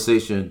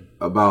conversation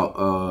about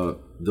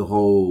the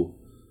whole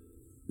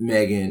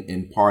Megan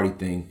and party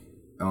thing.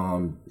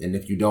 And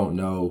if you don't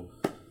know,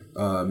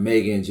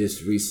 Megan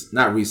just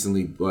not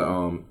recently, but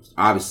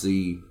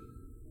obviously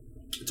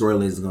Tory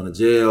Lanez is going to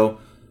jail.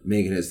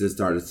 Megan has just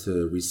started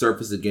to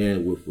resurface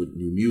again with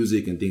new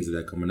music and things that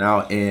are coming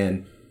out.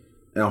 And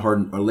on her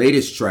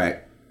latest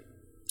track,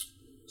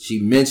 she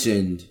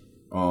mentioned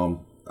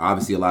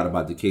obviously a lot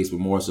about the case, but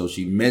more so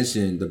she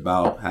mentioned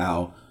about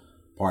how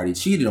Party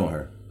cheated on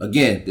her.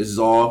 Again, this is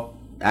all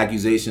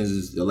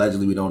accusations.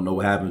 Allegedly, we don't know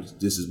what happened.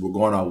 We're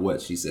going on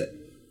what she said.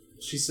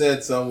 She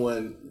said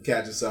someone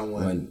catching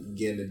someone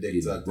getting the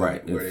dick sucked.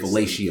 Right, and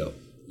fellatio.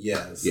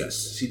 Yes.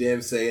 She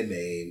didn't say a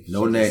name.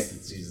 No name.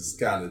 She just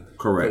kind of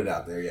correct. Put it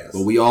out there, yes.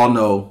 But we all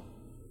know,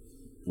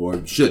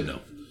 or should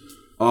know.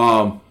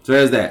 So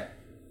there's that.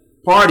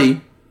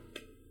 Party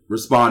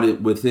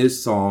responded with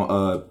his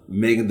song,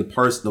 Megan the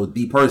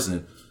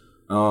Person,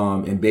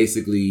 and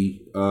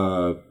basically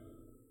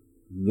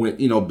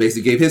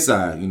basically gave his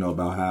side,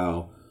 about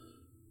how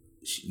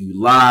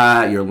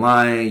you're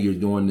lying, you're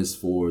doing this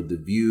for the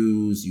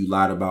views, you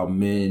lied about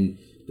men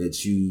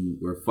that you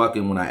were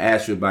fucking. When I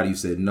asked you about it, you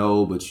said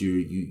no, but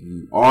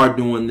you are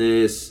doing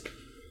this.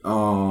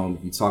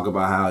 You talk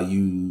about how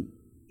you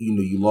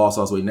lost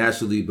all the way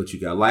naturally, but you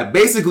got life.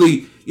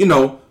 Basically,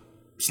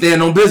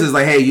 stand on business.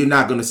 Like, hey, you're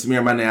not gonna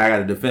smear my name. I got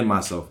to defend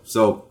myself.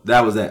 So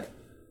that was that.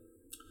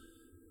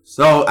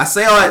 So I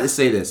say all that to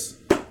say this: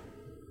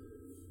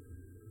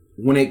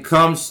 when it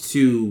comes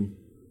to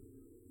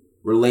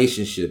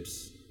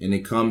relationships and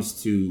it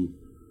comes to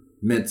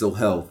mental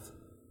health,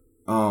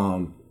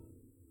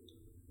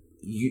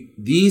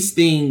 these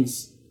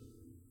things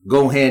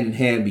go hand in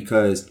hand,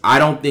 because I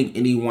don't think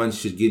anyone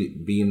should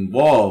be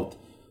involved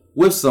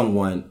with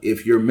someone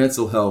if your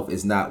mental health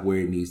is not where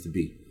it needs to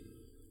be.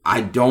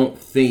 I don't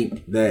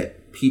think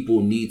that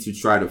people need to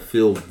try to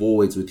fill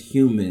voids with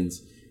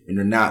humans and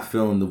they're not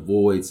filling the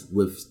voids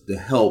with the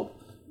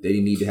help they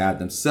need to have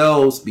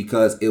themselves,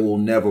 because it will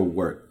never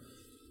work.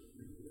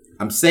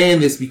 I'm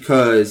saying this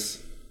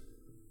because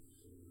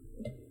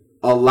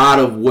a lot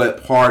of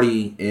what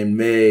Party and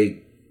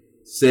Meg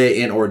said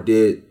and or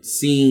did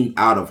seemed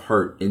out of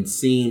hurt and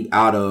seemed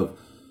out of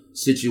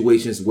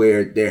situations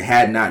where there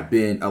had not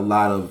been a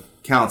lot of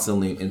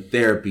counseling and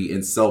therapy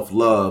and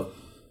self-love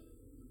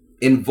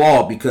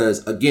involved,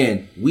 because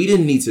again, we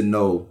didn't need to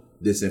know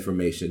this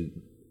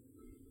information.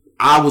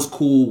 I was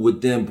cool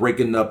with them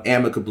breaking up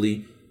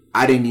amicably.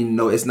 I didn't even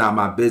know. It's not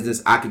my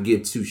business. I could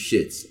give two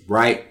shits,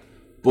 right?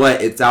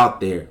 But it's out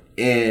there,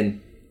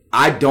 and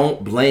I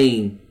don't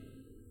blame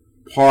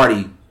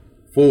Party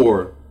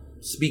for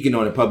speaking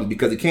on it publicly,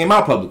 because it came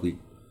out publicly.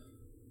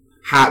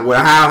 How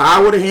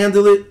I would have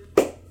handled it,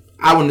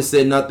 I wouldn't have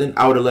said nothing.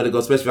 I would have let it go,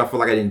 especially if I feel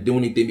like I didn't do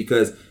anything,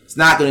 because it's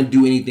not going to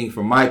do anything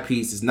for my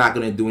peace. It's not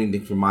going to do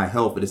anything for my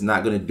health. But it's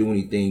not going to do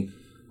anything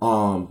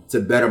to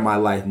better my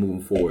life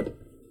moving forward.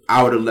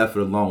 I would have left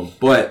it alone.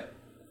 But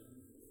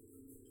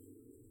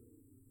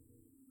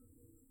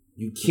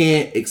you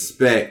can't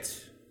expect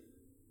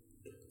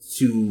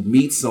to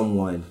meet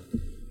someone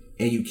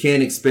and you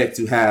can't expect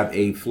to have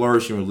a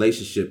flourishing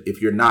relationship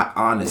if you're not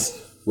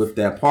honest with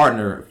that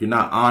partner, if you're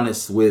not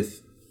honest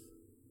with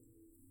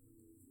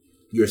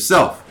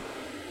yourself.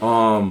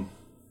 And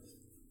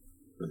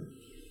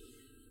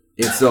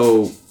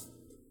so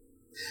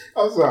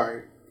I'm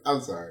sorry.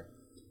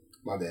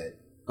 My bad.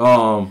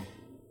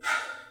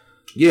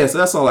 Yeah, so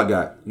that's all I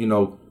got.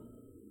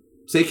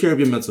 Take care of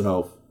your mental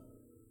health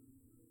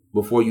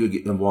before you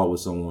get involved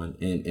with someone,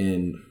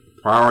 and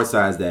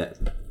prioritize that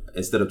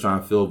instead of trying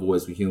to fill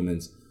voids with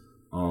humans,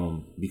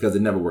 because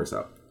it never works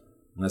out.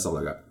 And that's all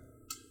I got.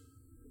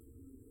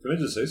 Can I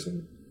just say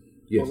something?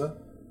 Yes.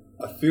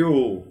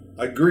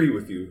 I agree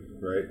with you,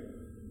 right?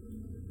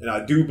 And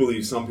I do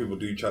believe some people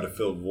do try to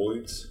fill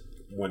voids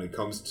when it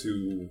comes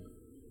to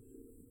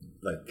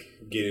like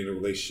getting in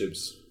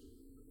relationships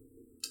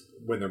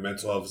when their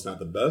mental health is not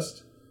the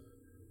best.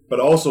 But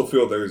I also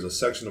feel there's a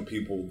section of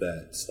people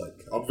that's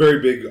like, I'm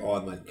very big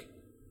on like,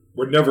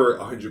 we're never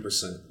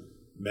 100%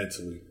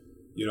 mentally.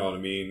 You know what I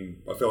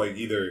mean? I feel like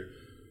either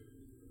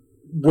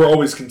we're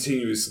always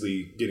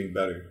continuously getting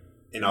better.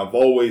 And I've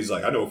always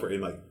like, I know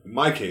in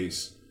my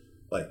case,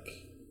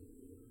 like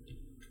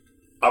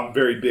I'm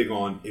very big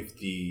on if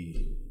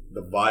the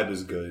vibe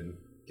is good,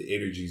 the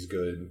energy is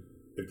good,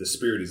 if the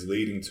spirit is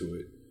leading to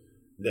it,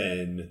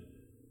 then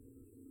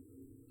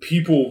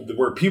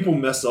where people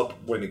mess up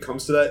when it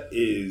comes to that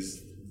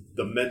is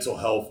the mental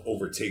health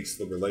overtakes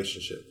the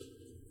relationship.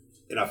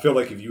 And I feel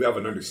like if you have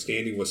an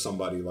understanding with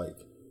somebody, like,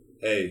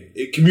 hey,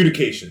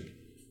 communicating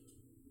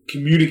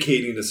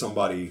to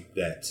somebody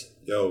that,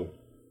 yo,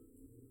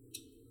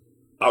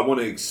 I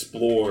want to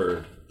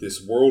explore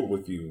this world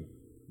with you,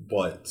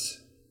 but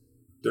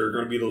there are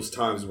going to be those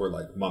times where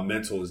like my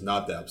mental is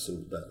not the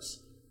absolute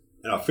best.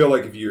 And I feel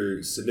like if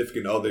your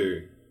significant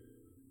other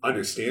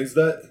understands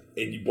that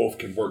and you both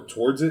can work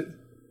towards it,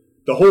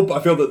 I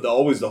feel that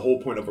the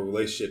whole point of a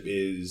relationship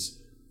is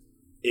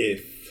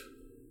if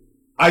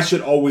I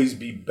should always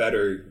be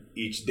better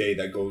each day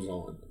that goes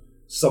on.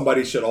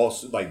 Somebody should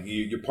also, like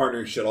your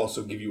partner should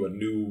also give you a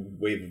new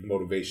wave of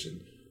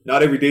motivation.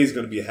 Not every day is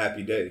going to be a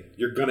happy day.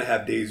 You're going to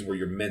have days where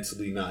you're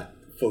mentally not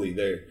fully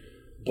there.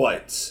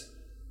 But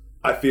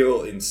I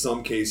feel in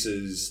some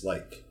cases,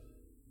 like,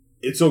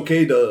 it's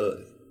okay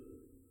to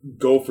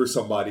go for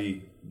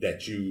somebody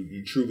that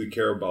you truly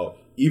care about,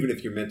 even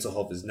if your mental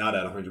health is not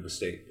at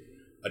 100%.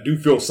 I do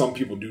feel some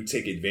people do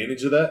take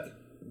advantage of that,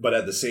 but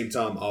at the same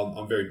time,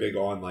 I'm very big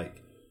on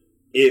like,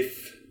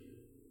 if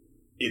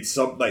it's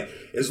some like,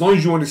 as long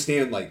as you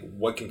understand like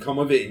what can come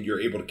of it and you're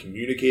able to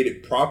communicate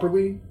it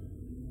properly,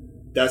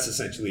 that's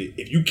essentially it.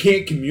 If you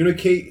can't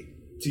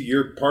communicate to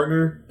your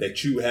partner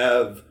that you're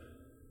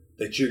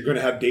going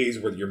to have days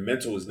where your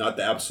mental is not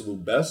the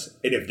absolute best,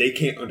 and if they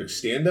can't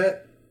understand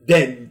that,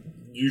 then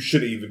you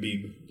shouldn't even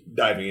be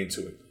diving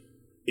into it.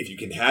 If you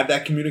can have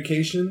that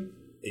communication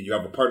and you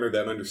have a partner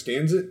that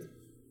understands it,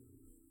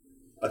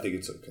 I think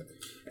it's okay.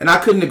 And I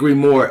couldn't agree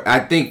more. I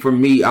think for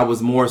me, I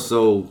was more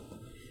so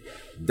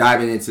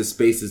diving into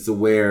spaces to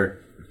where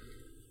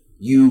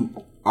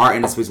you are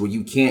in a space where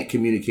you can't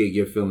communicate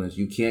your feelings.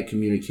 You can't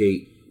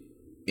communicate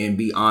and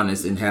be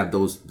honest and have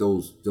those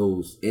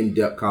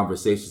in-depth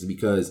conversations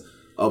because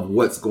of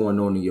what's going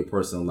on in your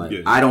personal life.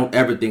 Yeah. I don't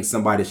ever think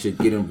somebody should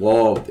get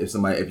involved if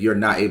you're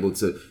not able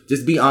to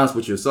just be honest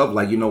with yourself.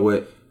 Like, you know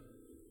what,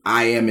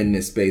 I am in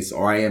this space,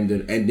 or I am,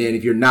 and then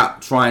if you're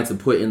not trying to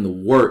put in the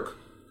work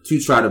to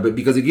try to, but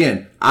because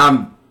again,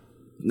 I'm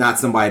not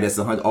somebody that's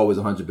always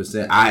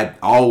 100%. I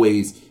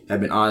always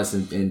have been honest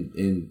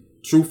and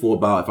truthful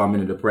about if I'm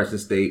in a depression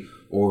state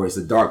or it's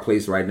a dark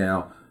place right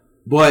now.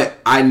 But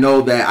I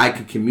know that I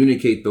can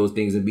communicate those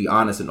things and be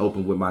honest and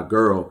open with my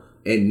girl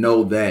and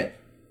know that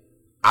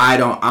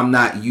I'm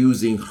not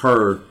using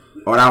her,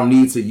 or I don't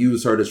need to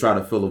use her to try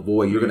to fill a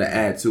void. You're going to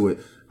add to it.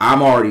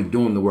 I'm already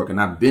doing the work and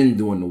I've been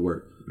doing the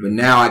work. But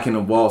now I can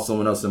involve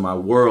someone else in my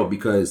world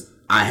because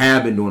I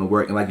have been doing the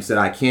work. And like you said,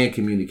 I can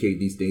communicate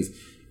these things.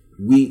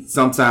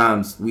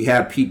 Sometimes we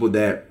have people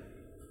that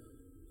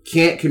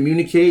can't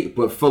communicate,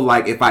 but feel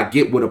like if I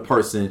get with a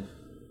person,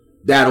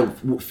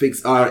 that'll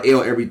fix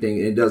ail everything.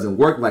 And it doesn't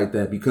work like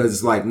that, because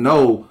it's like,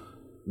 no,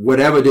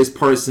 whatever this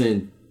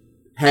person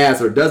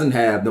has or doesn't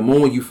have, the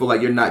moment you feel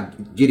like you're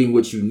not getting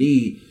what you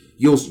need,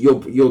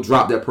 you'll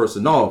drop that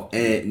person off,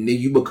 and then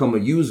you become a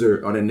user,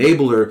 an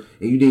enabler,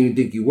 and you didn't even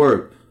think you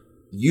were.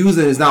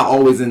 Using is not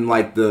always in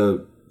like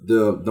the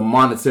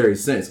monetary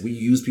sense. We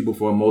use people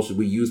for emotion,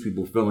 we use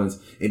people for feelings,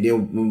 and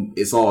then when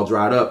it's all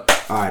dried up,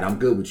 all right, I'm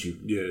good with you.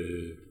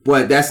 Yeah.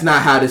 But that's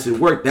not how this should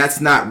work. That's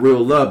not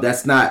real love.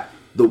 That's not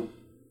the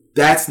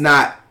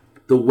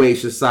way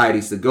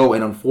society should go,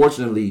 and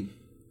unfortunately,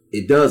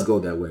 it does go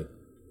that way.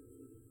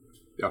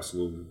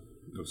 Absolutely.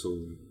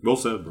 Well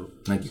said, bro.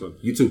 Thank you. So,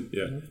 you too.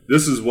 Yeah.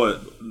 This is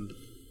what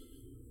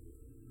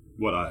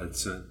I had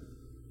sent.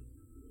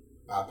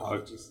 My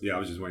apologies. Yeah, I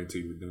was just waiting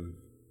until you were done.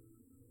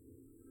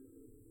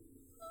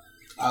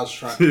 I was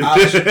trying.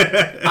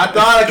 I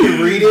thought I could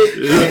read it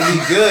and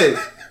be good,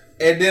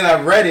 and then I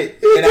read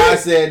it and I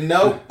said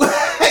nope.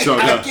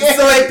 I can't.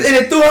 So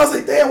it threw. I was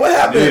like, damn, what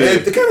happened? Yeah.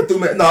 It kind of threw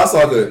me. No, it's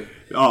all good.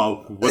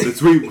 Oh, what the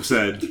tweet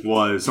said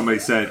was, somebody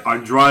said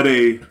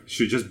Andrade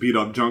should just beat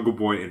up Jungle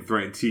Boy and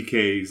threaten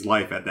TK's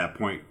life at that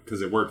point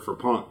because it worked for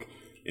Punk.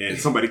 And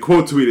somebody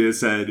quote tweeted and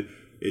said,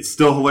 "It's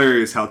still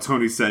hilarious how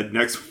Tony said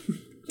next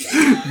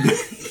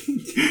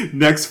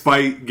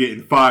fight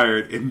getting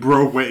fired, and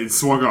bro went and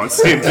swung on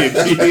Sammy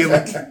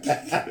immediately."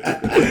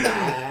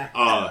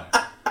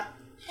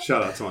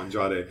 Shout out to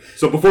Andrade.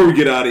 So before we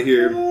get out of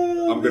here,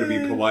 I'm gonna be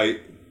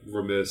polite,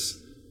 remiss.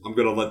 I'm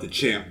gonna let the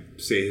champ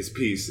say his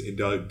piece and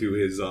do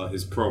his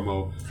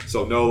promo.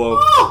 So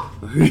Nolo,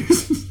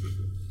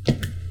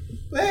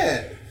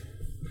 Man,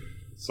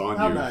 it's on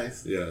how you.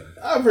 nice. Yeah.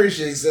 I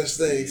appreciate such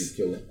things.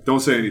 Don't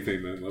say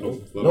anything, man. Let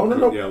him.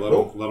 No. Yeah, let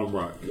him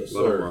rock. Yes,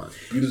 let sir. him rock.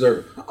 You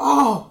deserve it.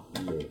 Oh.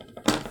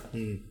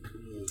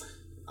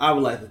 I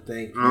would like to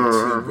thank you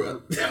two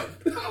brothers.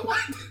 I would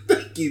like to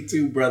thank you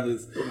two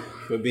brothers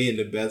for being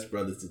the best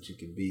brothers that you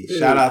can be.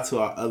 Shout out to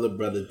our other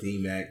brother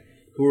D-Mac,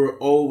 who were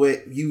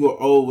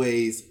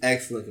always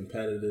excellent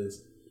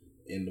competitors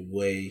in the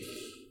way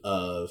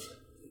of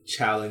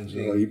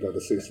challenging. Oh, you about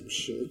to say some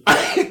shit.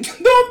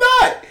 No, I'm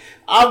not.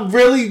 I'm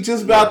really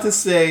just about to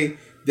say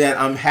that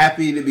I'm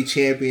happy to be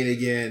champion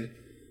again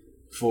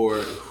for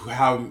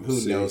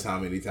who knows how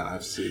many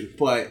times.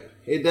 But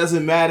it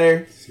doesn't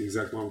matter. See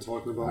exactly what I'm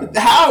talking about?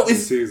 How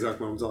is... See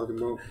exactly what I'm talking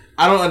about?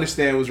 I don't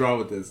understand what's wrong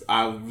with this.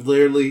 I'm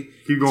literally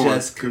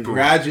just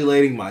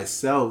congratulating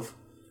myself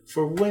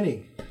for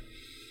winning.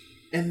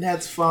 And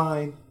that's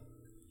fine.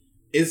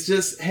 It's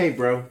just, hey,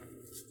 bro,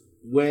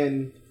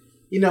 when,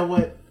 you know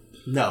what?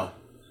 No.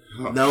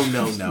 You know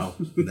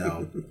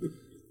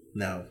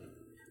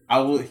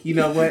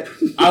what?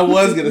 I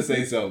was going to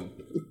say something.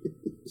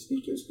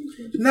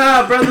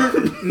 Nah,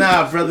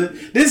 brother.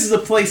 This is a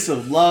place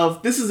of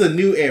love. This is a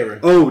new era.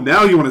 Oh,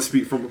 now you want to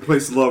speak from a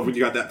place of love when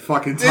you got that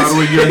fucking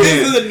title in your hand.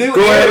 This is a new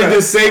Go era. ahead and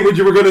just say what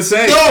you were going to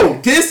say. No,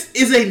 this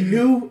is a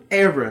new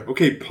era.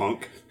 Okay,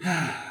 Punk.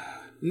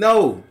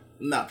 No,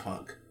 not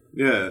Punk.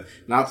 Yeah.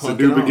 Not It's a Punk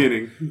new at all.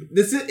 beginning.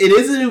 It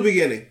is a new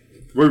beginning.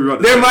 What were we about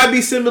to There say? might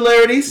be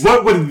similarities.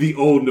 What would the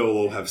old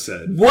Nolo have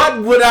said?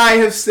 What would I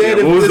have said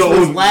Yeah, what if was this the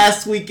was old-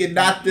 last week and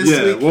not this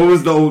Yeah, week? what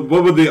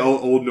would the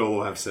old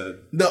Nolo have said?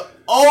 The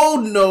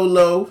old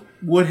Nolo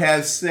would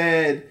have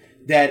said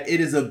that it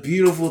is a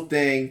beautiful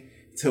thing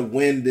to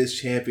win this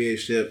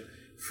championship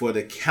for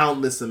the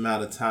countless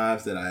amount of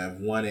times that I have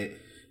won it.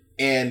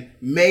 And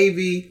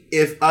maybe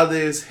if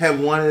others have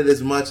won it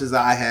as much as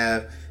I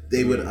have,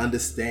 they would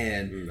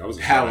understand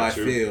how I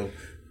feel.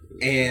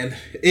 And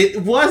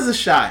it was a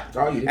shot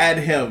at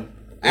him.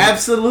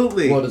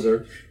 Absolutely. Well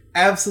deserved.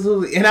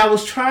 Absolutely. And I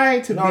was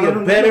trying to be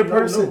a better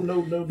person.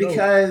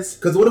 Because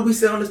what did we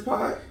say on this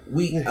pod?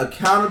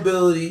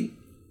 Accountability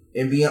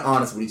and being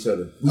honest with each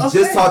other. We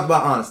just talked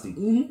about honesty.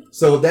 Mm-hmm.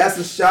 So if that's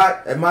a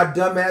shot at my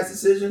dumbass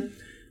decision,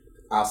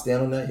 I'll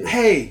stand on that hill.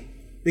 Hey,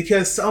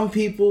 because some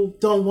people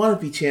don't want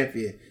to be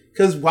champion.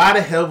 Because why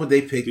the hell would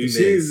they pick the Miz?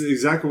 You see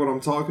exactly what I'm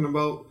talking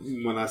about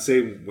when I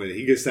say when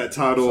he gets that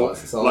title.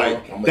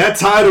 That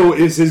title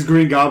is his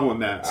Green Goblin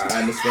mask.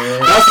 I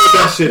understand. That's what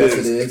that shit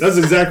is. That's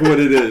exactly what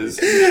it is.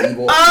 I'm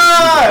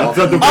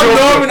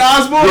Norman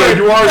Osborn. Yeah,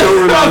 you are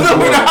Norman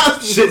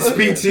Osborn. Shit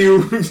speak to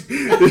you.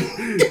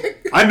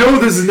 I know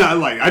this is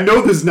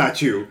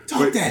not you.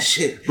 Talk that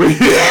shit.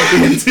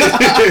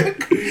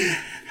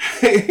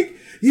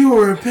 You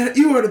were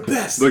the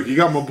best. Look, you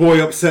got my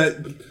boy upset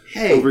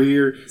over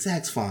here.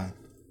 Zach's fine.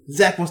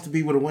 Zach wants to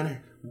be with a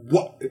winner.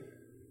 What?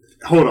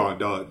 Hold on,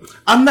 dog.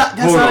 I'm not.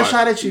 That's not a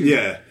shot at you.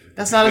 Yeah.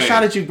 That's not a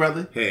shot at you,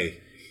 brother.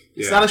 Hey.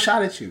 It's not a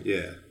shot at you.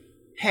 Yeah.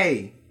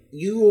 Hey,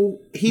 he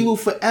will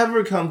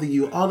forever come to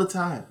you all the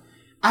time.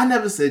 I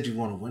never said you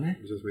want a winner.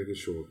 Just making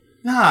sure.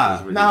 No.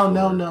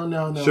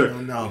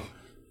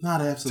 Not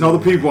absolutely. Tell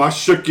the people I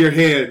shook your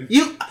hand.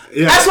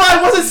 That's why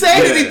I wasn't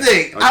saying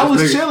anything. I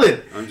was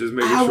chilling. I'm just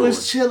making sure. I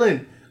was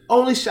chilling.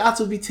 Only shots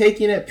will be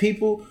taken at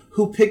people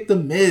who picked the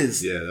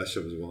Miz. Yeah, that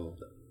shit was wild.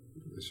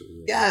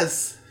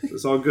 Yes.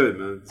 It's all good,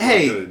 man.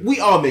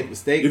 We all make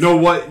mistakes. You know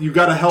what? You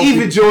got a healthy...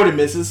 Even Jordan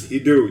misses. You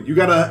do. You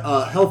got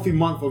a healthy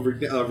month of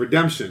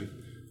redemption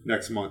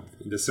next month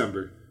in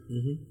December.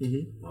 Mm-hmm.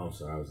 Mm-hmm. Oh, I'm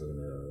sorry. I was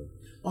looking at...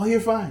 Oh, you're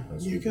fine.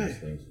 You're good.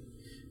 Things.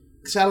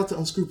 Shout out to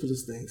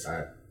Unscrupulous Things. All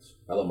right.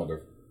 I love my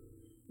girl.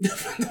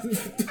 That's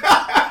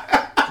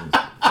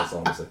all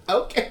I'm gonna say.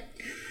 Okay.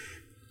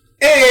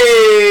 Hey!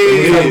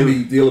 It was helping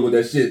me dealing with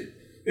that shit.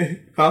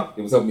 Huh?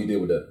 It was helping me deal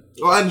with that.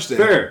 Oh, I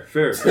understand.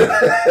 Fair.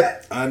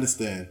 I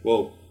understand.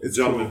 Well,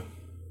 gentlemen,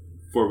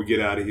 before we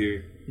get out of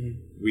here,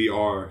 we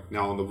are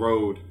now on the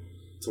road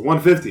to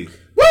 150.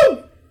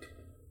 Woo!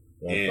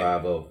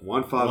 150.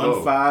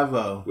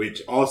 150.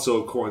 Which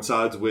also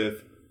coincides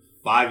with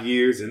 5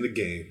 years in the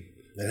game.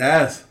 It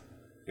has.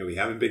 And we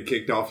haven't been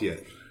kicked off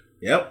yet.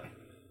 Yep.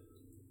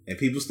 And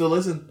people still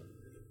listen.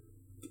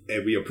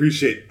 And we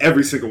appreciate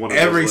every single one of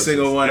those Every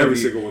single one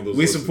of those.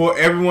 We support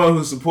everyone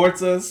who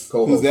supports us,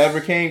 who's ever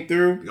came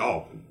through.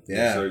 Oh,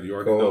 yeah. Sir, you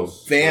already know.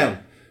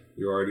 Fam.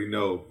 You already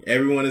know.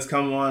 Everyone has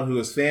come on who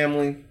is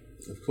family,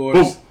 of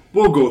course.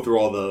 We'll go through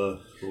all the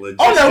logistics.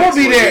 Oh, no, we'll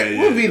be there.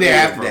 We'll be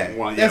there after that.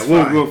 That's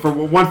fine. For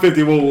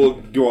 150, we'll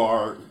do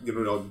our,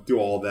 do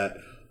all that.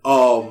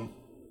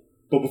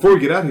 But before we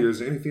get out of here, is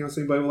there anything else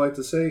anybody would like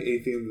to say?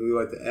 Anything you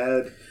would like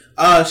to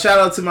add? Shout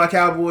out to my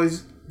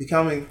Cowboys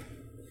becoming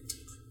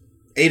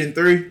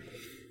 8-3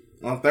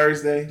 on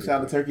Thursday.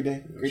 Shout out to Turkey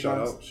Day. Shout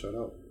out.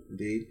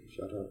 Indeed.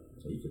 Shout out.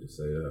 You could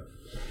say that.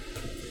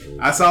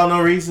 I saw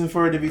no reason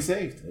for it to be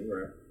saved.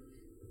 Right.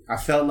 I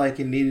felt like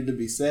it needed to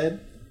be said.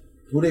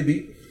 Who they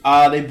beat?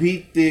 They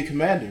beat the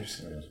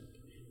Commanders.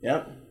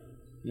 Yep.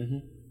 Mm-hmm.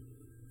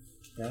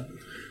 Yeah.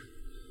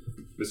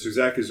 Mr.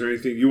 Zach, is there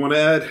anything you want to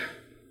add?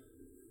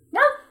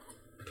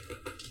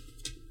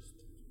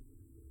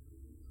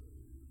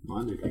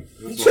 My nigga.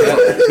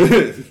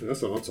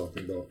 That's what I'm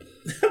talking about.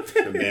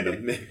 The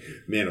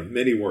man of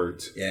many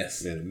words.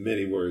 Yes. Man of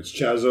many words.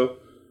 Chazo?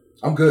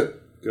 I'm good.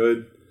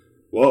 Good.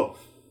 Well.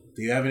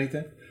 Do you have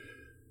anything?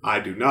 I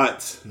do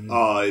not.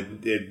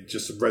 It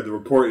just read the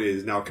report. It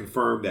is now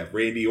confirmed that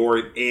Randy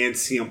Orton and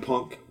CM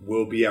Punk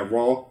will be at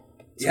Raw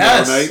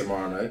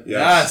tomorrow night.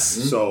 Yes.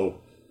 Mm-hmm.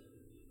 So,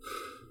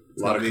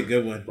 that'll be a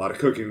good one. A lot of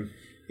cooking.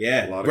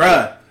 Yeah.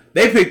 Bruh,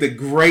 they picked a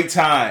great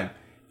time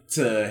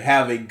to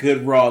have a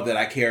good Raw that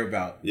I care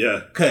about.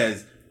 Yeah.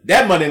 Because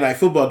that Monday Night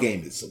Football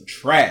game is some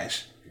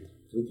trash.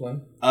 Who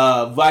playing?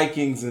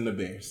 Vikings and the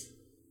Bears.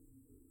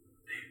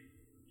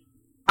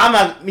 I'm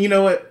not, you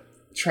know what?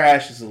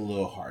 Trash is a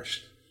little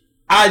harsh.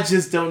 I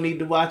just don't need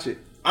to watch it.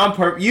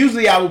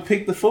 Usually I will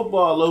pick the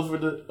football over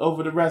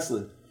the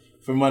wrestling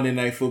for Monday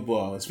Night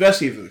Football,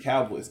 especially if it's a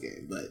Cowboys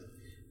game. But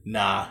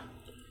nah.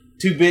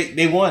 Too big.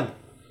 They won.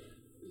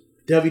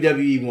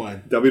 WWE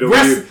won.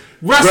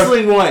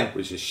 Wrestling won.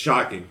 Which is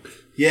shocking.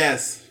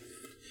 Yes.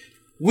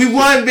 We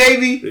won,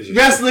 baby.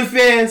 Wrestling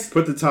fans.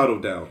 Put the title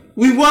down.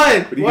 We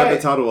won. What do you got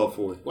the title up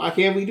for? Why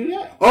can't we do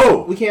that?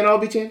 Oh. We can't all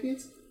be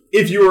champions?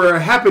 If you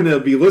happen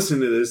to be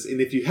listening to this, and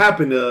if you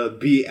happen to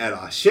be at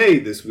Ashe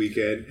this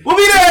weekend, we'll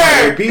be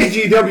there!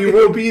 BGW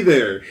will be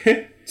there.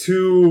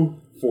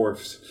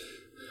 2/4.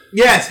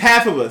 Yes,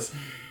 half of us.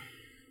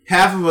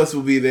 Half of us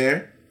will be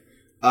there.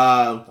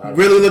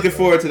 Really looking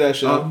forward to that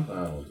show.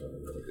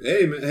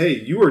 Hey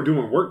man, you are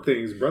doing work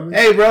things, brother.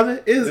 Hey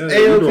brother, it's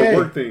A-okay. You're doing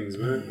work things,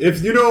 man.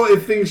 If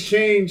things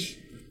change,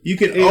 you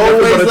can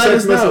always let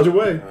us know.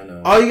 Away. I know.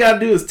 All you gotta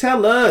do is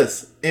tell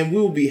us, and we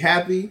will be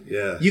happy.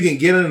 Yeah. You can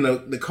get in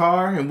the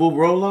car, and we'll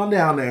roll on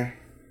down there.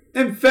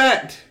 In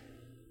fact,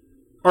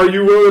 are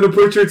you willing to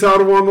put your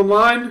title on the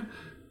line?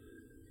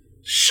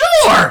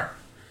 Sure.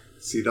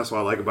 See, that's what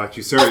I like about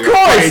you, sir. Of You're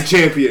course. a fighting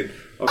champion.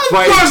 A Of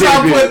fighting course,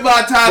 champion. I'll put my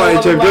title Fighting on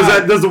the champion.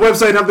 line. Does the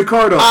website have the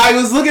card up? I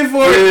was looking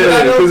for it, but I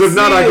Yeah, don't because see it.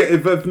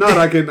 if not,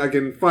 I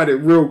can find it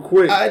real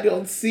quick. I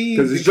don't see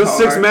Because it's the just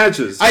 6 card.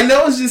 matches I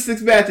know it's just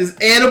 6 matches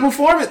and a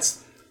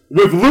performance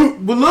with Luke.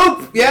 with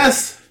Luke.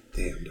 Yes.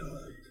 Damn dog.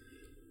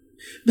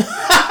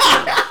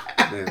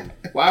 Man.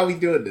 Why are we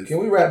doing this? Can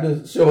we wrap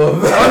this show up?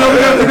 Oh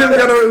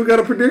no, we got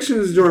a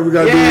predictions joint. We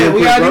got to do. Yeah, real we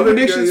quick, gotta do brother.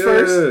 predictions Yeah,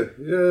 first.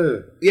 Yeah.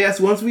 Yes.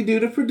 Once we do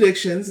the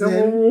predictions, Then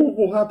then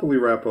we'll happily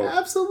wrap up.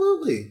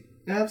 absolutely.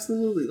 Let's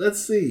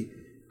see.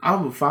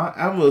 I'm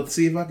gonna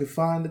see if I can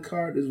find the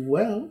card as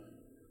well.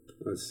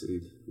 Let's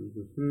see.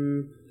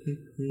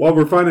 While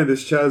we're finding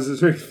this, Chaz, is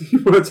there anything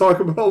you want to talk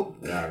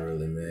about? Not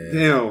really, man.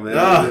 Damn, man.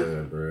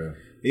 Yeah, bro.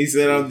 He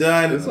said I'm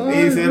done. It's all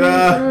He right, said,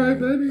 man. It's all right,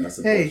 baby. I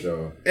support Hey.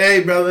 y'all.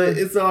 hey, brother,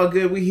 it's all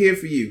good. We here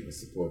for you. I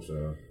support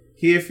y'all.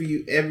 Here for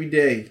you every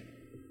day,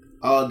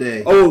 all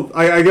day. Oh,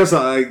 I guess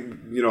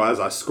as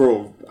I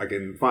scroll, I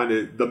can find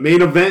it. The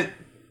main event: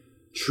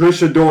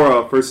 Trish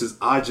Adora versus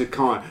Aja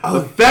Khan.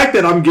 The fact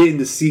that I'm getting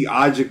to see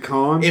Aja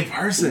Khan, In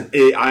person.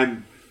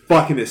 I'm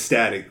fucking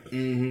ecstatic.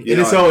 Mm-hmm. You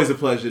And it's know, always a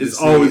pleasure to it's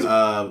see always-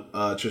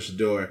 Trisha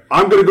Dora.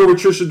 I'm gonna go with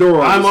Trish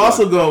Adora. on I'm this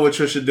also one. going with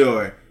Trisha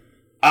Dora.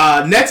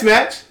 Next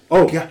match.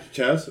 Oh, Yeah.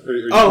 Chaz.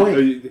 Oh, wait.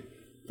 You,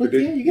 But yeah,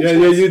 you get yeah, a yeah.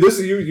 chance. You. This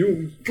is you.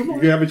 You can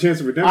have a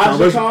chance of redemption Aja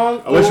unless,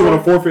 Khan unless you or-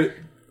 want to forfeit.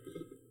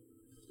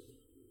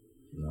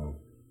 No,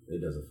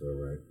 it doesn't feel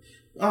right.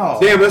 Oh,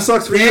 Damn, that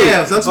sucks for you.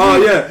 Damn, sucks for Oh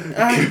you. yeah.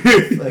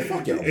 Like,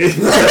 fuck y'all.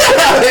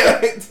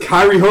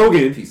 Kyrie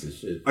Hogan Piece of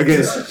shit.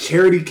 against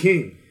Charity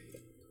King.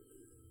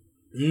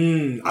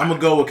 I'm gonna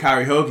go with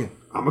Kyrie Hogan.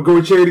 I'm gonna go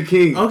with Charity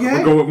King. Okay.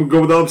 I'm gonna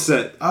go with the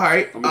upset. All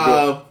right. I'm gonna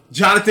go.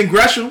 Jonathan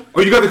Gresham.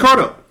 Oh, you got the card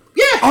up.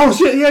 Yeah. Oh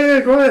shit!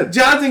 Yeah. Go ahead.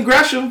 Jonathan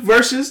Gresham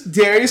versus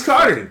Darius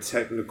Carter. Fucking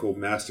technical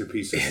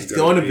masterpiece. this It's is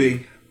going to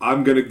be.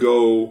 I'm gonna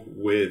go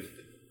with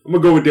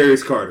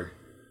Darius Carter.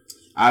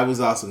 I was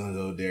also gonna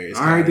go with Darius.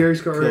 All right,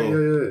 Darius Carter.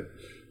 Cool.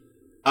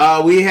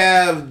 Yeah. We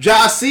have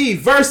Jossie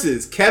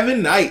versus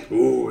Kevin Knight.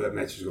 Ooh, that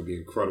match is gonna be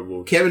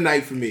incredible. Kevin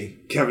Knight for me.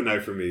 Kevin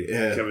Knight for me.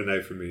 Yeah. Kevin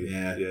Knight for me.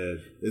 Yeah. Yeah.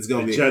 It's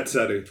gonna The be. jet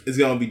setter. It's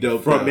gonna be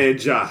dope. Front though. man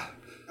Ja.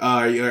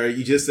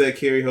 You just said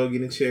Kerry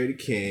Hogan and Charity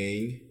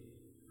King.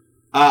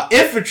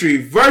 Infantry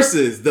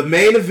versus the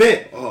main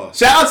event. Oh.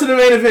 Shout out to the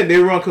main event. They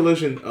were on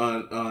Collision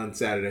on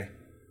Saturday.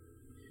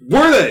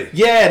 Were they?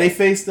 Yeah, they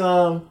faced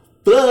I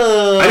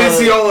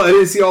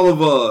didn't see all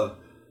of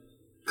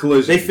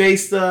Collision. They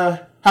faced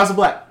House of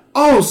Black.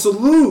 Oh,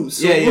 salute.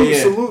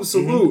 Yeah.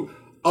 Salute.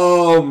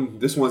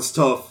 This one's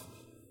tough.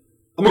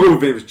 I'm gonna go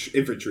with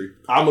infantry.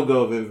 I'm gonna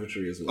go with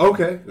Infantry as well.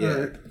 Okay. Yeah.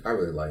 Alright. I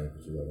really like it.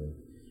 You know.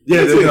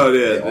 Yeah, Me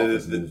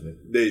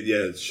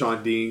too.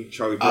 Sean Dean,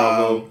 Charlie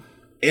Bravo.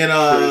 In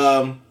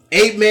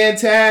 8-man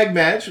tag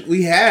match,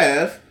 we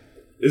have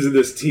Isn't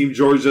this Team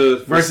Georgia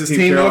versus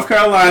Team North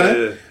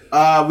Carolina.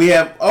 Yeah. We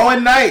have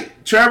Owen Knight,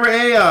 Trevor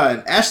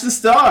Aon, Ashton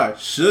Starr,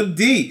 Suge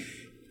D,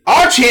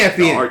 our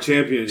champion, Our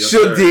champion, yes,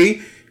 Suge sir.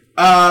 D,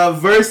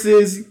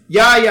 versus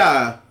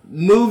Yaya,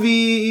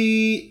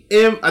 Movie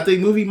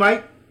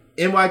Mike,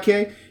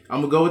 MYK. I'm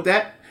gonna go with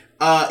that.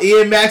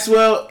 Ian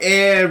Maxwell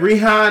and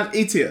Rehan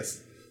Etias.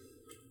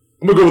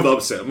 I'm gonna go with the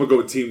upset. I'm gonna go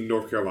with Team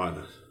North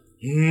Carolina.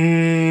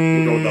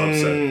 I'm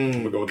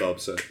gonna go with the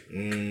upset.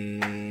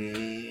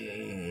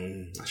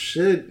 I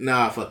should.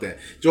 Nah, fuck that.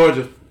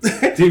 Georgia.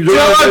 Team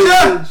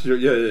Georgia.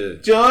 Yeah.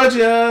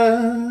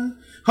 Georgia.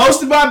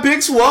 Hosted by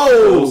Big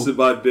Swole. Hosted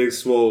by Big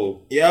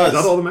Swole. Yes. Is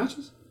that all the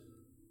matches?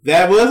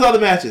 That was all the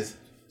matches.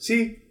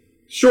 See,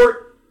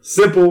 short,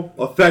 simple,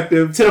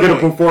 effective, To the get a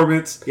point.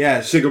 performance.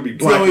 Yeah. Shit gonna be It's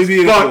black gonna be as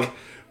beautiful. fuck.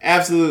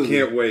 Absolutely.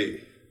 Can't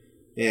wait.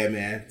 Yeah,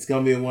 man. It's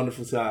gonna be a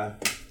wonderful time.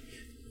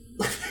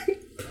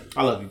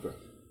 I love you, bro.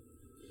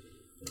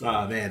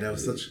 Oh man, that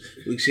was such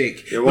a weak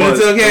shake. It But was,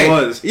 it's okay. it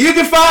was. You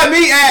can find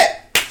me at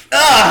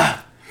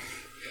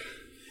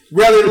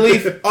Brother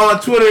Leaf on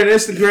Twitter and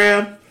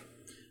Instagram.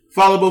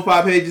 Follow both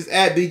pod pages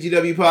at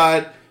BGW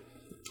Pod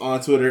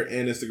on Twitter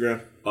and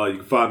Instagram. You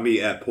can find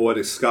me at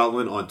Poetic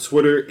Scotland on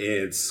Twitter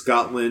and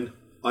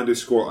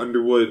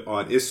Scotland_Underwood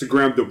on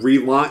Instagram. The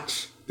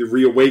relaunch, the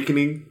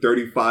reawakening,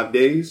 35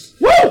 days.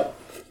 Woo!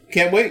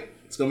 Can't wait.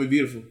 It's gonna be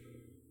beautiful.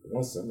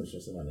 One summer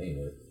should say my name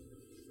with.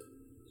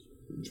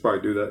 You should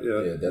probably do that,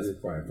 Yeah, that's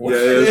fine.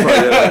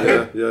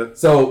 Yeah.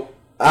 So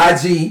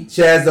IG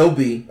Chaz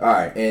OB. All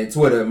right, and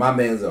Twitter, my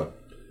man's up.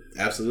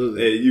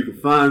 Absolutely. And you can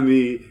find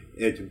me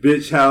at your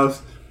bitch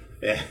house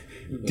at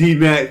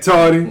DMac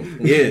Tardy.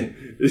 Yeah.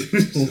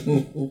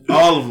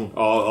 All of them.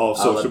 all I'll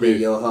social be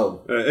media. your hoe.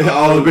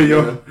 All of it,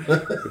 yo.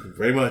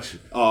 Very much.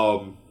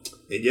 And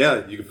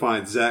yeah, you can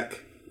find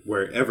Zach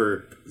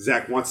wherever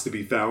Zach wants to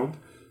be found.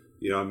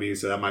 You know what I mean?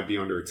 So that might be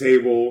under a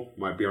table,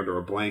 might be under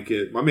a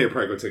blanket. My man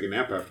probably gonna take a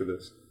nap after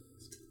this.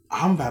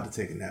 I'm about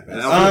to take a nap.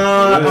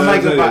 I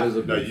might go buy.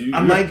 No,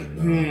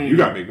 you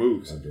gotta make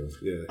moves. I do.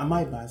 Yeah. I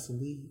might buy some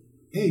weed.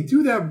 Hey,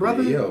 do that,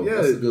 brother. Yo, yeah,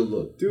 that's a good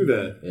look. do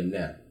that. And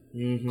nap.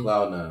 Mm-hmm.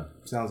 Cloud9.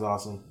 Sounds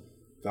awesome.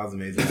 Sounds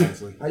amazing,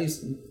 honestly. How you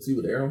sleep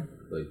with the air on?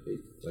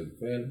 Like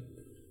fan?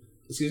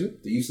 Excuse me?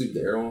 Do you sleep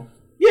with the air on?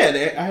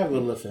 Yeah, I have a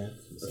little fan.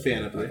 A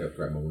fan up I there. gotta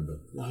crack my window.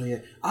 Oh, yeah.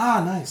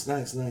 Ah, nice.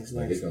 Like,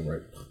 they come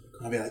right.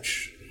 I'll be like,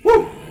 shh.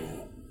 Woo!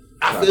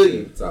 I feel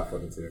you. Top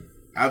fucking tier.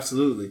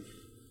 Absolutely.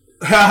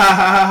 Ha ha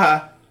ha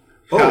ha.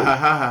 Oh, Ha ha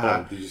ha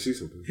ha. did you see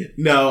something?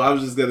 No, I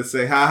was just gonna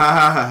say ha ha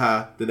ha ha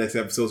ha. The next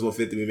episode's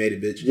 150. We made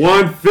it, bitch.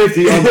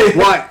 150 on the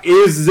clock.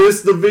 Is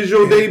this the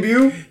visual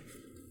debut?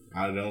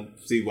 I don't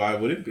see why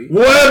it wouldn't be.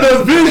 What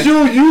the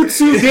visual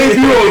YouTube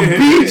debut of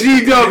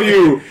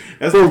BGW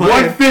That's for the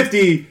plan.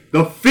 150,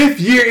 the 5th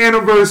year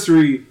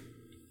anniversary.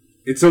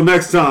 Until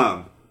next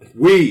time,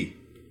 we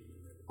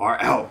are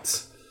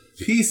out.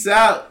 Peace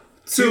out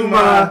To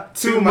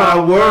my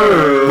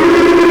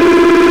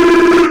world.